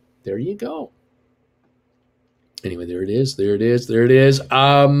 3. There you go. Anyway, there it is. There it is. There it is.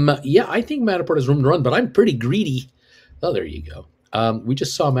 Yeah, I think Mttr has room to run, but I'm pretty greedy. Oh, there you go. We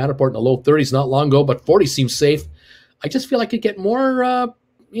just saw Mttr in the low 30s not long ago, but 40 seems safe. I just feel I could get more,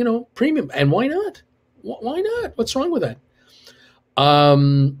 premium. And why not? Why not? What's wrong with that?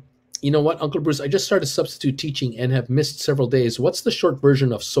 You know what, Uncle Bruce? I just started substitute teaching and have missed several days. What's the short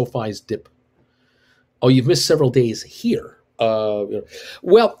version of SoFi's dip? Oh, you've missed several days here.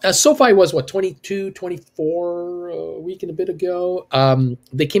 SoFi was, 22, 24 a week and a bit ago.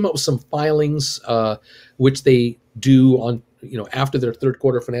 They came out with some filings, which they do on, after their third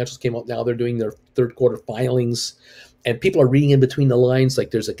quarter financials came out. Now they're doing their third quarter filings, and people are reading in between the lines like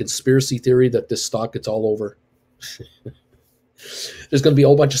there's a conspiracy theory that this stock, it's all over. There's going to be a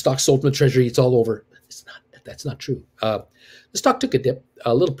whole bunch of stocks sold from the treasury. It's all over. That's not true. The stock took a dip.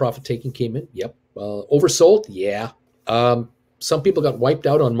 A little profit taking came in. Yep. Oversold. Yeah. Some people got wiped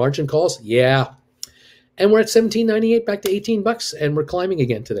out on margin calls. Yeah. And we're at $17.98, back to 18 bucks, and we're climbing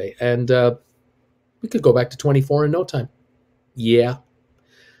again today. And we could go back to 24 in no time. Yeah.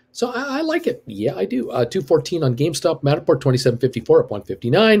 So I like it. Yeah, I do. 214 on GameStop. Mttr 27.54 up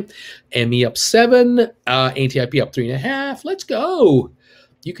 159. ME up 7. ATIP up 3.5. Let's go.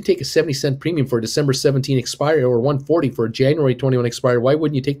 You can take a 70-cent premium for a December 17 expiry or 140 for a January 21 expiry. Why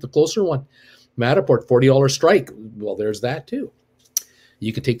wouldn't you take the closer one? Mttr $40 strike. Well, there's that too.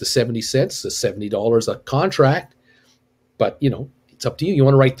 You can take the 70 cents, the $70 a contract, but it's up to you. You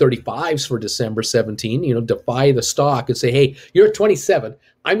want to write 35s for December 17, defy the stock and say, hey, you're at 27.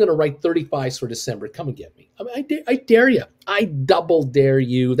 I'm going to write 35s for December. Come and get me. I dare you. I double dare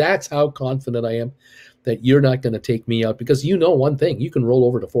you. That's how confident I am that you're not going to take me out, because one thing, you can roll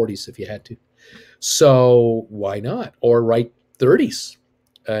over to 40s if you had to. So why not? Or write 30s.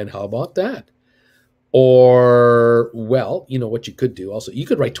 And how about that? Or, what you could do also, you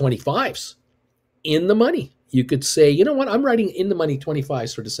could write 25s in the money. You could say, you know what, I'm writing in the money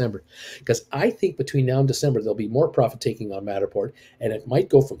 25s for December, because I think between now and December, there'll be more profit taking on Mttr, and it might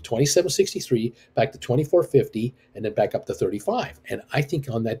go from 27.63 back to 24.50 and then back up to 35. And I think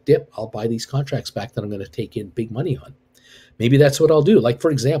on that dip, I'll buy these contracts back that I'm going to take in big money on. Maybe that's what I'll do. Like,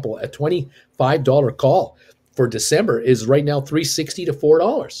 for example, a $25 call for December is right now $3.60 to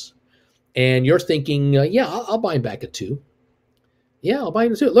 $4. And you're thinking, I'll buy them back at 2. Yeah, I'll buy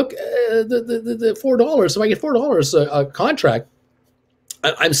them at 2. Look, the $4, if I get $4 a contract,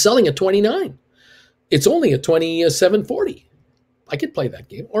 I'm selling at 29. It's only at 27.40. I could play that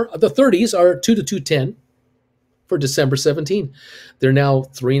game. Or the 30s are 2 to 210 for December 17. They're now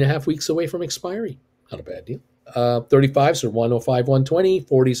 3.5 weeks away from expiry. Not a bad deal. 35s are 105, 120,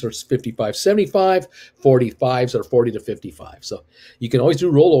 40s are 55, 75, 45s are 40 to 55. So you can always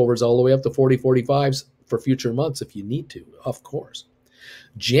do rollovers all the way up to 40, 45s for future months if you need to, of course.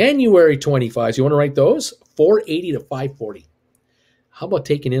 January 25s, you want to write those? 480 to 540. How about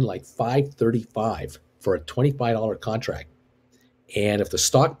taking in like 535 for a $25 contract? And if the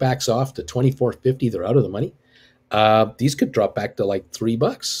stock backs off to 24.50, they're out of the money. These could drop back to like $3,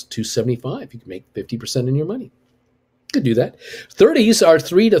 $2.75. You can make 50% in your money. Could do that. 30s are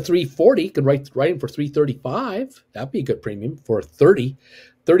 3 to 340. You could write them for 335. That'd be a good premium for 30.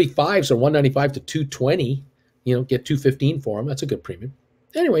 35s are 195 to 220. Get 215 for them. That's a good premium.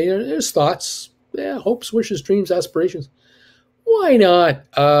 Anyway, there's thoughts. Yeah, hopes, wishes, dreams, aspirations. Why not?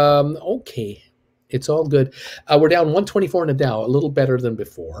 Okay. It's all good. We're down 124 in the Dow, a little better than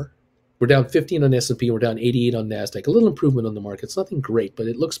before. We're down 15 on S&P. We're down 88 on NASDAQ. A little improvement on the market. It's nothing great, but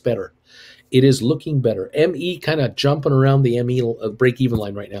it looks better. It is looking better. ME kind of jumping around the ME break-even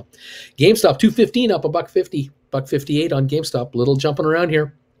line right now. GameStop 215 up $1.50, $1.58 on GameStop. Little jumping around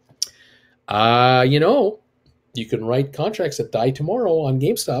here. You can write contracts that die tomorrow on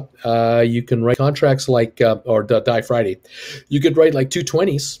GameStop. You can write contracts like, or die Friday. You could write like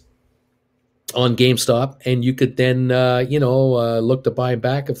 220s on GameStop, and you could then, look to buy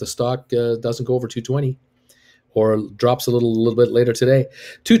back if the stock doesn't go over 220 or drops a little bit later today.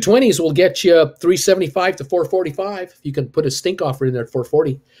 220s will get you 375 to 445. You can put a stink offer in there at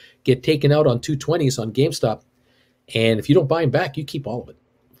 440, get taken out on 220s on GameStop. And if you don't buy them back, you keep all of it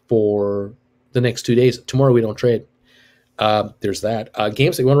for the next 2 days. Tomorrow we don't trade. There's that.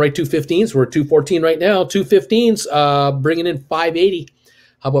 GameStop, you want to write 215s? We're at 214 right now. 215s, bringing in 580.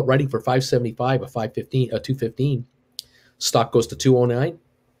 How about writing for 575, a 215? Stock goes to 209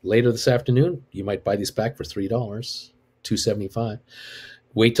 later this afternoon. You might buy these back for $3, 275.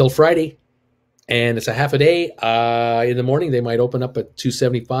 Wait till Friday, and it's a half a day. In the morning, they might open up at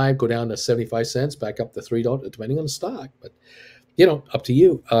 275, go down to 75 cents, back up to $3, depending on the stock. But up to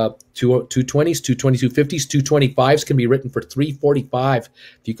you. 220s, 222.50s, 225s can be written for 345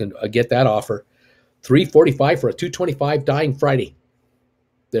 if you can get that offer. 345 for a 225 dying Friday.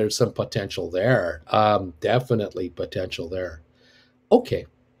 There's some potential there. Definitely potential there. Okay.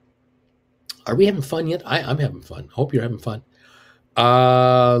 Are we having fun yet? I'm having fun. Hope you're having fun.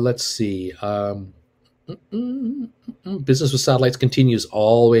 Let's see. Business with satellites continues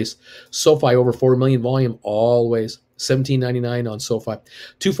always. SoFi over 4 million volume always. $17.99 on SoFi.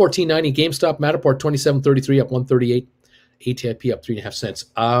 214.90 GameStop. Matterport 27.33 up 138. ATIP up 3.5 cents.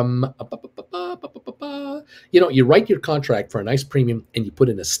 You write your contract for a nice premium and you put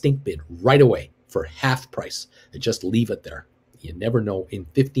in a stink bid right away for half price and just leave it there. You never know. In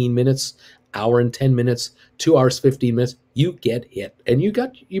 15 minutes, hour and 10 minutes, 2 hours, 15 minutes, you get hit. And you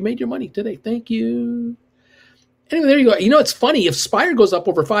made your money today. Thank you. Anyway, there you go. It's funny. If Spire goes up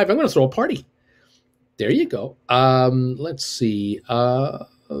over 5, I'm going to throw a party. There you go. Let's see.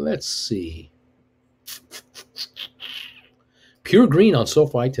 Pure green on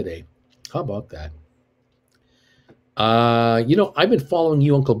SoFi today. How about that? I've been following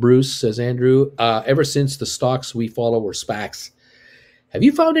you, Uncle Bruce, says Andrew, ever since the stocks we follow were SPACs. Have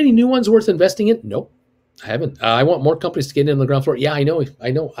you found any new ones worth investing in? Nope, I haven't. I want more companies to get in on the ground floor. Yeah, I know.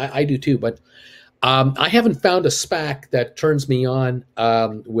 I do too. But I haven't found a SPAC that turns me on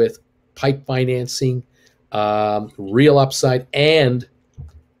with pipe financing, real upside, and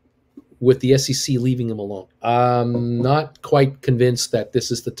with the SEC leaving them alone. I'm not quite convinced that this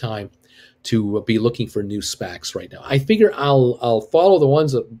is the time to be looking for new SPACs right now. I figure I'll follow the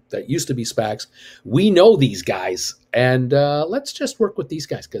ones that used to be SPACs. We know these guys, and let's just work with these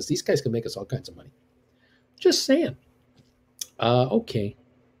guys because these guys can make us all kinds of money. Just saying. Okay.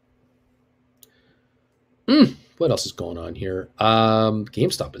 What else is going on here?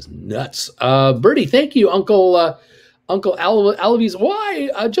 GameStop is nuts. Bertie, thank you, Uncle Alavi's.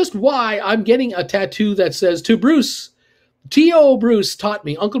 Why? Just why? I'm getting a tattoo that says to Bruce. T.O. Bruce taught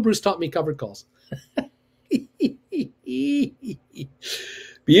me. Uncle Bruce taught me covered calls.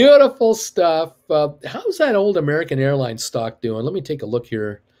 Beautiful stuff. How's that old American Airlines stock doing? Let me take a look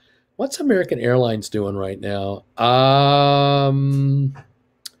here. What's American Airlines doing right now?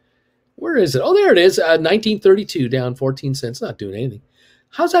 Where is it? Oh, there it is. 1932 down 14 cents. Not doing anything.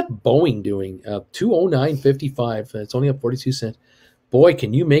 How's that Boeing doing? 209.55. It's only up 42 cents. Boy,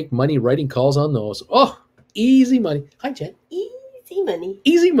 can you make money writing calls on those. Oh, easy money. Hi, Jen. Easy money.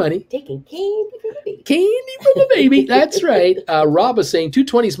 Easy money. Taking candy from the baby. Candy from the baby. That's right. Rob is saying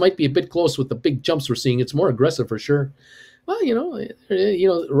 220s might be a bit close with the big jumps we're seeing. It's more aggressive for sure. Well,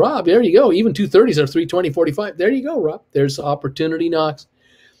 Rob, there you go. Even 230s are 320.45. There you go, Rob. There's opportunity knocks.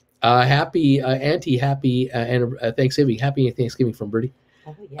 Happy Auntie, happy Thanksgiving. Happy Thanksgiving from Bertie.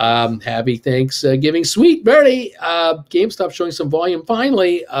 Oh, yes. Happy Thanksgiving, sweet Bertie. GameStop showing some volume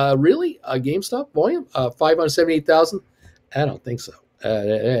finally. Really? GameStop volume? 578,000? I don't think so.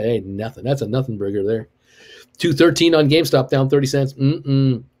 Ain't nothing. That's a nothing burger there. 213 on GameStop, down 30 cents.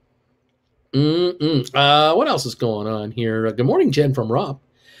 What else is going on here? Good morning, Jen from Rob.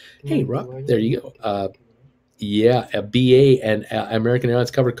 Hey, Rob. There you go. Yeah, a BA and American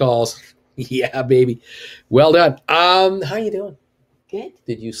Airlines covered calls. Yeah, baby. Well done. How you doing? Good.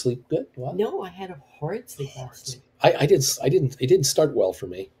 Did you sleep good? What? No, I had a horrid sleep last night. I didn't. It didn't start well for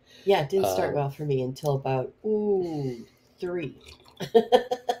me. Yeah, it didn't start well for me until about 3.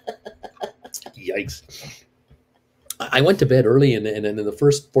 Yikes. I went to bed early, and in the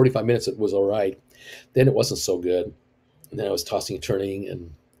first 45 minutes, it was all right. Then it wasn't so good. And then I was tossing and turning,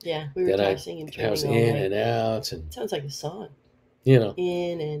 and Yeah, we were Then I tossing and was turning all in night. and out, and Sounds like a song. you know,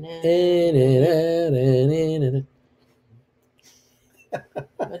 In and out. in and out and in and out.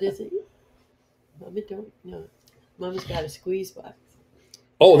 What is it? Mama don't know. Mama's got a squeeze box.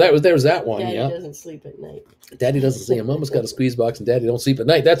 Oh, there's that one. Daddy Yeah, doesn't sleep at night. Daddy doesn't sleep. Mama's got a squeeze box, and Daddy don't sleep at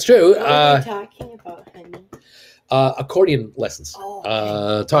night. That's true. What were we talking about, honey? Accordion lessons.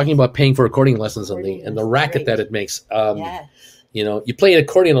 Oh, Talking about paying for accordion lessons Accordion and the lessons, racket right. that it makes. Yes. You know, you play an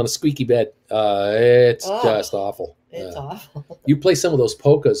accordion on a squeaky bed. It's Oh, just awful. It's awful. You play some of those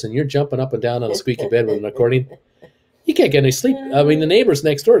polkas, and you're jumping up and down on a squeaky bed with an accordion. You can't get any sleep. I mean, the neighbors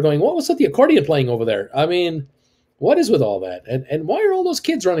next door are going, "What was with the accordion playing over there?" I mean, what is with all that? And why are all those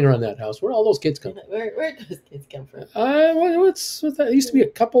kids running around that house? Where all those kids come? Where do those kids come from? What's with that? There used to be a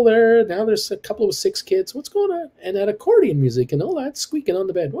couple there. Now there's a couple with 6 kids. What's going on? And that accordion music and all that squeaking on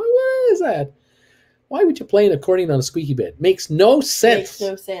the bed. What is that? Why would you play an accordion on a squeaky bed? Makes no sense. Makes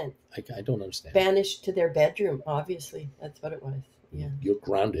no sense. I don't understand. Banished to their bedroom, obviously. That's what it was. Yeah. You're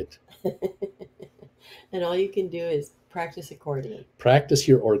grounded. And all you can do is practice accordion. Practice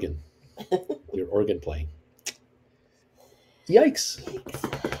your organ. Your organ playing. Yikes.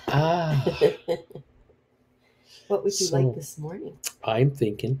 What would you like this morning? I'm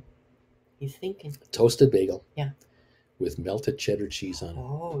thinking. He's thinking. Toasted bagel. Yeah. With melted cheddar cheese on it.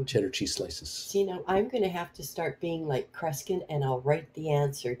 Oh. Cheddar cheese slices. See, now I'm going to have to start being like Kreskin, and I'll write the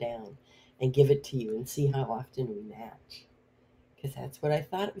answer down and give it to you and see how often we match. Because that's what I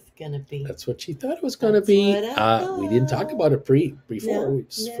thought it was going to be. That's what she thought it was going to be. We didn't talk about it before.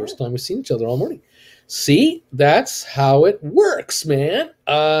 It's the first time we've seen each other all morning. See, that's how it works, man.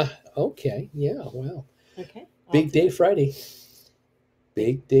 Okay. Yeah, well. Okay. Big day Friday.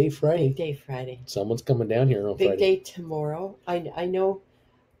 Big day Friday. Big day Friday. Someone's coming down here on Friday. Big day tomorrow. I know,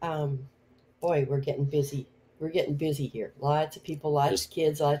 boy, we're getting busy. We're getting busy here. Lots of people, lots of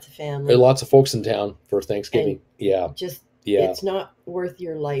kids, lots of families. There are lots of folks in town for Thanksgiving. It's not worth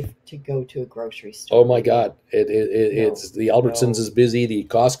your life to go to a grocery store. Oh my God. It's the Albertsons is busy. The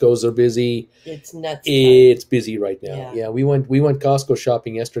Costco's are busy. It's nuts. It's busy right now. Yeah. We went Costco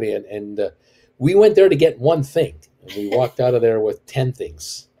shopping yesterday and we went there to get one thing. And we walked out of there with 10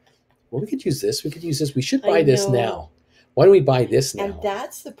 things. Well, we could use this. We could use this. We should buy this now. Why don't we buy this now? And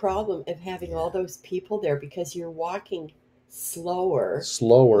that's the problem of having all those people there, because you're walking slower.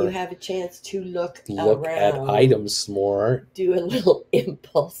 You have a chance to look around, at items more. Do a little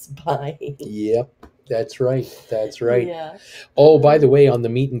impulse buying. Yep, that's right. That's right. Yeah. Oh, by the way, on the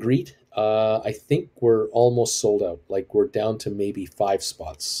meet and greet, I think we're almost sold out. Like we're down to maybe 5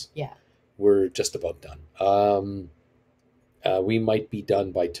 spots. Yeah. We're just about done. We might be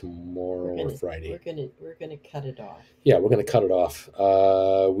done by tomorrow or Friday. We're gonna cut it off. Yeah, we're gonna cut it off.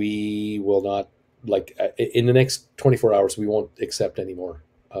 We will not, like, in the next 24 hours. We won't accept any more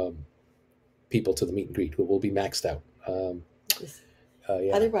people to the meet and greet. We'll be maxed out.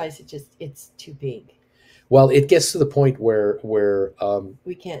 Yeah. Otherwise, it's too big. Well, it gets to the point where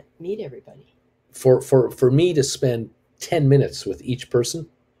we can't meet everybody. For me to spend 10 minutes with each person.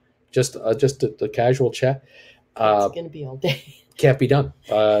 Just a casual chat. It's going to be all day. Can't be done.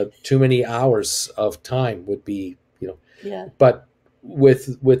 Too many hours of time would be, Yeah. But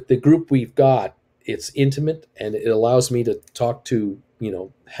with the group we've got, it's intimate and it allows me to talk to,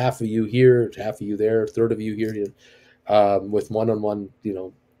 half of you here, half of you there, a third of you here, with one-on-one,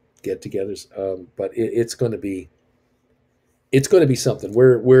 get-togethers. But it's going to be something.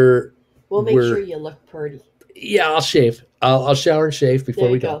 We'll make sure you look pretty. Yeah, I'll shave. I'll shower and shave before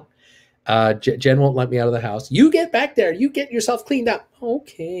we go. Jen won't let me out of the house. You get back there. You get yourself cleaned up.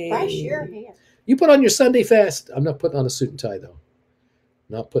 Okay. Brush your hair. You put on your Sunday fest. I'm not putting on a suit and tie, though.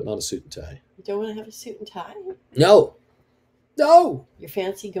 Not putting on a suit and tie. You don't want to have a suit and tie? No. You're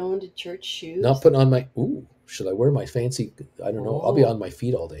fancy going to church shoes? Not putting on my... Ooh, should I wear my fancy... I don't know. I'll be on my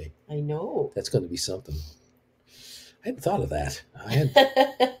feet all day. I know. That's going to be something. I hadn't thought of that.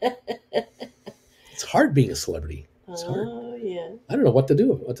 It's hard being a celebrity. It's hard. Oh, yeah. I don't know what to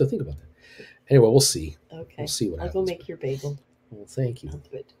think about that. Anyway, we'll see. Okay. We'll see what happens. I'll go make your bagel. Well, thank you. I'll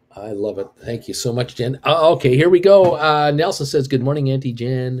do it. I love it. Thank you so much, Jen. Okay, here we go. Nelson says, good morning, Auntie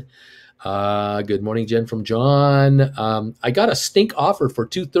Jen. Good morning, Jen from John. I got a stink offer for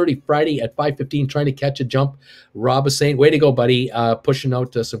 2:30 Friday at 5:15, trying to catch a jump. Rob is saying, way to go, buddy. Pushing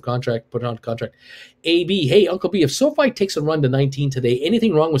out some contract, putting on contract. AB, hey, Uncle B, if SoFi takes a run to 19 today,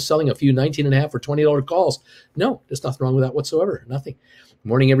 anything wrong with selling a few 19.5 for $20 calls? No, there's nothing wrong with that whatsoever. Nothing.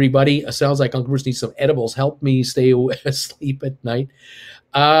 Morning, everybody. Sounds like Uncle Bruce needs some edibles. Help me stay asleep at night.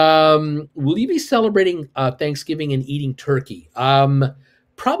 Will you be celebrating Thanksgiving and eating turkey?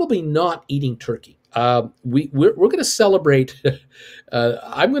 Probably not eating turkey. We're going to celebrate.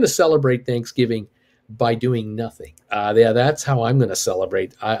 I'm going to celebrate Thanksgiving by doing nothing. Yeah, that's how I'm going to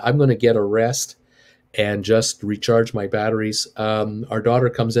celebrate. I'm going to get a rest and just recharge my batteries. Our daughter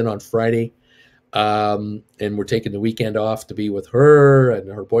comes in on Friday, and we're taking the weekend off to be with her and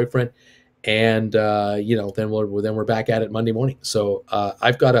her boyfriend, and then we're back at it Monday morning. So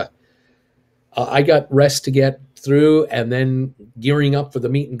I got rest to get through, and then gearing up for the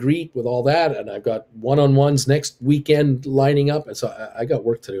meet and greet with all that, and I've got one-on-ones next weekend lining up, and so I got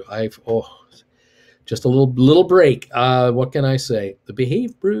work to do. Just a little break. What can I say? The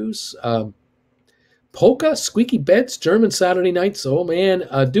Behave Bruce. Polka, squeaky beds, German Saturday nights. Oh man,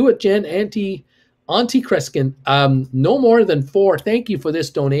 do it, Jen. Auntie Kreskin. No more than 4. Thank you for this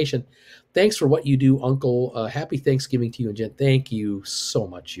donation. Thanks for what you do, Uncle. Happy Thanksgiving to you and Jen. Thank you so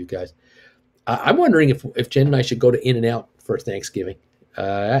much, you guys. I'm wondering if Jen and I should go to In-N-Out for Thanksgiving.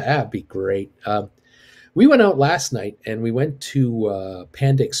 That'd be great. We went out last night and we went to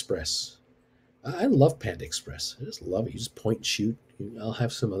Panda Express. I love Panda Express. I just love it. You just point and shoot. I'll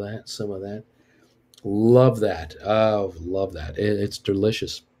have some of that. Love that. Oh, love that. It's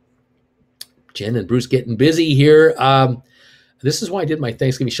delicious. Jen and Bruce getting busy here. This is why I did my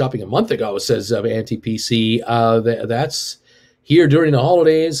Thanksgiving shopping a month ago, says Auntie PC. That's here during the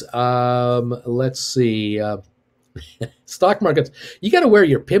holidays. Let's see. Stock markets. You got to wear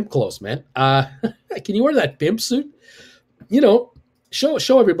your pimp clothes, man. Can you wear that pimp suit?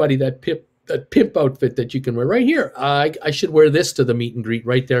 Show everybody that pimp outfit that you can wear right here. I should wear this to the meet and greet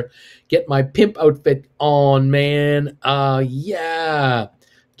right there. Get my pimp outfit on, man. Yeah.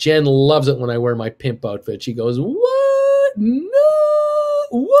 Jen loves it when I wear my pimp outfit. She goes, what? No.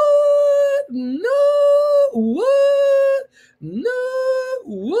 What? No. What? No.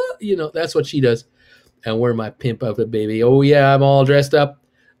 What? That's what she does. And wear my pimp outfit, baby. Oh, yeah, I'm all dressed up.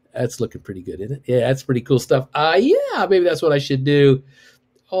 That's looking pretty good, isn't it? Yeah, that's pretty cool stuff. Yeah, maybe that's what I should do.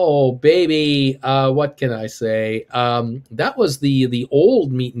 Oh, baby, what can I say? That was the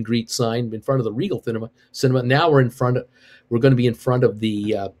old meet and greet sign in front of the Regal Cinema. Now we're going to be in front of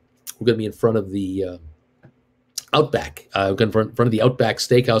the Outback. We're going to be in front of the Outback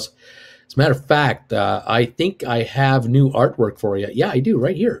Steakhouse. As a matter of fact, I think I have new artwork for you. Yeah, I do,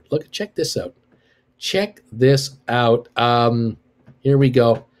 right here. Look, check this out. Check this out. Here we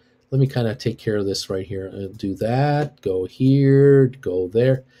go. Let me kind of take care of this right here. I'll do that. Go here. Go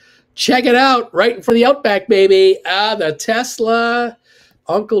there. Check it out. Right in front of the Outback, baby. The Tesla.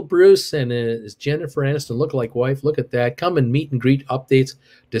 Uncle Bruce and his Jennifer Aniston lookalike wife. Look at that. Come and meet and greet updates.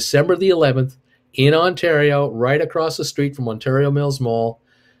 December the 11th in Ontario, right across the street from Ontario Mills Mall.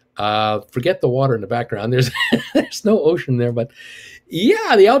 Forget the water in the background. There's no ocean there, but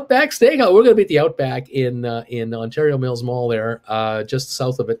yeah, the Outback Steakhouse. We're going to be at the Outback in Ontario Mills Mall there, just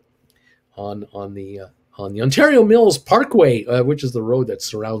south of it. On the Ontario Mills Parkway, which is the road that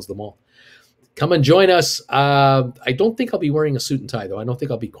surrounds the mall. Come and join us. I don't think I'll be wearing a suit and tie, though. I don't think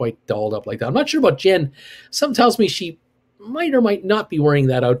I'll be quite dolled up like that. I'm not sure about Jen. Something tells me she might or might not be wearing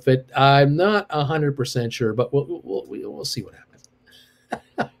that outfit. I'm not 100% sure, but we'll see what happens.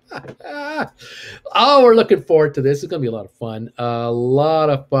 Oh, we're looking forward to this. It's going to be a lot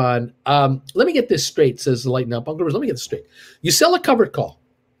of fun. Let me get this straight, says Lighten Up. Uncle Bruce, let me get this straight. You sell a covered call.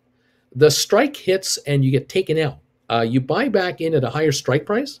 The strike hits and you get taken out. You buy back in at a higher strike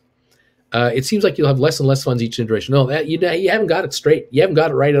price. It seems like you'll have less and less funds each iteration. No, you haven't got it straight. You haven't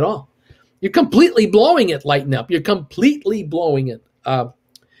got it right at all. You're completely blowing it, Lighten Up. You're completely blowing it.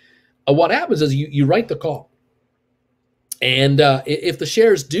 What happens is you write the call. And if the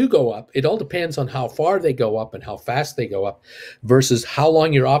shares do go up, it all depends on how far they go up and how fast they go up versus how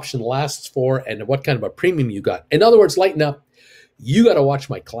long your option lasts for and what kind of a premium you got. In other words, Lighten Up. You got to watch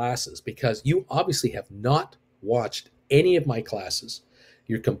my classes because you obviously have not watched any of my classes.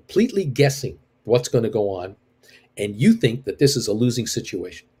 You're completely guessing what's going to go on, and you think that this is a losing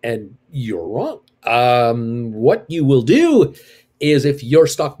situation, and you're wrong. What you will do is if your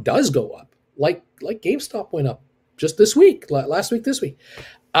stock does go up, like GameStop went up just this week, this week,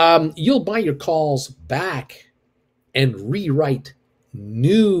 you'll buy your calls back and rewrite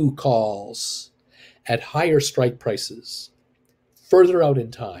new calls at higher strike prices further out in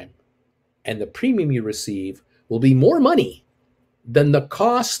time, and the premium you receive will be more money than the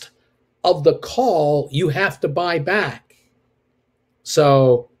cost of the call you have to buy back.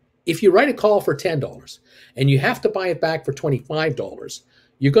 So if you write a call for $10 and you have to buy it back for $25,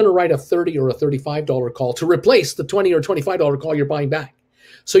 you're going to write a $30 or a $35 call to replace the $20 or $25 call you're buying back.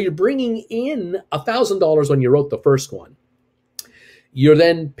 So you're bringing in $1,000 when you wrote the first one. You're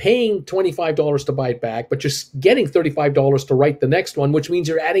then paying $25 to buy it back, but you're getting $35 to write the next one, which means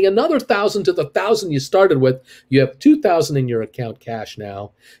you're adding another 1,000 to the 1,000 you started with. You have 2,000 in your account cash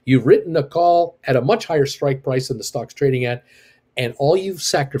now. You've written a call at a much higher strike price than the stock's trading at, and all you've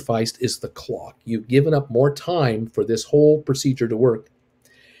sacrificed is the clock. You've given up more time for this whole procedure to work,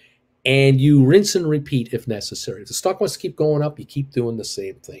 and you rinse and repeat if necessary. If the stock wants to keep going up, you keep doing the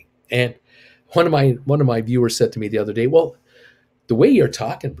same thing. And one of my viewers said to me the other day, well, the way you're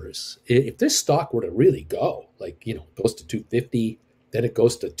talking, Bruce, if this stock were to really go, like, goes to 250, then it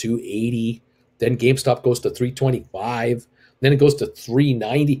goes to 280, then GameStop goes to 325, then it goes to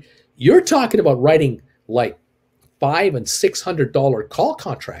 390, you're talking about writing like $500 and $600 call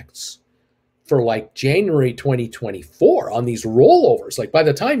contracts for like January 2024 on these rollovers. Like by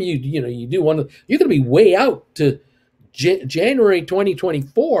the time you do one, you're going to be way out to January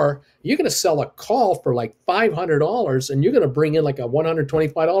 2024. You're going to sell a call for like $500, and you're going to bring in like a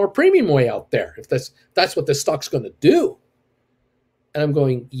 $125 premium way out there. If that's what this stock's going to do. And I'm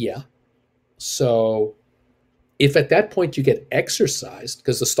going, yeah. So if at that point you get exercised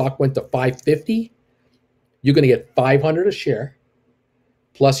because the stock went to 550, you're going to get 500 a share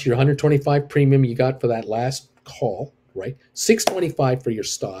plus your 125 premium you got for that last call, right? 625 for your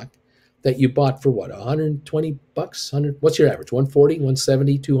stock that you bought for what, 120 bucks? 100? What's your average? 140,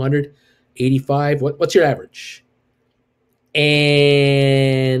 170, 200, 85? What's your average?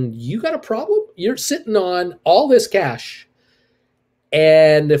 And you got a problem? You're sitting on all this cash.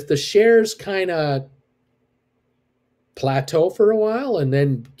 And if the shares kind of plateau for a while and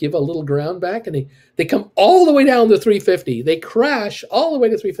then give a little ground back and they come all the way down to 350, they crash all the way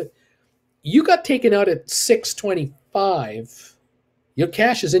to 350. You got taken out at 625. Your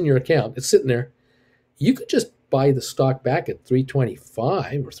cash is in your account. It's sitting there. You could just buy the stock back at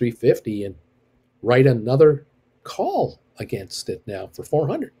 325 or 350 and write another call against it now for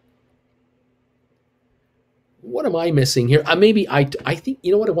 400. What am I missing here? Maybe I think,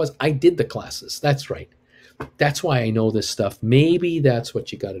 you know what it was? I did the classes. That's right. That's why I know this stuff. Maybe that's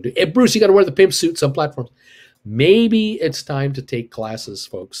what you got to do. Hey, Bruce, you got to wear the pimp suits on platforms. Maybe it's time to take classes,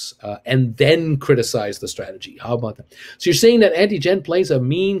 folks, and then criticize the strategy. How about that? So you're saying that Auntie Jen plays a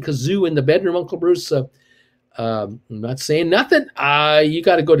mean kazoo in the bedroom, Uncle Bruce? I'm not saying nothing. You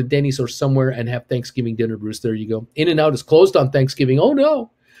got to go to Denny's or somewhere and have Thanksgiving dinner, Bruce. There you go. In-N-Out is closed on Thanksgiving. Oh, no.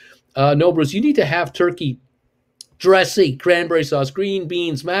 No, Bruce, you need to have turkey dressing, cranberry sauce, green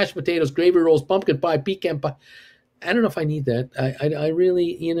beans, mashed potatoes, gravy rolls, pumpkin pie, pecan pie. I don't know if I need that. I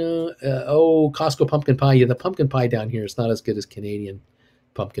really, Costco pumpkin pie. Yeah, the pumpkin pie down here is not as good as Canadian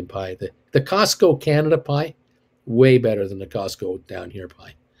pumpkin pie. The Costco Canada pie, way better than the Costco down here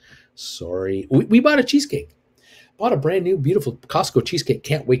pie. Sorry. We bought a cheesecake. Bought a brand new, beautiful Costco cheesecake.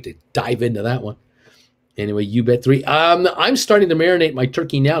 Can't wait to dive into that one. Anyway, you bet 3. I'm starting to marinate my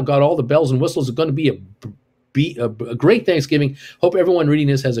turkey now. Got all the bells and whistles. It's going to be a great Thanksgiving. Hope everyone reading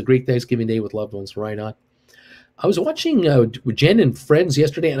this has a great Thanksgiving day with loved ones. Right on. I was watching Jen and Friends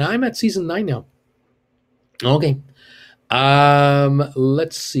yesterday, and I'm at season 9 now. Okay.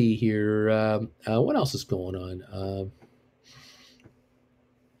 Let's see here. What else is going on?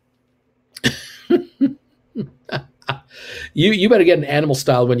 You better get an animal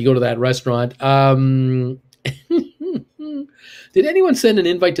style when you go to that restaurant. Did anyone send an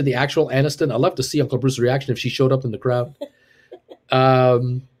invite to the actual Aniston? I'd love to see Uncle Bruce's reaction if she showed up in the crowd. A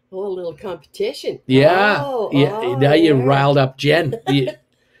little competition. Yeah. Now you riled up Jen. Yeah.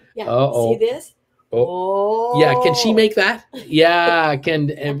 See this? Yeah. Can she make that? Yeah. Can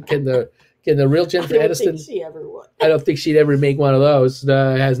the real Jennifer Aniston? I don't think she ever would. I don't think she'd ever make one of those.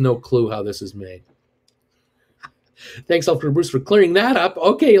 Has no clue how this is made. Thanks, Uncle Bruce, for clearing that up.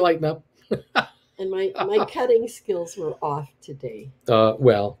 Okay, lighten up. And my cutting skills were off today.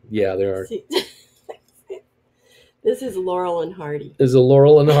 Well, yeah, there are. See, this is Laurel and Hardy. This is a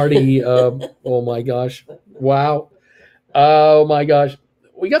Laurel and Hardy. Oh my gosh! Wow! Oh my gosh!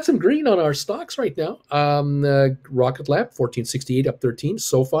 We got some green on our stocks right now. Rocket Lab 1468 up 13.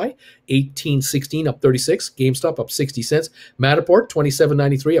 SoFi 1816 up 36. GameStop up 60 cents. Matterport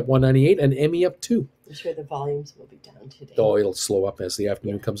 2793 up 198, and ME up 2. I'm sure the volumes will be down today. Oh, it'll slow up as the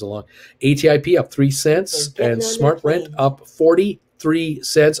afternoon comes along. ATIP up 3 cents, and Smart Rent up 43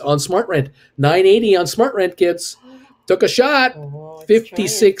 cents on Smart Rent. 980 on Smart Rent, kids. Took a shot.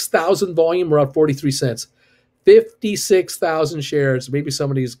 56,000 volume. We're at 43 cents. 56,000 shares. Maybe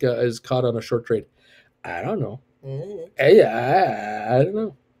somebody is caught on a short trade. I don't know. I don't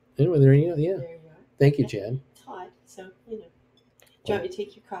know. Anyway, there you go. Yeah. There you are. Thank you, Jen. It's hot, so do you want me to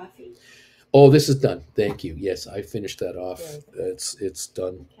take your coffee? Oh, this is done. Thank you. Yes, I finished that off. It's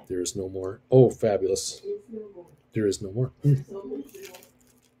done. Okay. There is no more. Oh, fabulous. There is no more. There is no more.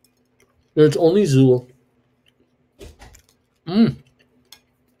 There's only Zool.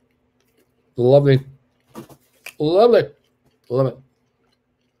 Lovely. Lovely. Love it.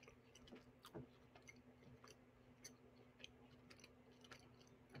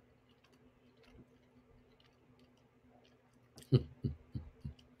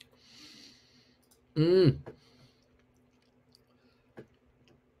 Mm.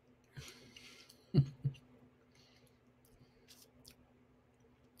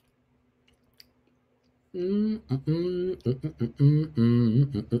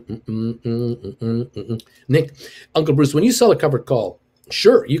 Nick, Uncle Bruce, when you sell a covered call,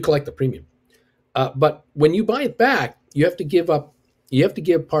 sure, you collect the premium. But when you buy it back, you have to give up, you have to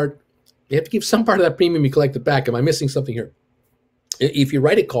give some part of that premium you collected back. Am I missing something here? If you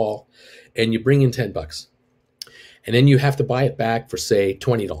write a call and you bring in $10 and then you have to buy it back for, say,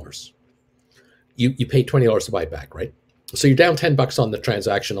 $20, you pay $20 to buy it back, right? So you're down $10 on the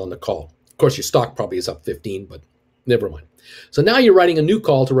transaction on the call. Of course, your stock probably is up 15, but never mind. So now you're writing a new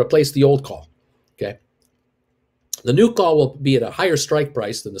call to replace the old call, okay? The new call will be at a higher strike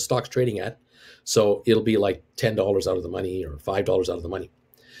price than the stock's trading at. So it'll be like $10 out of the money or $5 out of the money.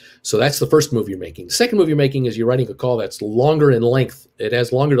 So that's the first move you're making. The second move you're making is you're writing a call that's longer in length. It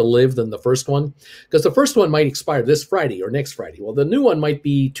has longer to live than the first one, because the first one might expire this Friday or next Friday. Well, the new one might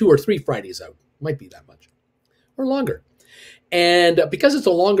be 2 or 3 Fridays out. Might be that much or longer. And because it's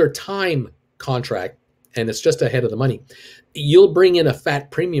a longer time contract and it's just ahead of the money, you'll bring in a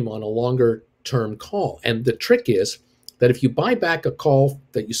fat premium on a longer term call. And the trick is that if you buy back a call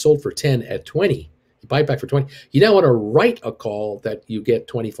that you sold for 10 at 20, you buy it back for 20, you now want to write a call that you get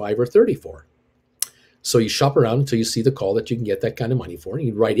 25 or 30 for. So you shop around until you see the call that you can get that kind of money for, and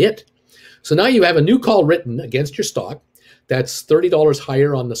you write it. So now you have a new call written against your stock that's $30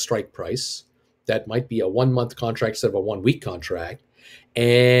 higher on the strike price. That might be a 1-month contract instead of a 1-week contract,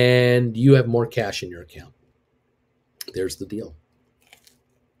 and you have more cash in your account. There's the deal.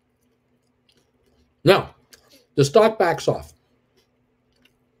 Now, the stock backs off.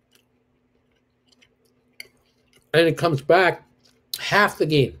 And it comes back half the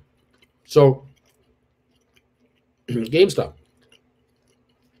gain. So, GameStop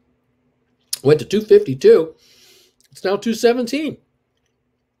went to 252. It's now 217.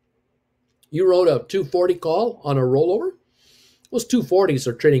 You wrote a 240 call on a rollover. Those 240s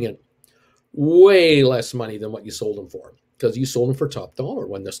are trading at way less money than what you sold them for, because you sold them for top dollar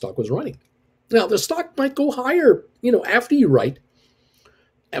when the stock was running. Now, the stock might go higher, after you write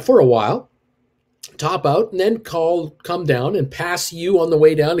for a while, top out, and then come down and pass you on the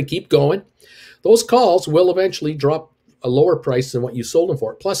way down and keep going. Those calls will eventually drop a lower price than what you sold them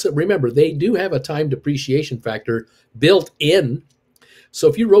for. Plus, remember, they do have a time depreciation factor built in. So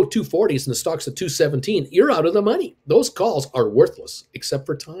if you wrote 240s and the stock's at 217, you're out of the money. Those calls are worthless except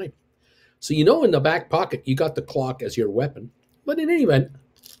for time. So in the back pocket, you got the clock as your weapon. But in any event,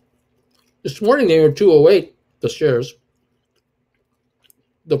 this morning they were 208, the shares.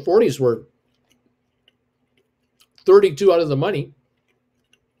 The 40s were 32 out of the money.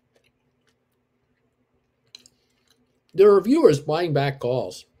 There are viewers buying back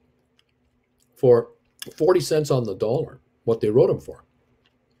calls for 40 cents on the dollar, what they wrote them for.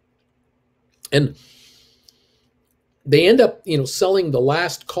 And they end up, selling the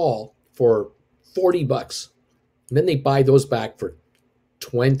last call for $40. And then they buy those back for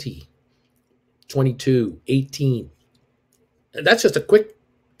 20, 22, 18. And that's just a quick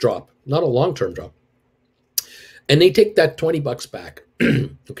drop, not a long-term drop. And they take that $20 back.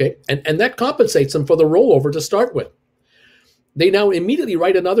 Okay. And that compensates them for the rollover to start with. They now immediately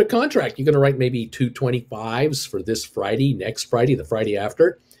write another contract. You're going to write maybe 225s for this Friday, next Friday, the Friday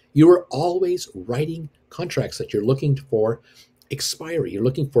after. You are always writing contracts that you're looking for expiry. You're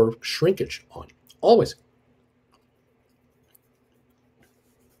looking for shrinkage on. Always.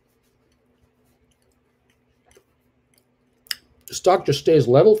 The stock just stays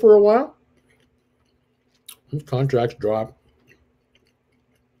level for a while. Contracts drop.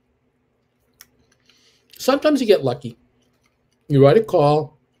 Sometimes you get lucky. You write a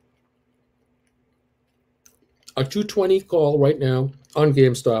call, a 220 call right now on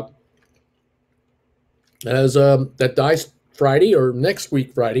GameStop, that dies Friday or next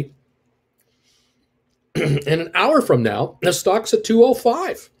week Friday. And an hour from now, the stock's at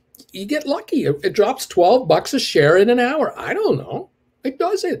 205. You get lucky. It drops $12 a share in an hour. I don't know. It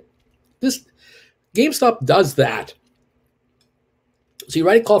does it. This GameStop does that. So you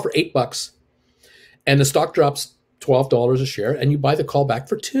write a call for $8 and the stock drops $12 a share and you buy the call back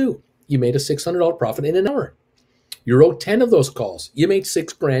for $2. You made a $600 profit in an hour. You wrote 10 of those calls. You made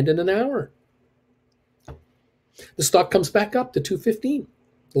 $6,000 in an hour. The stock comes back up to 215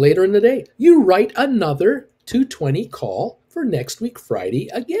 later in the day. You write another 220 call for next week, Friday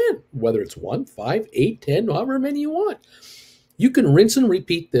again, whether it's 1, 5, 8, 10, however many you want. You can rinse and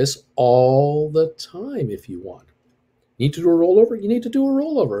repeat this all the time if you want. Need to do a rollover? You need to do a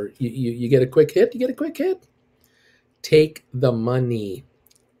rollover. You get a quick hit? You get a quick hit. Take the money.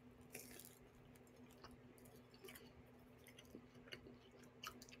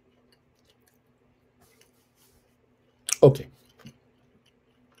 Okay.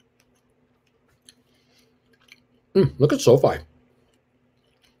 Look at Sofi.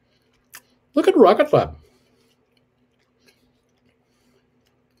 Look at Rklb.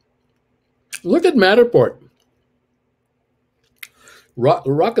 Look at Matterport.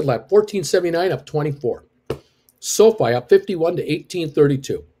 Rklb 14.79 up 24. Sofi up 51 to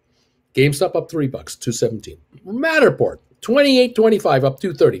 18.32. GameStop up $3, 217. Matterport 28.25 up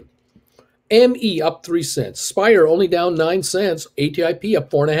 230. ME up 3 cents. Spire only down 9 cents. ATIP up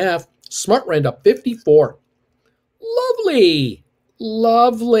 4.5. SmartRent up 54. Lovely.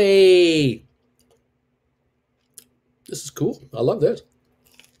 Lovely. This is cool. I love this.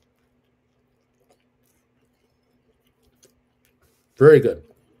 Very good.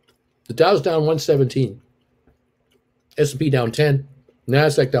 The Dow's down 117. S&P down 10.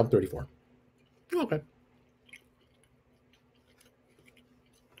 NASDAQ down 34. Okay.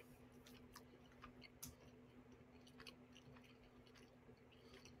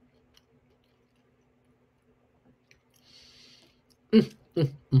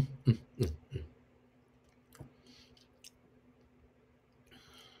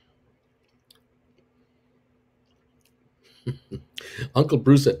 Uncle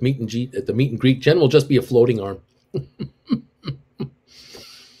Bruce at the meet and greet. Jen will just be a floating arm.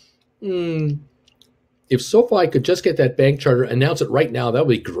 If SoFi could just get that bank charter, announce it right now, that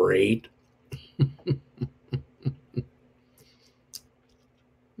would be great.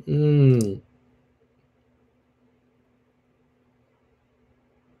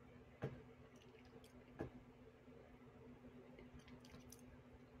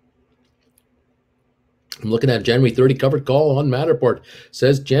 I'm looking at January 30 covered call on Matterport,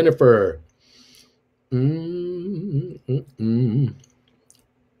 says Jennifer.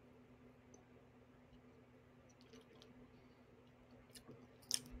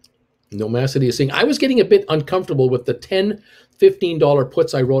 Nomacity is saying, I was getting a bit uncomfortable with the $10, $15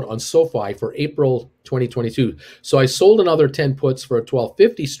 puts I wrote on SoFi for April 2022. So I sold another 10 puts for a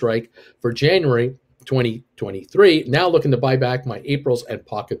 $12.50 strike for January 2023. Now looking to buy back my Aprils and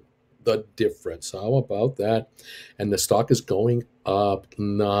pocket the difference. How about that? And the stock is going up.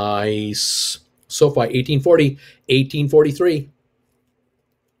 Nice. SoFi 1840, 1843.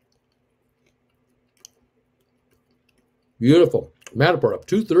 Beautiful. Matterport up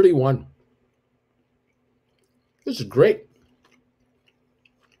 231. This is great.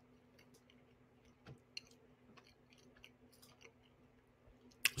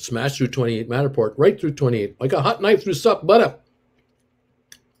 Smash through 28. Matterport right through 28. Like a hot knife through soft butter.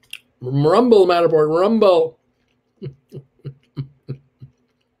 Rumble, Matterport, rumble.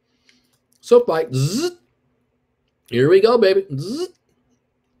 SoFi. Zzz. Here we go, baby. Zzz.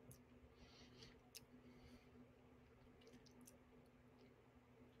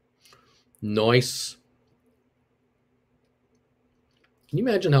 Nice. Can you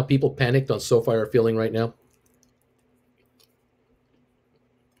imagine how people panicked on SoFi are feeling right now?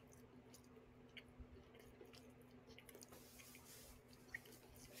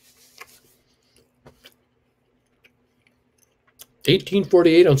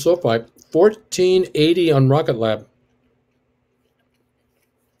 $18.48 on SoFi, $14.80 on Rklb.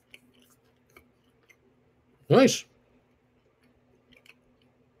 Nice.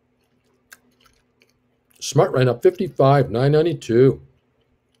 SmartRent up 55, $9.92.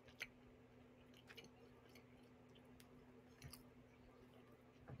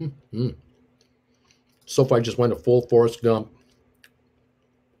 SoFi just went a full Forrest Gump.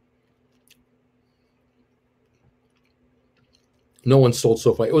 No one sold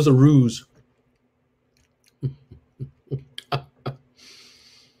SoFi. It was a ruse.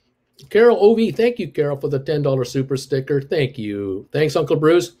 Carol OV, thank you, Carol, for the $10 super sticker. Thank you. Thanks, Uncle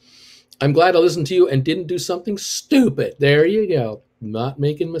Bruce. I'm glad I listened to you and didn't do something stupid. There you go. Not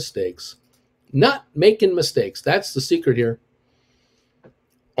making mistakes. Not making mistakes. That's the secret here.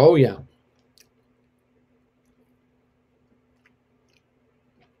 Oh, yeah.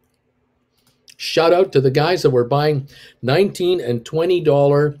 Shout out to the guys that were buying $19 and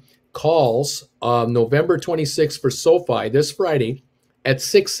 $20 calls on November 26th for SoFi this Friday at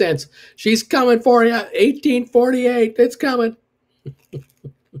 6 cents. She's coming for you. 1848. It's coming.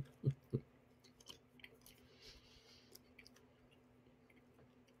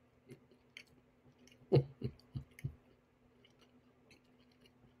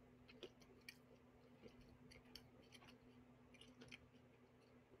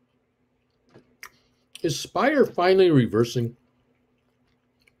 Is Spire finally reversing?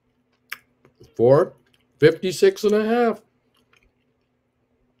 456.5.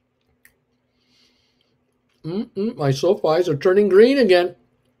 My SoFis are turning green again.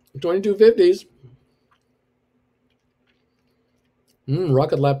 2250s.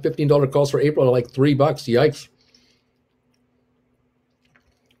 Rocket Lab $15 calls for April are like $3. Yikes.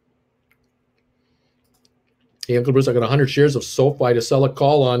 Hey, Uncle Bruce, I got 100 shares of SoFi to sell a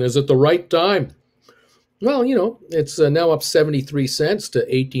call on. Is it the right time? Well, you know, it's now up 73 cents to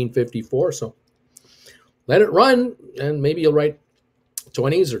 18.54. So let it run, and maybe you'll write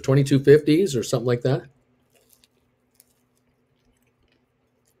 20s or 2250s or something like that.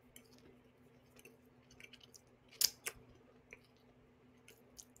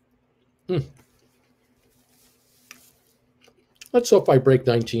 Let's SoFi break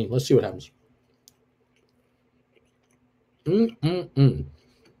 19. Let's see what happens.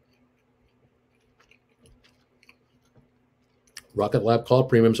 Rocket Lab call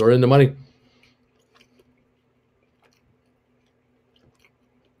premiums are in the money.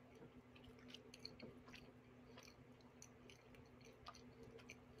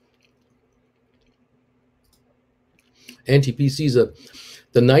 Auntie PC's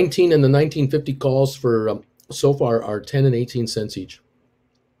the 19 and the 1950 calls for so far are 10 and 18 cents each.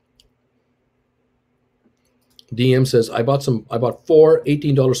 DM says I bought four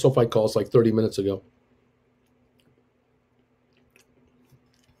 $18 SoFi calls like 30 minutes ago.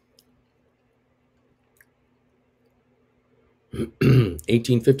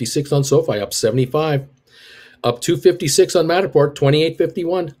 $18.56 on SoFi, up 75. Up $2.56 on Matterport,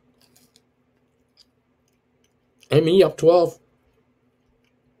 $28.51. ME up 12.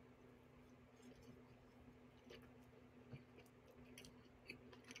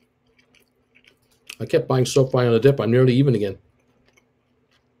 I kept buying SoFi on a dip. I'm nearly even again.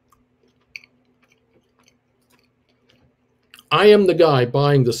 I am the guy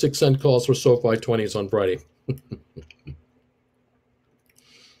buying the 6-cent calls for SoFi 20s on Friday.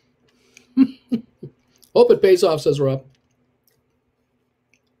 Hope it pays off, says Rob.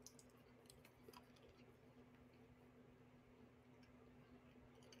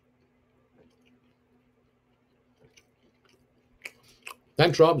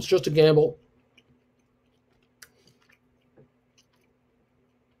 Thanks, Rob. It's just a gamble.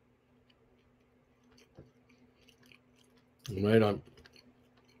 Right on.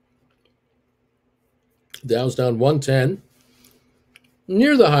 Dow's down 110.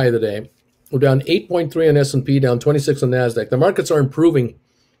 Near the high of the day. We're down 8.3 on S&P, down 26 on NASDAQ. The markets are improving.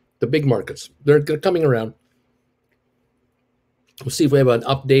 The big markets. They're coming around. We'll see if we have an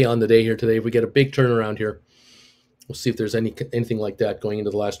up day on the day here today. If we get a big turnaround here, we'll see if there's anything like that going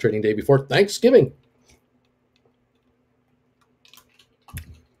into the last trading day before Thanksgiving.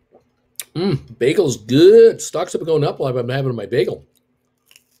 Bagel's good. Stocks have been going up while I've been having my bagel.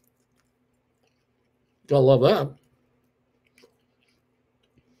 I love that.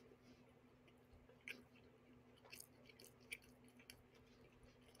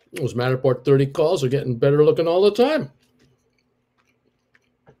 Those Matterport 30 calls are getting better looking all the time.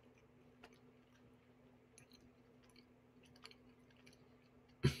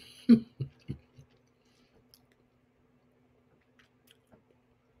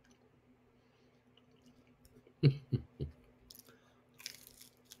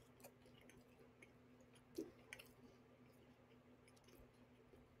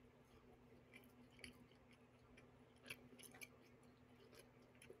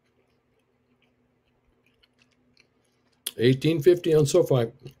 $18.50 on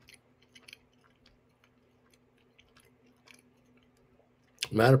SoFi.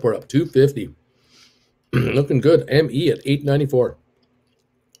 Matterport up $2.50. Looking good. ME at $8.94.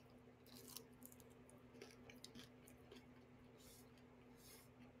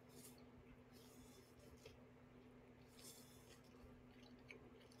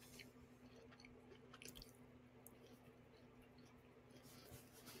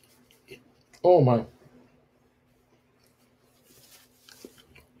 Oh my.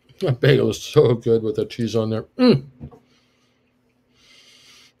 That bagel is so good with the cheese on there.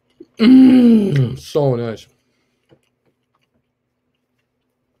 So nice.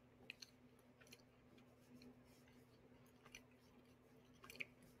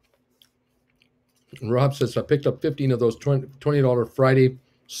 Rob says, I picked up 15 of those $20 Friday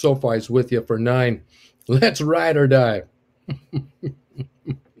SoFis with you for $9. Let's ride or die.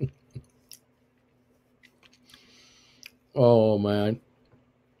 Oh, man.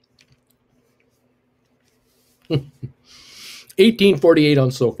 18.48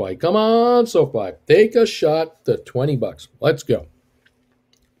 on SoFi. Come on, SoFi. Take a shot to $20. Let's go.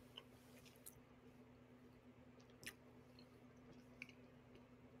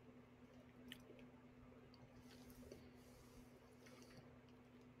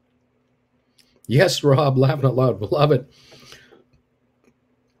 Yes, Rob, laughing out loud. Love it.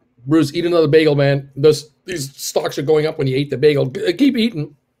 Bruce, eat another bagel, man. These stocks are going up when you eat the bagel. Keep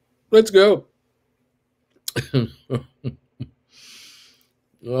eating. Let's go.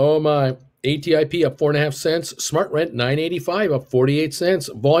 Oh my. ATIP up 4.5 cents. Smart Rent 985 up 48 cents.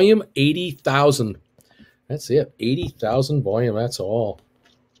 Volume 80,000. That's it. 80,000 volume. That's all.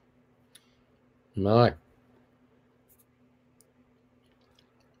 My.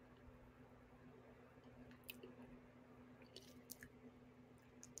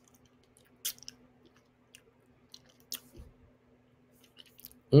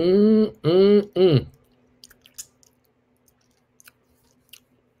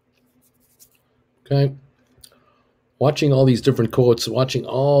 Okay. Watching all these different quotes, watching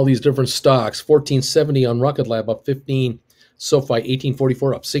all these different stocks. 1470 on Rklb up 15. SoFi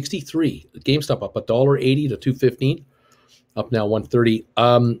 1844 up 63. GameStop up $1.80 to 215. Up now 130.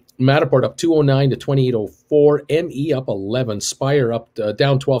 Matterport up 209 to 2804. ME up 11. Spire up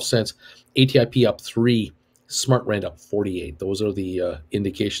down 12 cents. ATIP up 3. Smart Rent up 48. Those are the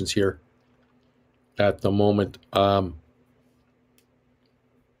indications here at the moment.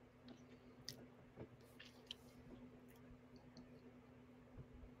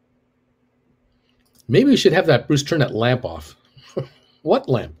 Maybe we should have that Bruce turn that lamp off. What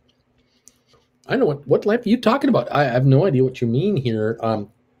lamp? I know what lamp are you talking about? I have no idea what you mean here.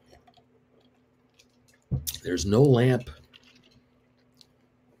 There's no lamp.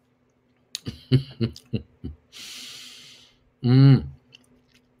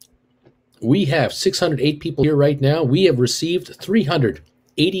 We have 608 people here right now. We have received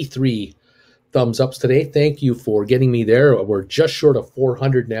 383 thumbs ups today. Thank you for getting me there. We're just short of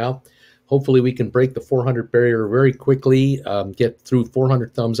 400 now. Hopefully we can break the 400 barrier very quickly, get through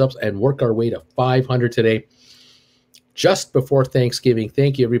 400 thumbs ups, and work our way to 500 today, just before Thanksgiving.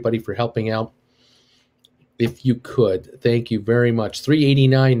 Thank you, everybody, for helping out. If you could, thank you very much.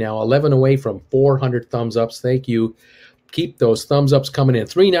 389 now, 11 away from 400 thumbs ups. Thank you. Keep those thumbs ups coming in.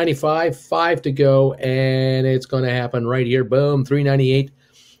 395, 5 to go, and it's going to happen right here. Boom, 398.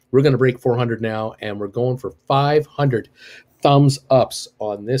 We're going to break 400 now, and we're going for 500 thumbs ups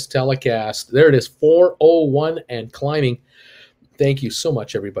on this telecast. There it is, 401 and climbing. Thank you so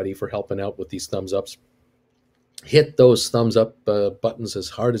much, everybody, for helping out with these thumbs ups. Hit those thumbs up buttons as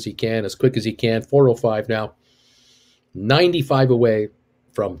hard as you can, as quick as you can. 405 now. 95 away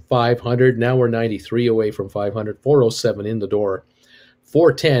from 500. Now we're 93 away from 500. 407 in the door.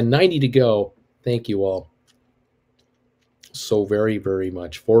 410, 90 to go. Thank you all so very, very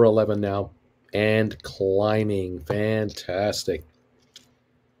much. 411 now and climbing. Fantastic.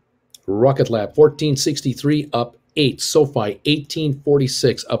 Rocket Lab 1463 up 8. SoFi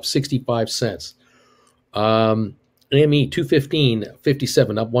 1846 up 65 cents. ME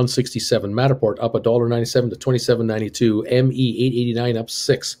 215.57 up 167. Matterport up $1.97 to 27.92. ME 889 up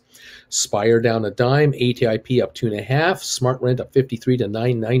 6. Spire down a dime. ATIP up 2.5. Smart Rent up 53 to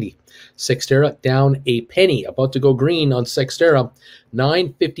 9.90. Cyxtera down a penny. About to go green on Cyxtera.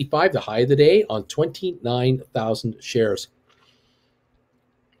 9.55, the high of the day on 29,000 shares.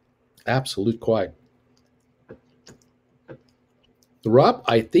 Absolute quiet. Rob,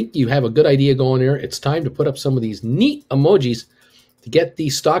 I think you have a good idea going there. It's time to put up some of these neat emojis to get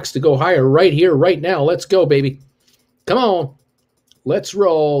these stocks to go higher right here, right now. Let's go, baby. Come on. Let's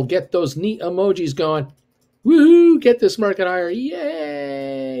roll. Get those neat emojis going. Woohoo! Get this market higher.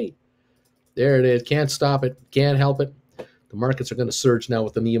 Yay! There it is. Can't stop it. Can't help it. The markets are going to surge now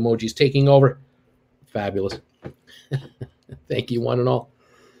with the neat emojis taking over. Fabulous. Thank you, one and all.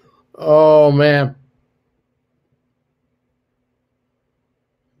 Oh, man.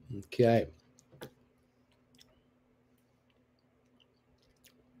 Okay.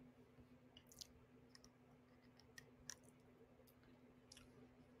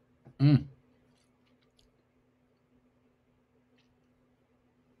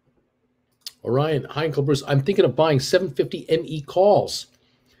 Orion, hi, Uncle Bruce. I'm thinking of buying 750 ME calls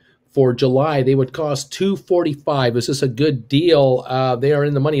for July. They would cost $245. Is this a good deal? They are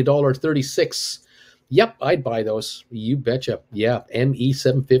in the money, $1.36. Yep, I'd buy those. You betcha. Yeah, ME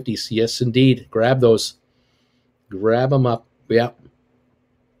 750s. Yes, indeed. Grab those. Grab them up. Yeah.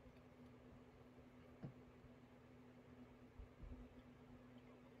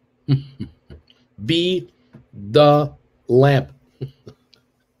 Be the lamp.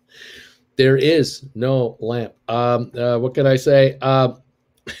 There is no lamp. What can I say? At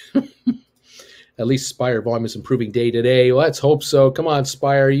least Spire volume is improving day to day. Let's hope so. Come on,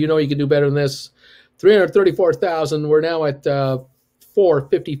 Spire. You know you can do better than this. 334,000. We're now at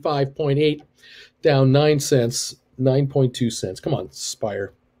 455.8, down 9 cents, 9.2 cents. Come on,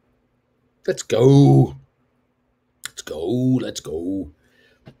 Spire. Let's go. Let's go. Let's go.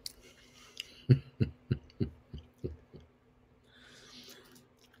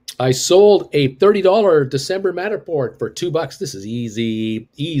 I sold a $30 December Matterport for $2. This is easy.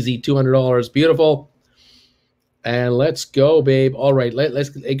 Easy $200. Beautiful. And let's go, babe. All right, let's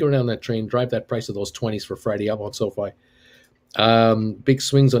go down that train. Drive that price of those 20s for Friday up on SoFi. Big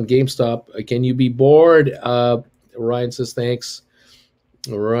swings on GameStop. Can you be bored? Ryan says thanks.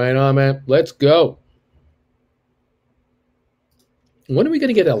 Right on, man. Let's go. When are we going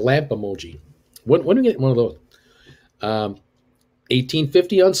to get a lamp emoji? When do we get one of those?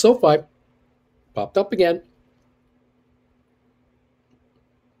 1850 on SoFi. Popped up again.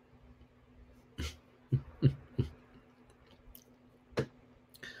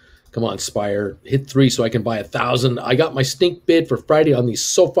 Come on, Spire. Hit 3 so I can buy 1,000. I got my stink bid for Friday on these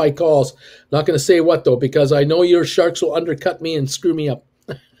SoFi calls. Not going to say what, though, because I know your sharks will undercut me and screw me up.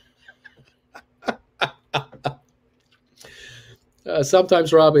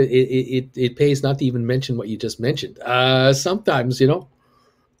 Sometimes, Rob, it pays not to even mention what you just mentioned. Sometimes,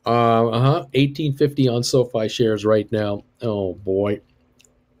 1850 on SoFi shares right now. Oh, boy.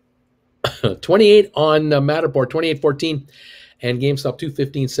 28 on Matterport, 28.14. And GameStop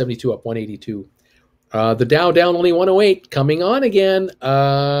 215.72 up 182. The Dow down only 108. Coming on again.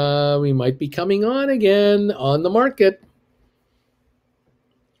 We might be coming on again on the market.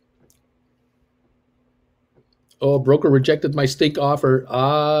 Oh, broker rejected my stink offer.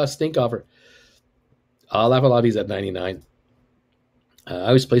 Stink offer. I'll have a lot of these at 99. I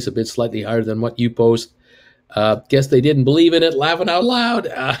always place a bid slightly higher than what you post. Guess they didn't believe in it. Laughing out loud.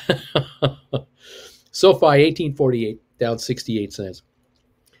 SoFi 1848. Down 68 cents.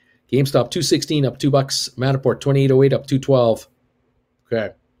 GameStop 216 up $2. Matterport 2808 up 212.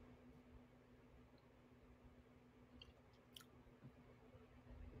 Okay.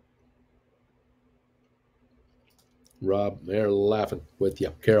 Rob, they're laughing with you.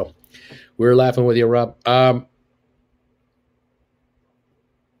 Carol, we're laughing with you, Rob.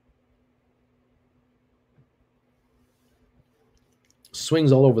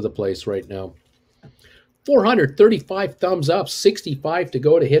 Swings all over the place right now. 435 thumbs up, 65 to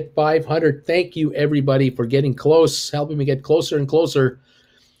go to hit 500. Thank you, everybody, for getting close, helping me get closer and closer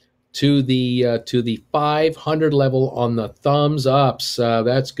to the 500 level on the thumbs ups.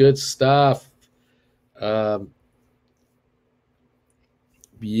 That's good stuff.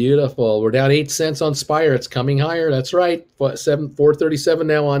 Beautiful. We're down 8 cents on Spire. It's coming higher. That's right. 437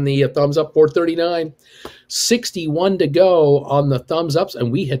 now on the thumbs up. 439. 61 to go on the thumbs ups,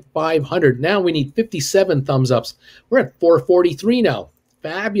 and we hit 500. Now we need 57 thumbs ups. We're at 443 now.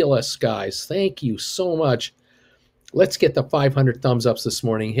 Fabulous, guys. Thank you so much. Let's get the 500 thumbs ups this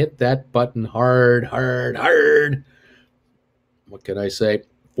morning. Hit that button hard, hard, hard. What can I say?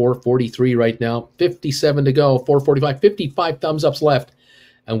 443 right now. 57 to go. 445. 55 thumbs ups left.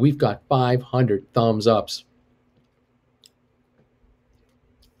 And we've got 500 thumbs ups.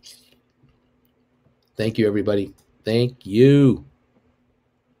 Thank you, everybody. Thank you.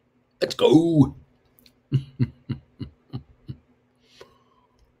 Let's go.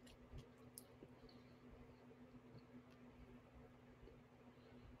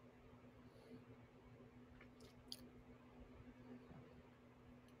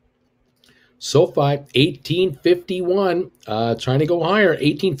 SoFi 1851, trying to go higher.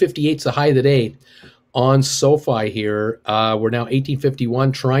 1858 is the high of the day on SoFi here. We're now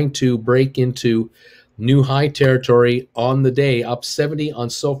 1851, trying to break into new high territory on the day. Up 70 on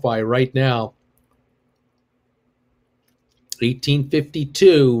SoFi right now.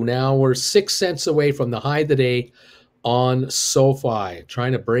 1852. Now we're 6 cents away from the high of the day on SoFi,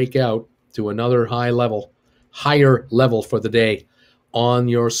 trying to break out to another higher level for the day on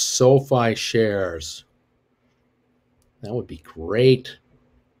your SoFi shares. That would be great.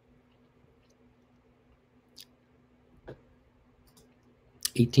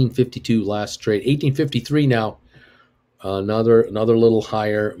 $18.52 last trade. $18.53 now. Another little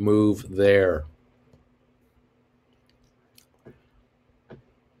higher move there.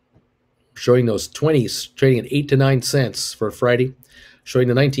 Showing those 20s trading at 8 to 9 cents for Friday. Showing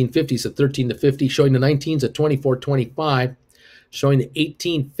the 1950s at 13 to 50. Showing the 19s at 24.25. Showing the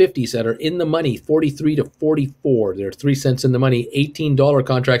 1850s that are in the money, 43 to 44. They're 3 cents in the money. $18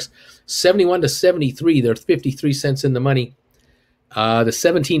 contracts, 71 to 73. They're 53 cents in the money. The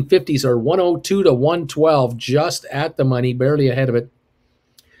 1750s are 102 to 112, just at the money, barely ahead of it.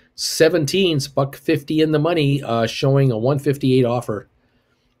 17s, $1.50 in the money, showing a 158 offer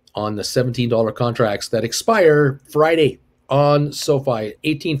on the $17 contracts that expire Friday on SoFi.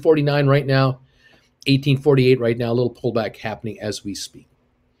 1849 right now. 1848 right now, a little pullback happening as we speak.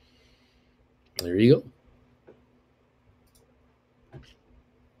 There you go.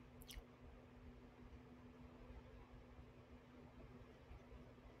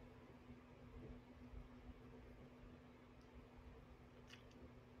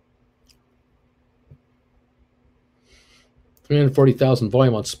 $340,000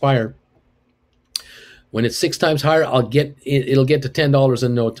 volume on Spire. When it's 6 times higher, it'll get to $10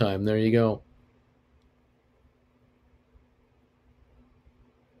 in no time. There you go.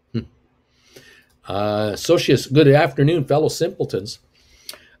 Socius, good afternoon, fellow simpletons.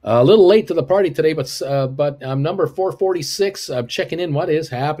 A little late to the party today, but I'm number 446. I'm checking in. What is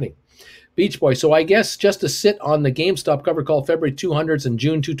happening? Beach Boy. So I guess just to sit on the GameStop cover call February 200s and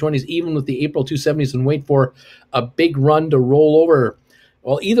June 220s, even with the April 270s, and wait for a big run to roll over.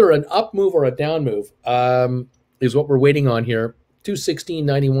 Well, either an up move or a down move is what we're waiting on here.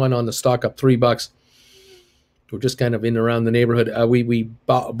 216.91 on the stock, up $3. We're just kind of in around the neighborhood. We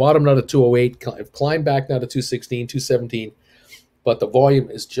bottomed out at 208, climbed back now to 216, 217. But the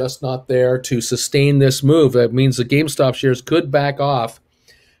volume is just not there to sustain this move. That means the GameStop shares could back off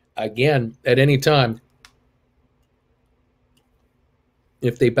again at any time.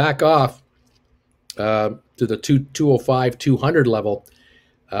 If they back off to the 205, 200 level,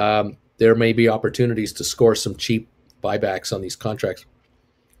 there may be opportunities to score some cheap buybacks on these contracts.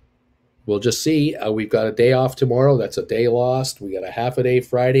 We'll just see. We've got a day off tomorrow. That's a day lost. We got a half a day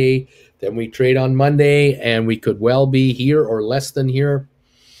Friday. Then we trade on Monday, and we could well be here or less than here.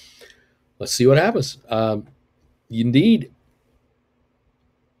 Let's see what happens. Indeed,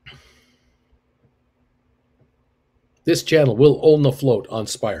 this channel will own the float on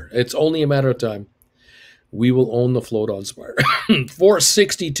Spire. It's only a matter of time. We will own the float on Spire.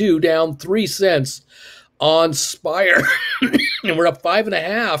 462 down 3 cents on Spire. And we're up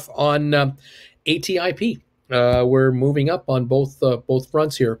 5.5 on ATIP. We're moving up on both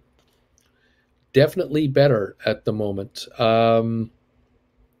fronts here. Definitely better at the moment.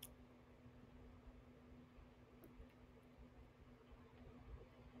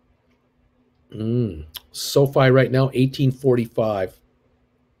 SoFi right now, 1845.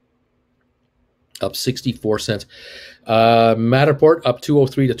 Up 64 cents. Matterport up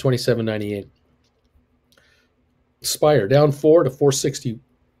 203 to 27.98. Spire down 4 to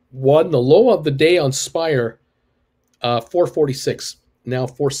 461. The low of the day on Spire, 446. Now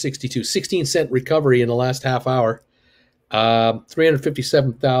 462. 16-cent recovery in the last half hour.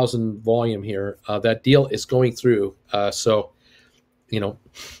 357,000 volume here. That deal is going through. So,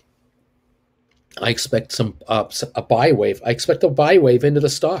 I expect a buy wave. I expect a buy wave into the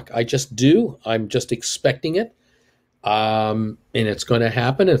stock. I just do. I'm just expecting it. And it's going to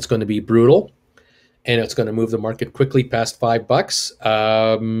happen. It's going to be brutal. And it's going to move the market quickly past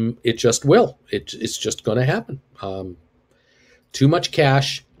 $5. It just will. It's just going to happen. Too much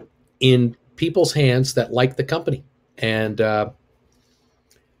cash in people's hands that like the company. And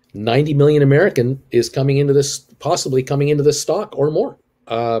 90 million American is possibly coming into this stock or more.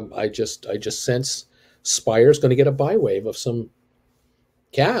 I just sense Spire's going to get a buy wave of some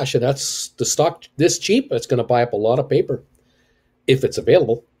cash, and that's the stock this cheap. It's going to buy up a lot of paper if it's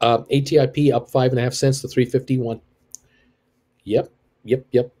available. ATIP up 5.5 cents to 351. Yep.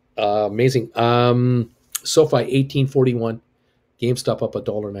 Amazing. SoFi 1841. GameStop up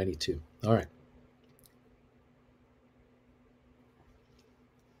 $1.92. All right.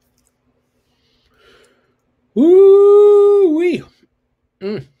 Woo-wee.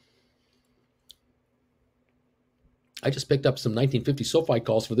 I just picked up some 1950 SoFi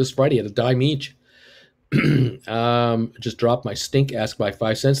calls for this Friday at $0.10 each. Just dropped my stink ask by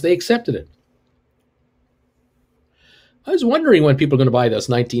 5 cents. They accepted it. I was wondering when people are going to buy this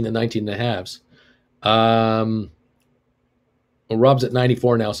 19 and 19 and a halves. Well, Rob's at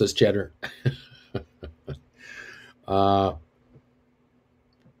 94 now, says Cheddar.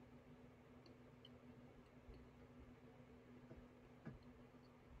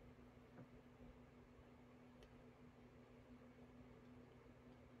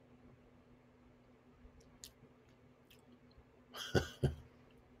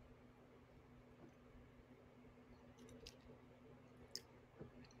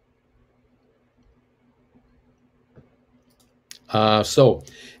 So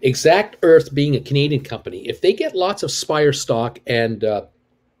Exact Earth being a Canadian company, if they get lots of Spire stock and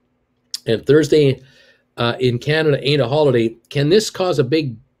Thursday in Canada ain't a holiday, can this cause a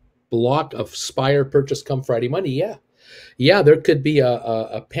big block of Spire purchase come Friday, Monday? Yeah, there could be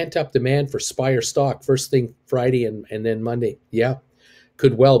a pent-up demand for Spire stock first thing Friday and then Monday. Yeah,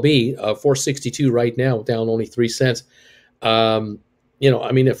 could well be. 462 right now, down only 3 cents.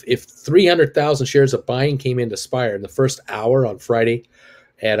 If 300,000 shares of buying came into Spire in the first hour on Friday,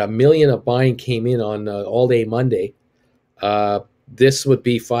 and 1 million of buying came in on all day Monday, this would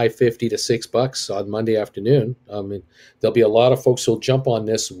be $5.50 to $6 on Monday afternoon. I mean, there'll be a lot of folks who'll jump on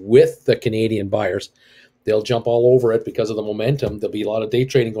this with the Canadian buyers. They'll jump all over it because of the momentum. There'll be a lot of day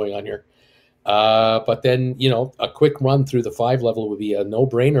trading going on here. But then, you know, a quick run through the 5 level would be a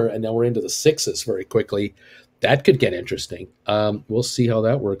no-brainer, and then we're into the 6s very quickly. That could get interesting. We'll see how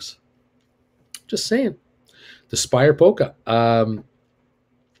that works. Just saying. The Spire Polka.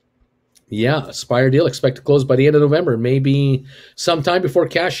 Yeah, Spire deal expect to close by the end of November. Maybe sometime before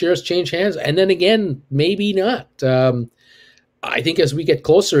cash shares change hands. And then again, maybe not. I think as we get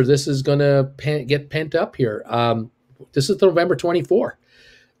closer, this is going to get pent up here. This is November 24.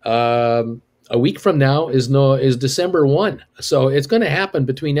 A week from now is December 1. So it's going to happen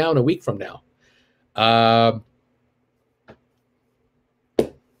between now and a week from now.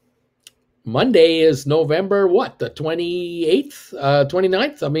 Monday is November, what, the 28th,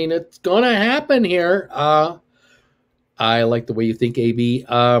 29th? I mean, it's going to happen here. I like the way you think, AB.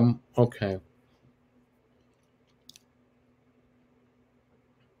 Okay.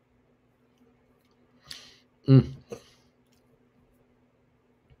 Where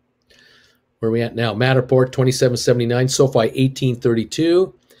are we at now? Matterport, 27.79. SoFi,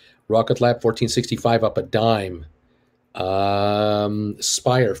 18.32. Rocket Lab, 14.65, up a dime.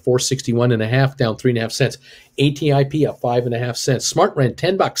 Spire, 461.5, down 3.5 cents. ATIP up 5.5 cents. Smart Rent,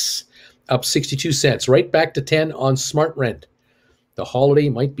 $10, up 62 cents. Right back to 10 on Smart Rent. The holiday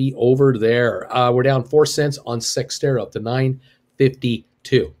might be over there. We're down 4 cents on Sextera, up to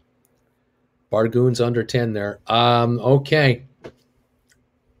 9.52. Bargoon's under 10 there. Okay.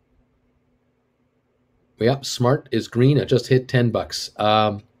 Yep, Smart is green. It just hit $10.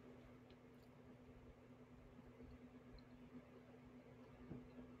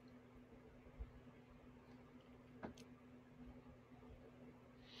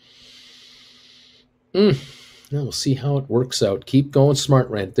 Now we'll see how it works out. Keep going, Smart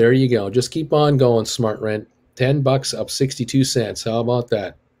Rent. There you go. Just keep on going, Smart Rent. $10, up 62 cents. How about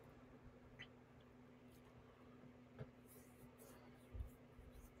that?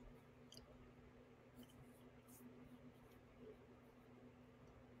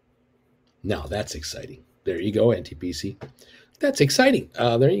 Now that's exciting. There you go, NTPC. That's exciting.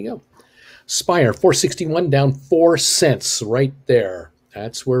 There you go. Spire, 461, down 4 cents right there.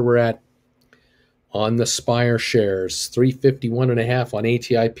 That's where we're at on the Spire shares. 351.5 on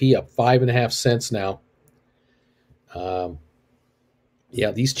ATIP, up 5.5 cents now.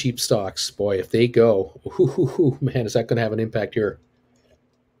 Yeah, these cheap stocks, boy, if they go, man, is that going to have an impact here?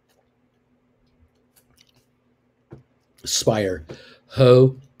 Spire,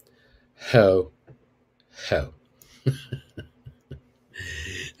 ho, ho, ho.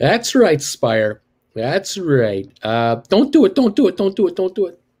 That's right, Spire. That's right. Don't do it. Don't do it. Don't do it. Don't do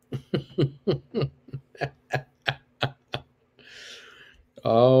it.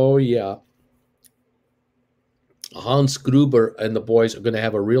 Oh, yeah. Hans Gruber and the boys are going to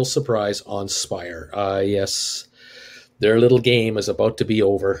have a real surprise on Spire. Yes, their little game is about to be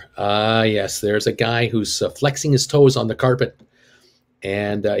over. Yes, there's a guy who's flexing his toes on the carpet.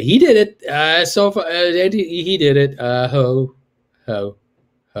 And he did it. He did it. Ho, ho,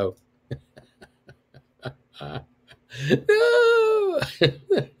 ho. No.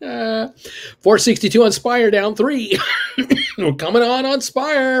 462 on Spire, down 3. We're coming on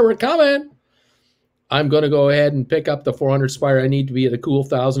Spire. We're coming. I'm going to go ahead and pick up the 400 Spire. I need to be at a cool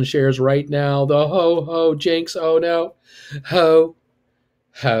 1,000 shares right now. The ho jinx. Oh no. Ho.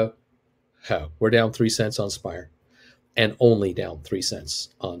 We're down 3 cents on Spire. And only down 3 cents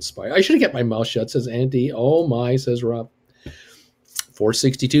on Spire. I should have kept my mouth shut, says Auntie. Oh my, says Rob.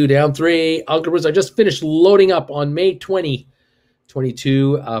 462 down 3. Uncle Bruce, I just finished loading up on May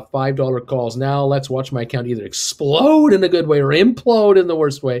 2022 $5 calls. Now let's watch my account either explode in a good way or implode in the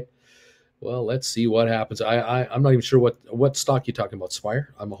worst way. Well, let's see what happens. I'm not even sure what stock you're talking about,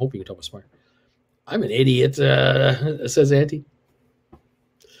 Spire. I'm hoping you're talking about Spire. I'm an idiot, says Auntie.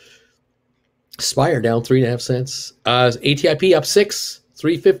 Spire down 3.5 cents. ATIP up 6,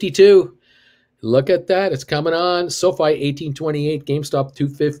 352. Look at that. It's coming on. SoFi 1828. GameStop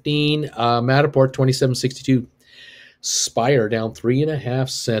 215. Matterport 2762. Spire down 3.5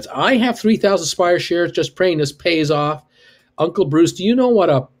 cents. I have 3,000 Spire shares. Just praying this pays off. Uncle Bruce, do you know what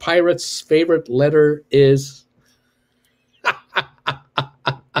a pirate's favorite letter is?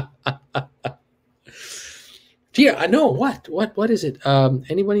 Gee, I know. What is it?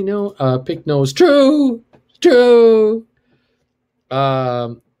 Anybody know? Pick nose. True.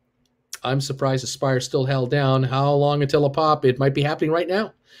 I'm surprised the Spire still held down. How long until a pop? It might be happening right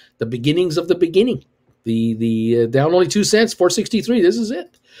now. The beginnings of the beginning. The down only 2 cents, 463. This is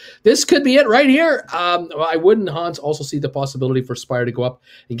it. This could be it right here. I wouldn't, Hans, also see the possibility for Spire to go up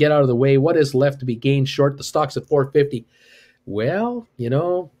and get out of the way. What is left to be gained short? The stock's at 450. Well, he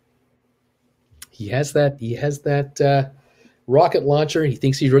has that rocket launcher. He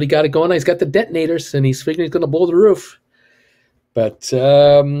thinks he's really got it going. He's got the detonators, and he's figuring he's going to blow the roof. But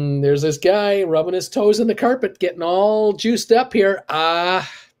there's this guy rubbing his toes in the carpet, getting all juiced up here.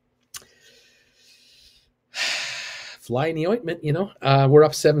 Fly in the ointment, we're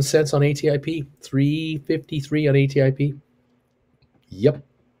up 7 cents on ATIP, 353 on ATIP. Yep.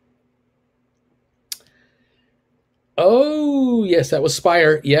 Oh, yes, that was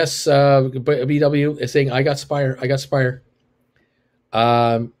Spire. Yes, BW is saying, I got Spire.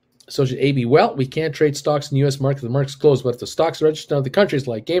 So should AB. Well, we can't trade stocks in the U.S. market. The market's closed. But if the stocks are registered in other countries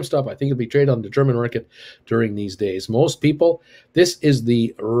like GameStop, I think it'll be traded on the German market during these days. Most people, this is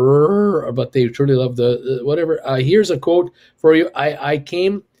the, but they truly love the whatever. Here's a quote for you. I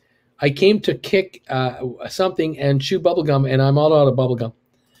came to kick something and chew bubblegum, and I'm all out of bubblegum.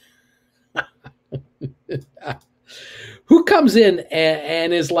 Who comes in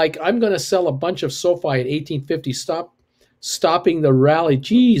and is like, I'm going to sell a bunch of SoFi at 1850. Stopping the rally.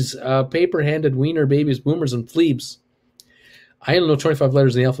 Geez, paper-handed wiener babies, boomers, and plebes. I don't know 25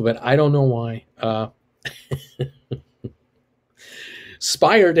 letters in the alphabet. I don't know why.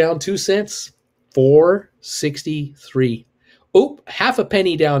 Spire down 2 cents, 463. Oop, half a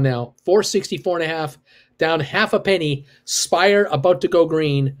penny down now, 464.5, down half a penny. Spire about to go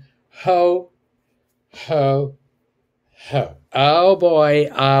green. Ho. Oh boy.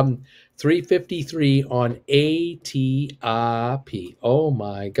 353 on ATIP. Oh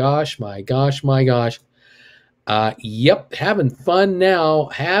my gosh. Yep, having fun now.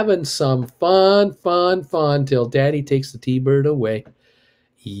 Having some fun till Daddy takes the T-bird away.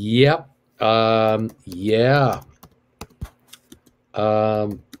 Yep. Yeah.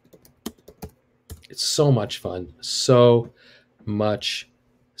 It's so much fun. So much fun.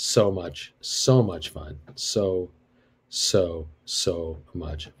 So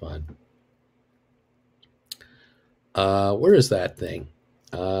much fun. Where is that thing?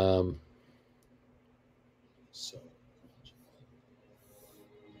 Where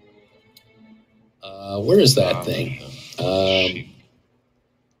is that thing?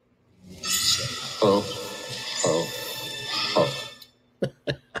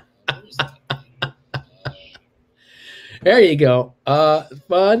 There you go.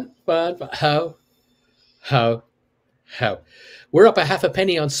 Fun. How. We're up a half a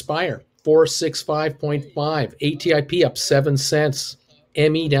penny on Spire. 465.5. ATIP up 7 cents.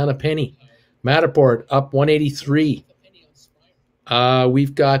 ME down a penny. Matterport up 183. We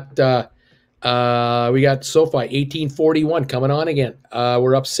got SoFi 1841 coming on again.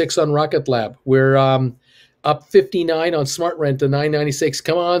 We're up 6 on Rocket Lab. We're up 59 on Smart Rent to 996.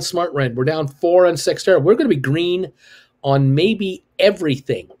 Come on, Smart Rent. We're down 4 on Sextera. We're going to be green on maybe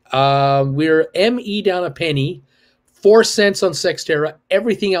everything. We're ME down a penny. 4 cents on Sextera.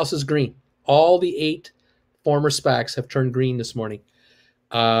 Everything else is green. All the 8 former SPACs have turned green this morning.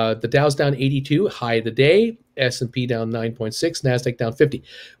 The Dow's down 82, high of the day. S&P down 9.6, NASDAQ down 50.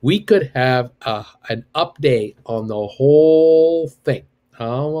 We could have an up day on the whole thing.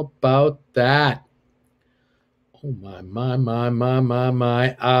 How about that? Oh, my.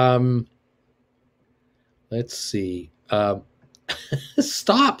 Let's see.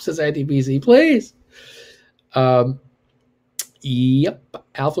 Stop, says IDBZ, please. Yep,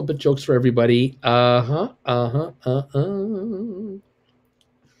 alphabet jokes for everybody. SoFi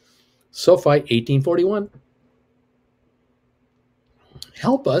 1841.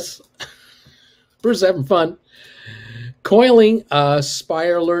 Help us. Bruce is having fun. Coiling,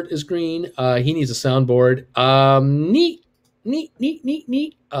 Spire alert is green. He needs a soundboard. Neat.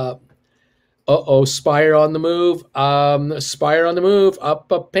 Spire on the move.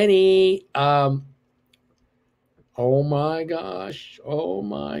 Up a penny. Oh my gosh.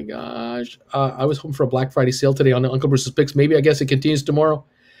 I was home for a Black Friday sale today on Uncle Bruce's Picks. Maybe I guess it continues tomorrow.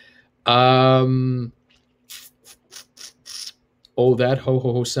 Oh, that ho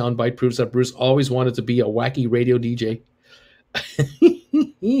soundbite proves that Bruce always wanted to be a wacky radio DJ.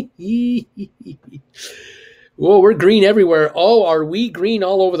 Whoa, we're green everywhere. Oh, are we green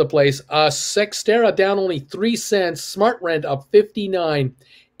all over the place? Sextera down only 3 cents. Smart Rent up 59.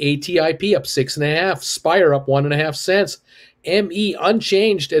 ATIP up 6.5. Spire up 1.5 cents. ME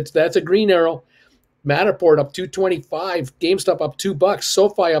unchanged. That's a green arrow. Matterport up 225. GameStop up $2.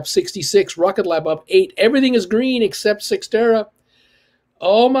 SoFi up 66. Rocket Lab up 8. Everything is green except Sextera.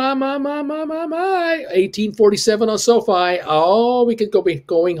 Oh my. 1847 on SoFi. Oh, we could be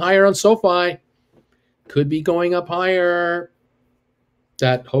going higher on SoFi. Could be going up higher.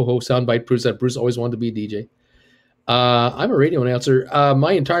 That ho-ho soundbite proves that Bruce always wanted to be a DJ. I'm a radio announcer.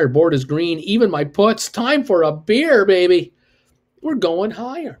 My entire board is green, even my puts. Time for a beer, baby. We're going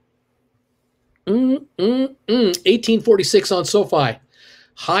higher. 1846 on SoFi.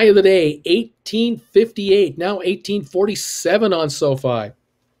 High of the day, 1858. Now 1847 on SoFi.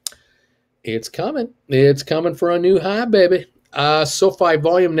 It's coming. It's coming for a new high, baby. SoFi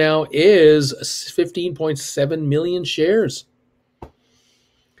volume now is 15.7 million shares.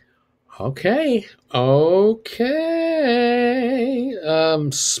 Okay.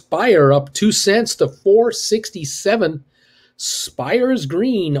 Spire up 2 cents to 467. Spire's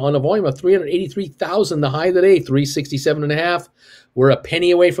green on a volume of 383,000. The high of the day, 367.5. We're a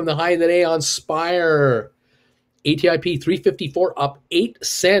penny away from the high of the day on Spire. ATIP 354 up 8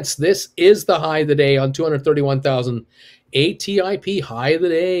 cents. This is the high of the day on 231,000. ATIP high of the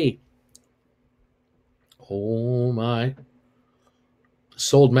day. Oh my.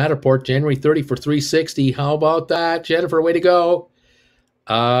 Sold Matterport January 30 for 360. How about that, Jennifer? Way to go.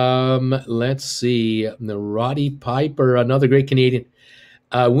 Let's see. The Roddy Piper, another great Canadian.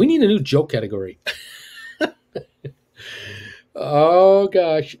 We need a new joke category. Oh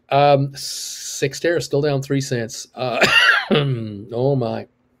gosh. Sixterra still down 3 cents. Oh my.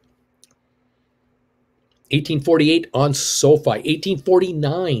 1848 on SoFi.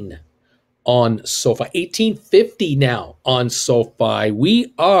 1849 on SoFi. 1850 now on SoFi.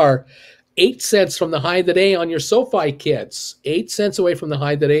 We are 8 cents from the high of the day on your SoFi kits. 8 cents away from the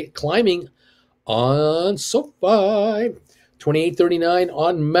high of the day. Climbing on SoFi. 28.39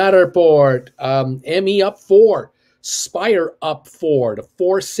 on Matterport. ME up 4. Spire up 4 to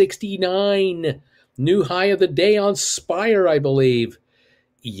 469. New high of the day on Spire, I believe.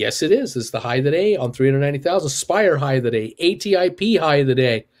 Yes, it is. It's the high of the day on 390,000. Spire high of the day. ATIP high of the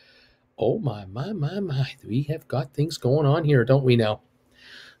day. Oh, my. We have got things going on here, don't we now?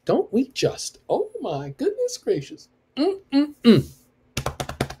 Don't we just? Oh, my goodness gracious.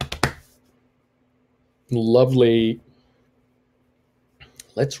 Lovely.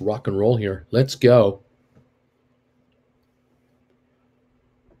 Let's rock and roll here. Let's go.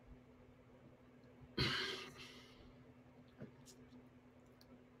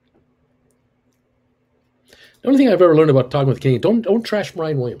 The only thing I've ever learned about talking with Canadian, don't trash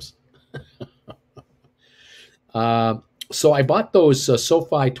Brian Williams. So I bought those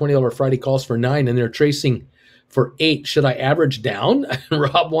SoFi $20 Friday calls for 9, and they're tracing for 8. Should I average down?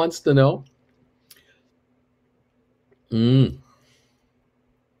 Rob wants to know.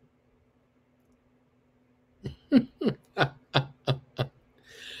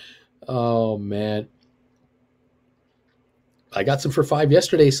 Oh, man. I got some for 5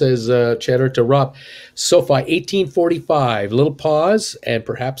 yesterday, says Cheddar to Rob. SoFi, 1845. Little pause and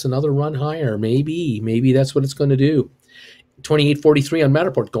perhaps another run higher. Maybe that's what it's going to do. 28.43 on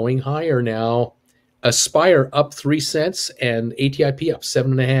Matterport, going higher now. Aspire up 3 cents and ATIP up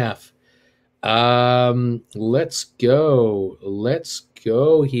 7.5. Let's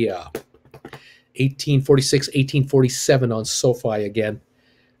go here. 1846, 1847 on SoFi again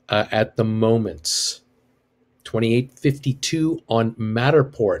at the moment. 28.52 on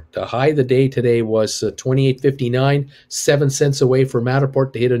Matterport. The high of the day today was 28.59, 7 cents away for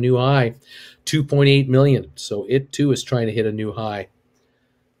Matterport to hit a new high, 2.8 million. So it too is trying to hit a new high.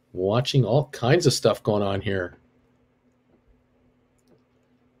 Watching all kinds of stuff going on here.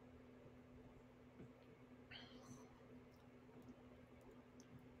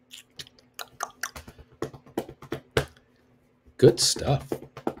 Good stuff.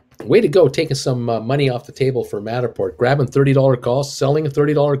 Way to go, taking some money off the table for Matterport. Grabbing $30 calls, selling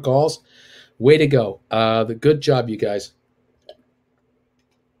 $30 calls. Way to go. The good job, you guys.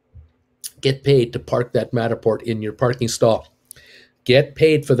 Get paid to park that Matterport in your parking stall. Get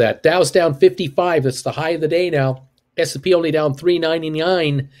paid for that. Dow's down 55. That's the high of the day now. S&P only down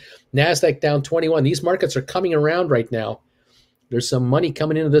 399. NASDAQ down 21. These markets are coming around right now. There's some money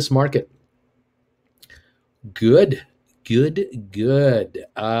coming into this market. Good. There's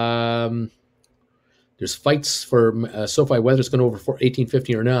fights for SoFi, whether it's going to over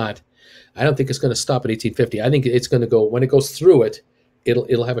 1850 or not. I don't think it's going to stop at 1850. I think it's going to go, when it goes through it,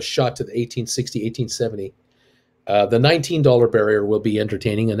 it'll have a shot to the 1860, 1870. The $19 barrier will be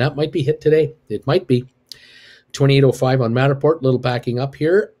entertaining, and that might be hit today. It might be. 28.05 on Matterport, little backing up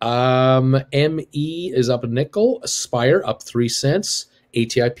here. ME is up a nickel. Aspire up 3 cents.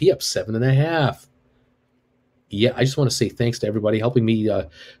 ATIP up 7.5. Yeah, I just want to say thanks to everybody helping me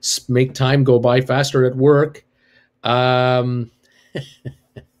make time go by faster at work.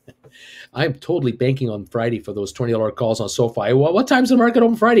 I'm totally banking on Friday for those $20 calls on SoFi. Well, what time's the market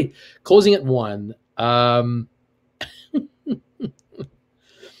open Friday? Closing at 1.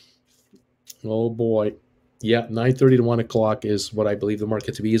 Oh boy. Yeah, 9:30 to 1 o'clock is what I believe the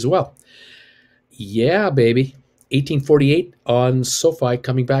market to be as well. Yeah, baby. 1848 on SoFi,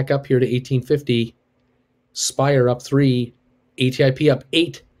 coming back up here to 1850. Spire up 3. ATIP up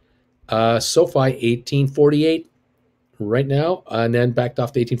 8. SoFi 1848 right now, and then backed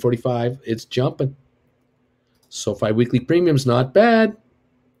off to 1845. It's jumping. SoFi weekly premium's not bad.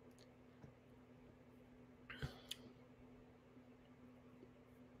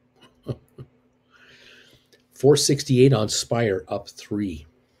 $468 on Spire, up 3.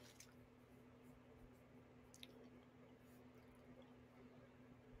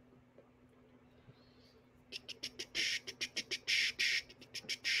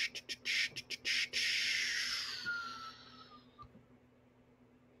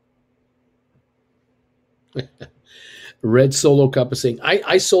 Red Solo Cup is saying,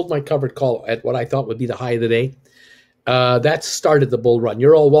 I sold my covered call at what I thought would be the high of the day. That started the bull run.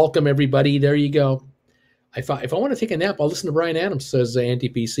 You're all welcome, everybody. There you go. If I want to take a nap, I'll listen to Brian Adams, says Auntie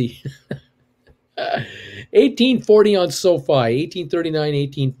PC. 1840 on SoFi, 1839,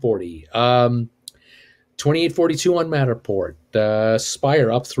 1840. 2842 on Matterport.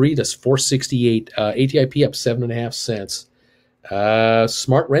 Spire up 3 to 468. ATIP up 7.5 cents.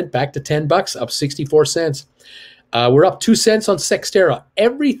 Smart Rent back to $10, up 64 cents. We're up 2 cents on Sextera.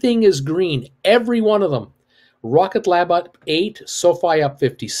 Everything is green, every one of them. Rocket Lab up 8, SoFi up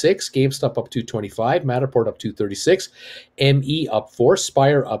 56, GameStop up 225, Matterport up 236, ME up 4,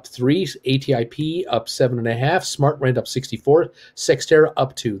 Spire up 3, ATIP up 7.5, Smart Rent up 64, Sextera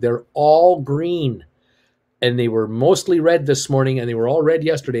up 2. They're all green, and they were mostly red this morning, and they were all red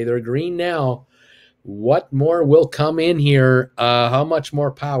yesterday. They're green now. What more will come in here? How much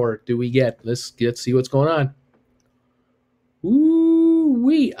more power do we get? Let's see what's going on.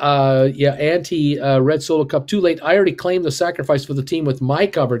 Ooh-wee. Yeah, Auntie, Red Solo Cup, too late. I already claimed the sacrifice for the team with my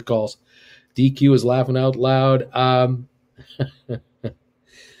covered calls. DQ is laughing out loud.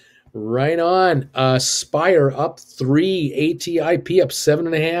 Right on. Spire up 3. ATIP up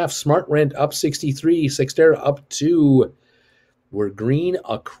 7.5. Smart Rent up 63. Sextera up 2. We're green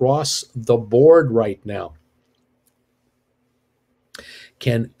across the board right now.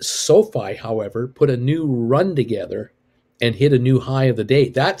 Can SoFi, however, put a new run together and hit a new high of the day?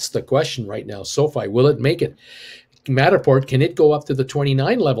 That's the question right now. SoFi, will it make it? Matterport, can it go up to the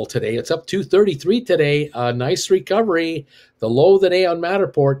 29 level today? It's up 233 today. Nice recovery. The low of the day on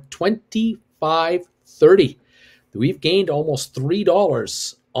Matterport, 25.30. We've gained almost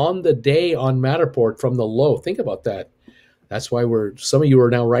 $3 on the day on Matterport from the low. Think about that. That's why some of you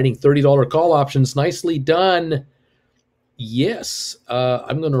are now writing $30 call options. Nicely done. Yes,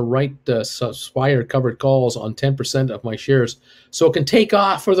 I'm going to write Spire covered calls on 10% of my shares so it can take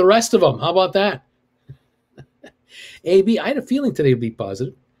off for the rest of them. How about that? AB, I had a feeling today would be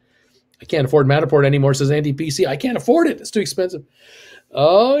positive. I can't afford Matterport anymore, says Auntie PC. I can't afford it. It's too expensive.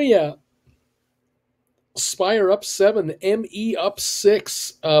 Oh, yeah. Spire up 7. ME up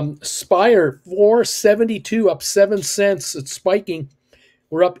 6. Spire 472, up 7 cents. It's spiking.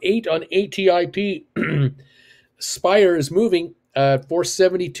 We're up 8 on ATIP. Spire is moving.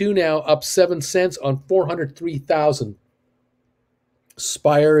 472 now, up 7 cents on 403,000.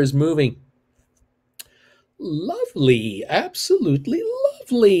 Spire is moving. Lovely. Absolutely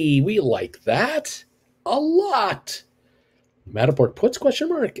lovely. We like that a lot. Matterport puts, question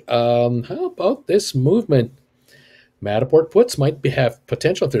mark. How about this movement? Matterport puts might have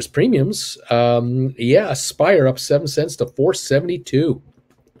potential if there's premiums. Yeah, Spire up 7 cents to 472.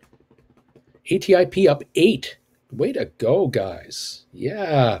 ATIP up 8. Way to go, guys.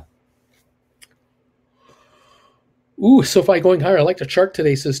 Yeah. Ooh, SoFi going higher. I like the chart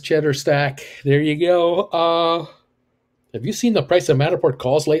today, says Cheddar Stack. There you go. Have you seen the price of Matterport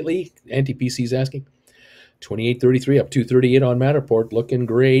calls lately? Anti-PC's asking. 28.33 up 238 on Matterport. Looking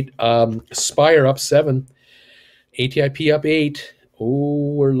great. Spire up 7. ATIP up 8.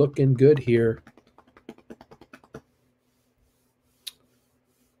 Oh, we're looking good here.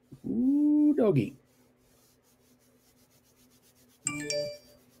 Ooh, doggy.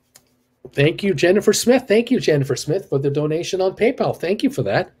 Thank you, Jennifer Smith. Thank you, Jennifer Smith, for the donation on PayPal. Thank you for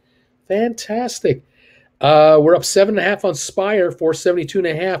that. Fantastic. We're up 7.5 on Spire,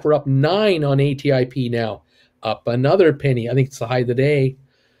 472.5. We're up 9 on ATIP now. Up another penny. I think it's the high of the day.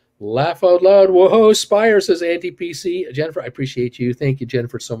 Laugh out loud. Whoa, Spire, says Anti-PC. Jennifer, I appreciate you. Thank you,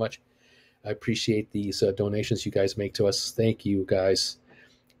 Jennifer, so much. I appreciate these donations you guys make to us. Thank you, guys.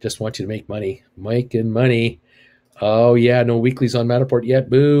 Just want you to make money. Making money. Oh, yeah, no weeklies on Matterport yet.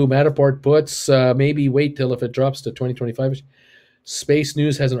 Boo, Matterport puts. Maybe wait till if it drops to 2025. Space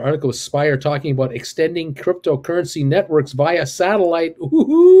News has an article with Spire talking about extending cryptocurrency networks via satellite.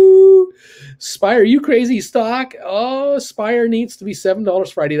 Ooh, Spire, you crazy stock? Oh, Spire needs to be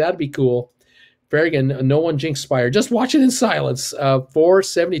 $7 Friday. That'd be cool. Very good. No one jinx Spire. Just watch it in silence.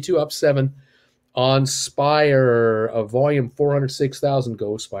 472 up 7 on Spire. Volume 406,000.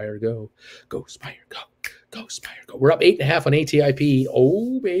 Go Spire, go. Go Spire, go. Go Spire, go. We're up 8.5 on ATIP.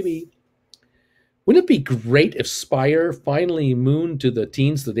 Oh, baby. Wouldn't it be great if Spire finally mooned to the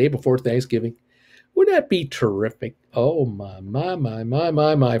teens the day before Thanksgiving? Wouldn't that be terrific? Oh, my.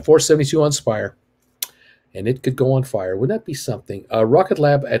 472 on Spire. And it could go on fire. Wouldn't that be something? Rocket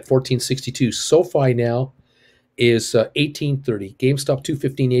Lab at 1462. SoFi now is 1830. GameStop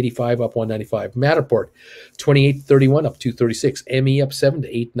 215.85 up 195. Matterport 2831 up 236. ME up 7 to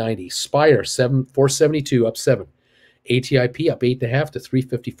 890. Spire 472 up 7. ATIP up 8.5 to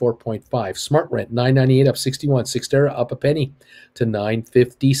 354.5. SmartRent 998 up 61. Cyxtera up a penny to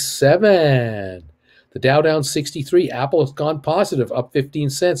 957. The Dow down 63. Apple has gone positive, up 15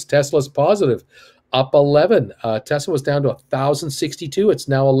 cents. Tesla's positive, up 11. Tesla was down to 1,062. It's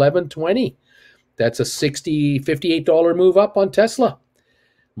now 1120. That's a $58 move up on Tesla.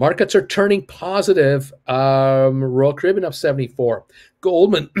 Markets are turning positive. Royal Caribbean up 74.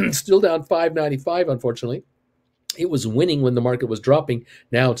 Goldman still down 595, unfortunately. It was winning when the market was dropping.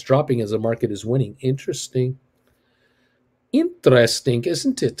 Now it's dropping as the market is winning. Interesting. Interesting,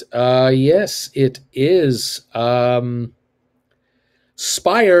 isn't it? Yes, it is.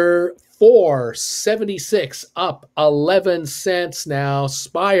 Spire 476 up 11 cents now.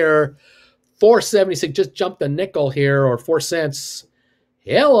 Spire 476 just jumped a nickel here, or 4 cents.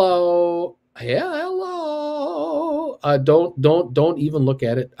 Hello. Hello. Don't even look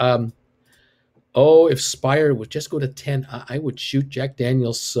at it. Oh, if Spire would just go to 10, I would shoot Jack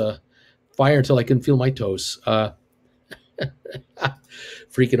Daniels fire until I couldn't feel my toes. Freaking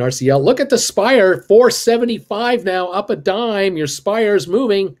RCL. Look at the Spire, 475 now, up a dime. Your Spire's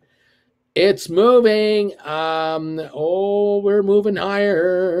moving. It's moving. We're moving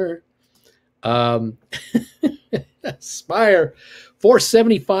higher. Spire,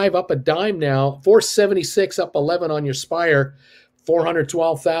 475 up a dime now. 476 up 11 on your Spire.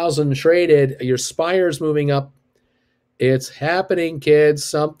 412,000 traded. Your Spire's moving up. It's happening, kids.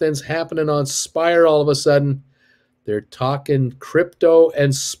 Something's happening on Spire all of a sudden. They're talking crypto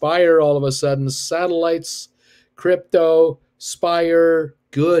and Spire all of a sudden. Satellites, crypto, Spire,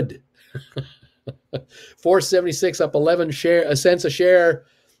 good. 476 up 11 cents a share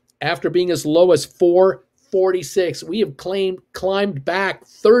after being as low as 446. We have climbed back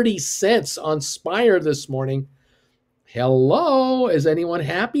 30 cents on Spire this morning. Hello, is anyone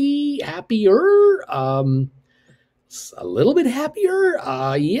happy? Happier? A little bit happier?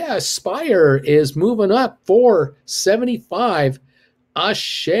 Yeah, Spire is moving up 475 a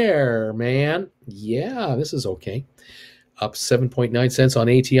share, man. Yeah, this is okay. Up 7.9 cents on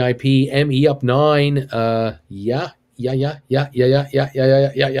ATIP. ME up 9. Yeah.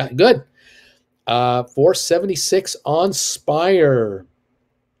 Good. 476 on Spire.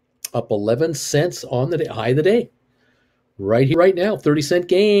 Up 11 cents on the day, high of the day. Right here, right now, 30-cent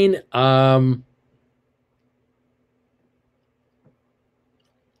gain. I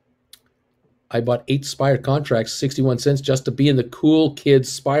bought 8 Spire contracts, 61 cents, just to be in the cool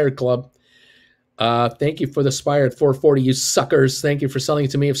kids Spire club. Thank you for the Spire at 440, you suckers. Thank you for selling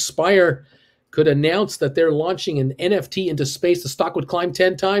it to me. If Spire could announce that they're launching an NFT into space, the stock would climb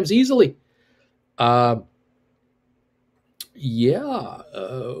 10 times easily. What's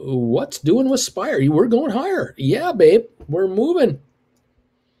doing with Spire? We're going higher. Yeah, babe, we're moving.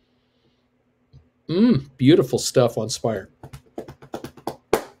 Beautiful stuff on Spire.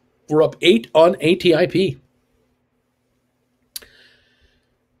 We're up 8 on ATIP.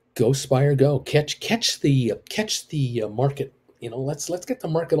 Go Spire, go! Catch the market. Let's get the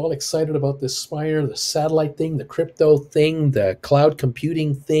market all excited about this Spire, the satellite thing, the crypto thing, the cloud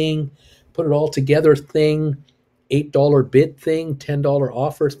computing thing, put it all together thing, $8 bid thing, $10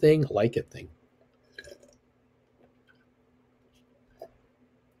 offer thing, like it thing.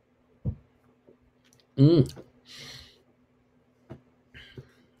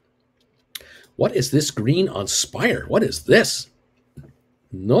 What is this green on Spire? What is this?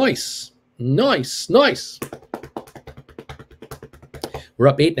 Nice. We're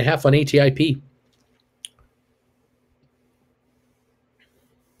up 8.5 on ATIP.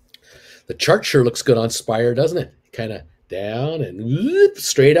 The chart sure looks good on Spire, doesn't it? Kind of down and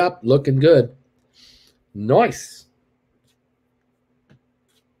straight up, looking good. Nice.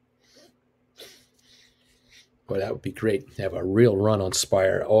 Boy, that would be great to have a real run on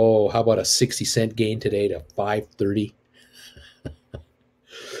Spire. Oh, how about a 60-cent gain today to 530?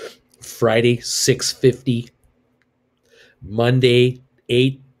 Friday, $6.50. Monday,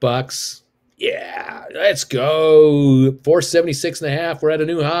 $8. Yeah, let's go. 476.5. We're at a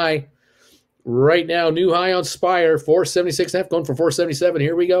new high. Right now, new high on Spire, 476.5, going for 477.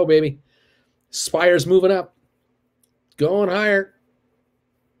 Here we go, baby. Spire's moving up. Going higher.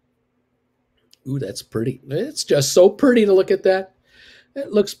 Ooh, that's pretty. It's just so pretty to look at that.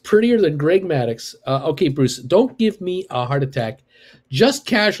 It looks prettier than Greg Maddox. Okay, Bruce, don't give me a heart attack. Just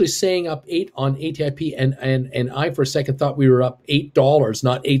casually saying up 8 on ATIP, and I for a second thought we were up $8,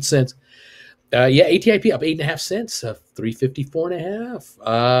 not 8 cents. Yeah, ATIP up 8.5 cents,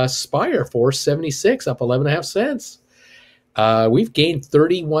 354.5. Spire 476, up 11.5 cents. We've gained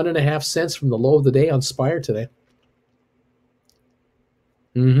 31.5 cents from the low of the day on Spire today.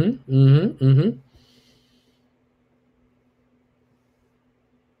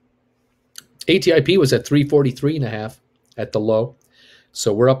 ATIP was at 343.5 at the low.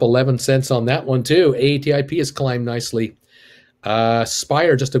 So we're up 11 cents on that one too. ATIP has climbed nicely.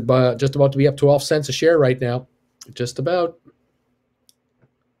 Spire just about to be up 12 cents a share right now. Just about.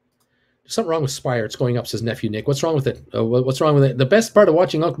 There's something wrong with Spire. It's going up, says nephew Nick. What's wrong with it? What's wrong with it? The best part of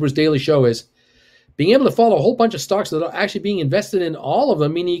watching Uncle Bruce Daily Show is being able to follow a whole bunch of stocks that are actually being invested in, all of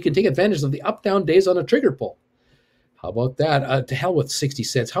them, meaning you can take advantage of the up-down days on a trigger pull. How about that? To hell with 60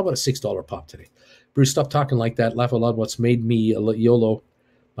 cents. How about a $6 pop today? Bruce, stop talking like that. Laugh out loud. What's made me YOLO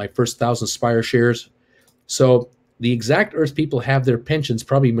my first 1,000 Spire shares. So the exact Earth people have their pensions,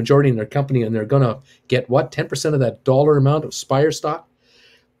 probably majority in their company, and they're going to get what, 10% of that dollar amount of Spire stock.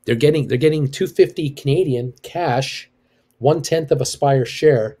 They're getting 250 Canadian cash, 1/10 of a Spire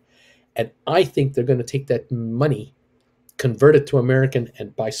share, and I think they're going to take that money, convert it to American,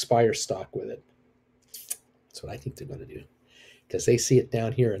 and buy Spire stock with it. That's what I think they're going to do, because they see it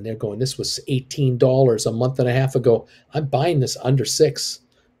down here and they're going, this was $18 a month and a half ago. I'm buying this under $6.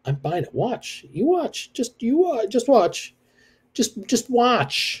 I'm buying it. Watch. You watch. Just watch. Just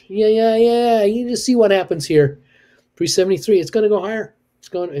watch. Yeah. You just see what happens here. 373. It's going to go higher. It's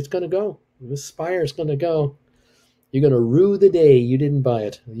going to go. This Spire is going to go. You're going to rue the day you didn't buy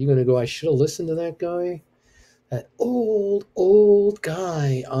it. You're going to go, I should have listened to that guy. That old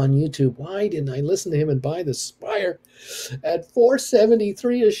guy on YouTube. Why didn't I listen to him and buy the Spire at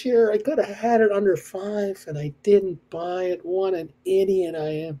 473 a share? I could have had it under 5 and I didn't buy it. What an idiot I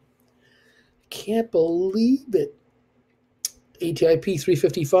am. Can't believe it. ATIP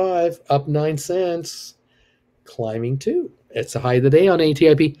 355 up 9 cents. Climbing too. It's the high of the day on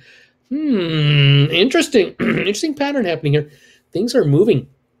ATIP. Interesting. Interesting pattern happening here. Things are moving.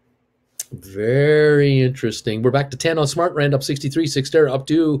 Very interesting. We're back to 10 on Smart Rand, up 63, 6 there, up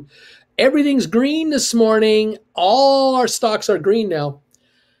 2. Everything's green this morning. All our stocks are green now.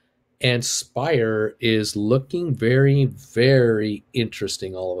 And Spire is looking very, very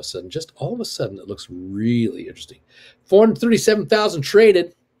interesting all of a sudden. Just all of a sudden, it looks really interesting. 437,000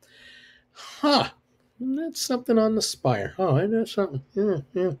 traded. That's something on the Spire. That's something.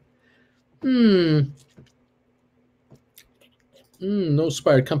 Yeah. No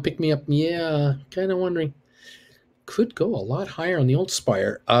Spire, come pick me up. Yeah, kind of wondering. Could go a lot higher on the old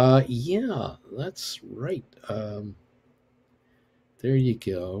Spire. Yeah, that's right. There you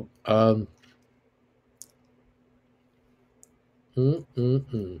go.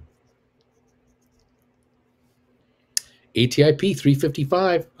 ATIP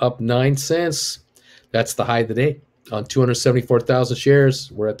 355 up 9 cents. That's the high of the day on 274,000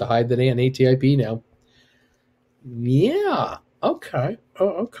 shares. We're at the high of the day on ATIP now. Yeah. Okay.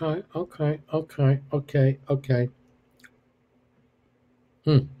 Okay.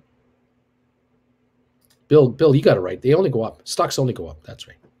 Bill, you got it right. They only go up. Stocks only go up. That's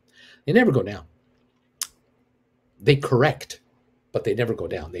right. They never go down. They correct, but they never go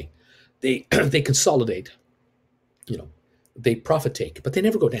down. They consolidate. They profit take, but they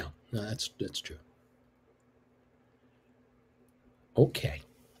never go down. No, that's true. Okay.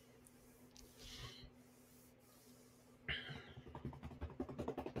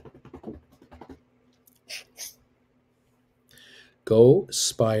 Go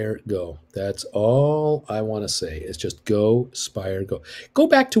Spire, go. That's all I want to say. Is just go Spire, go. Go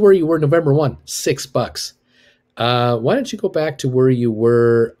back to where you were November 1, $6. Why don't you go back to where you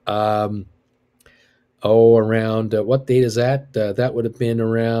were? Around what date is that? That would have been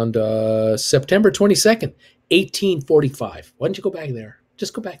around September 22nd, 1845. Why don't you go back there?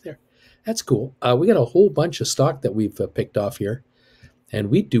 Just go back there. That's cool. We got a whole bunch of stock that we've picked off here, and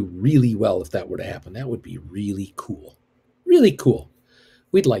we'd do really well if that were to happen. That would be really cool. Really cool.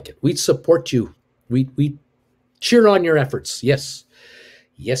 We'd like it. We'd support you. We'd cheer on your efforts. Yes,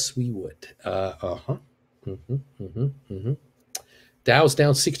 we would. Dow's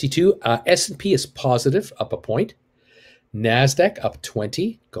down 62. S&P is positive, up a point. NASDAQ up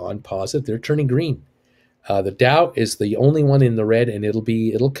 20, gone positive. They're turning green. The Dow is the only one in the red, and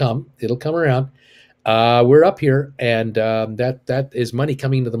it'll come around. We're up here, and that is money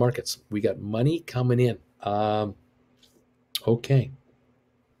coming into the markets. We got money coming in. Okay.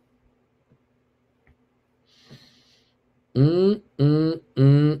 Time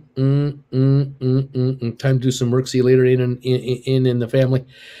to do some work. See you later in the family.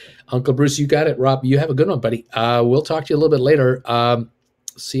 Uncle Bruce, you got it. Rob, you have a good one, buddy. We'll talk to you a little bit later.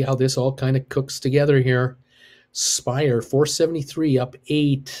 See how this all kind of cooks together here. Spire 473 up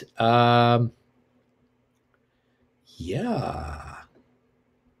 8. Yeah.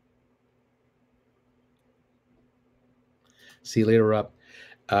 See you later, Rob.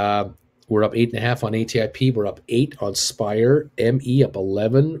 We're up 8.5 on ATIP. We're up 8 on Spire. ME up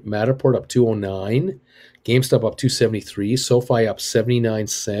 11. Matterport up 209. GameStop up 273. SoFi up 59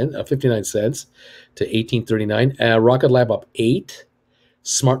 cents to 1839. Rocket Lab up 8.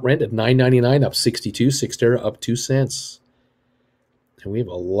 Smart Rent at 9.99 up 62. Cyxtera up 2 cents. And we have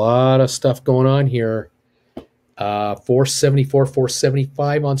a lot of stuff going on here. 474,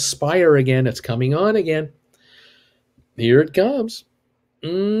 475 on Spire again. It's coming on again. Here it comes.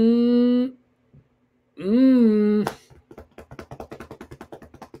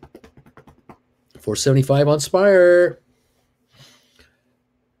 475 on Spire.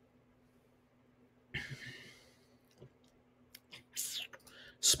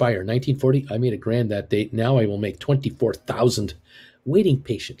 Spire 1940. I made $1,000 that day. Now I will make 24,000. Waiting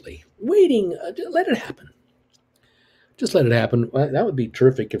patiently. Waiting. Let it happen. Just let it happen. That would be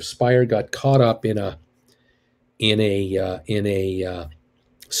terrific if Spire got caught up in a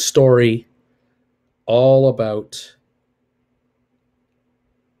story all about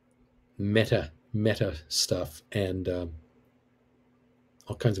meta stuff and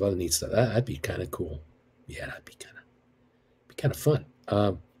all kinds of other neat stuff. That'd be kind of cool. Yeah, that'd be kind of fun.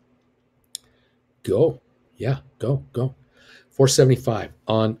 Go. Yeah, go. 475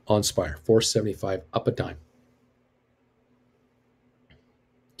 on Spire. 475 up a dime.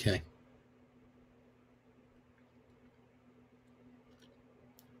 Okay.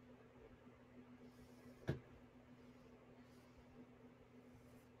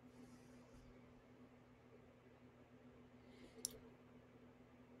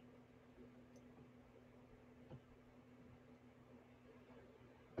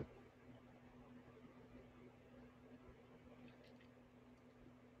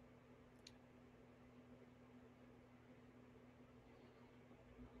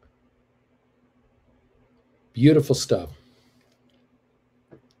 Beautiful stuff.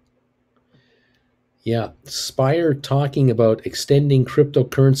 Yeah, Spire talking about extending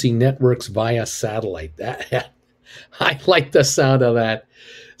cryptocurrency networks via satellite. That I like the sound of that.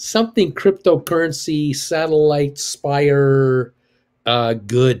 Something cryptocurrency, satellite, Spire,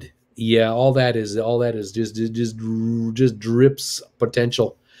 good. Yeah, all that is just drips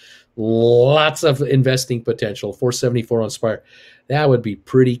potential. Lots of investing potential. 474 on Spire. That would be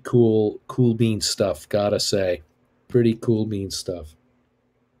pretty cool bean stuff, gotta say. Pretty cool bean stuff.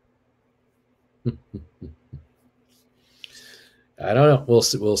 I don't know.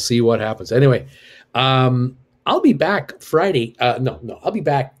 We'll see what happens. Anyway, I'll be back Friday. I'll be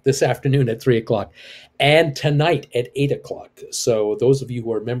back this afternoon at 3 o'clock and tonight at 8 o'clock. So those of you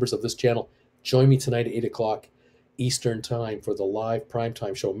who are members of this channel, join me tonight at 8 o'clock Eastern time for the live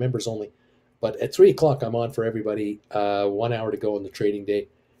primetime show, members only. But at 3 o'clock, I'm on for everybody. 1 hour to go on the trading day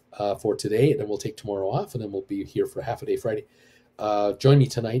for today, and then we'll take tomorrow off, and then we'll be here for half a day Friday. Join me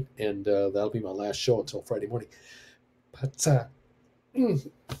tonight, and that'll be my last show until Friday morning. But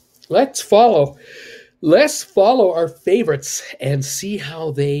let's follow our favorites and see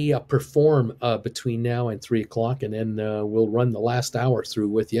how they perform between now and 3 o'clock, and then we'll run the last hour through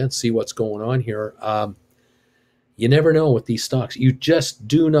with you and see what's going on here. You never know with these stocks. You just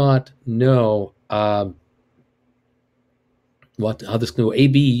do not know how this can go.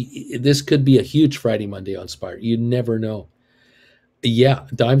 AB, this could be a huge Friday, Monday on Spire. You never know. Yeah,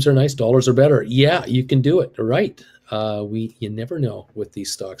 dimes are nice, dollars are better. Yeah, you can do it. Right. You never know with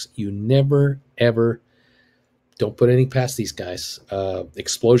these stocks. You never, ever, don't put anything past these guys.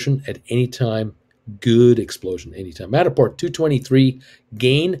 Explosion at any time. Good explosion anytime. Matterport 223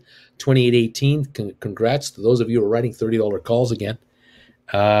 gain 28.18. Congrats to those of you who are writing $30 calls again.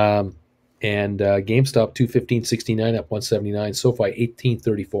 And GameStop 215.69 up 179. SoFi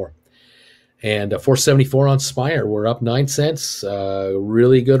 18.34. And 474 on Spire. We're up 9 cents.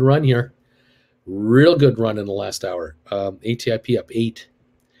 Really good run here. Real good run in the last hour. ATIP up 8.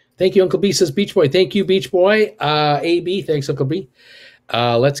 Thank you, Uncle B, says Beach Boy. Thank you, Beach Boy. AB, thanks, Uncle B.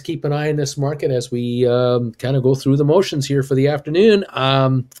 Let's keep an eye on this market as we kind of go through the motions here for the afternoon.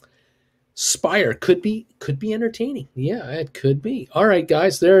 Spire could be entertaining. Yeah, it could be. All right,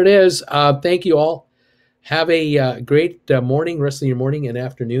 guys, there it is. Thank you all. Have a great morning, rest of your morning and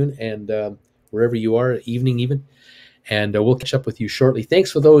afternoon, and wherever you are, evening even. And we'll catch up with you shortly.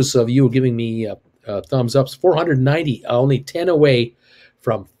 Thanks for those of you giving me thumbs ups. 490, only 10 away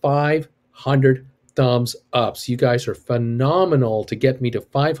from 500 thumbs ups. You guys are phenomenal to get me to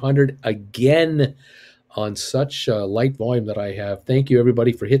 500 again on such light volume that I have. Thank you,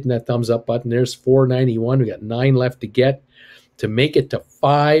 everybody, for hitting that thumbs up button. There's 491. We got 9 left to get to make it to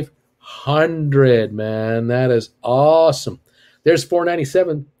 500, man. That is awesome. There's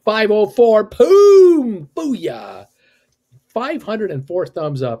 497. 504. Boom! Booyah! 504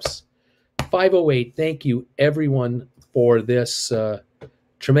 thumbs ups. 508. Thank you, everyone, for this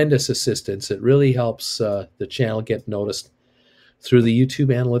tremendous assistance. It really helps the channel get noticed through the YouTube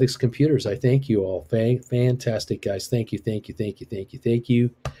analytics computers. I thank you all. Fantastic, guys. Thank you, thank you, thank you, thank you, thank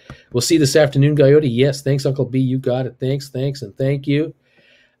you. We'll see you this afternoon, Coyote. Yes, thanks, Uncle B. You got it. Thanks, and thank you.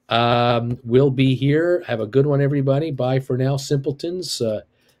 We'll be here. Have a good one, everybody. Bye for now, simpletons.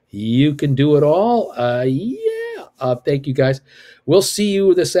 You can do it all. Yeah. Thank you, guys. We'll see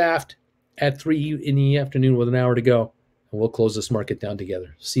you this aft at 3 in the afternoon with an hour to go, and we'll close this market down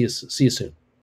together. See you soon.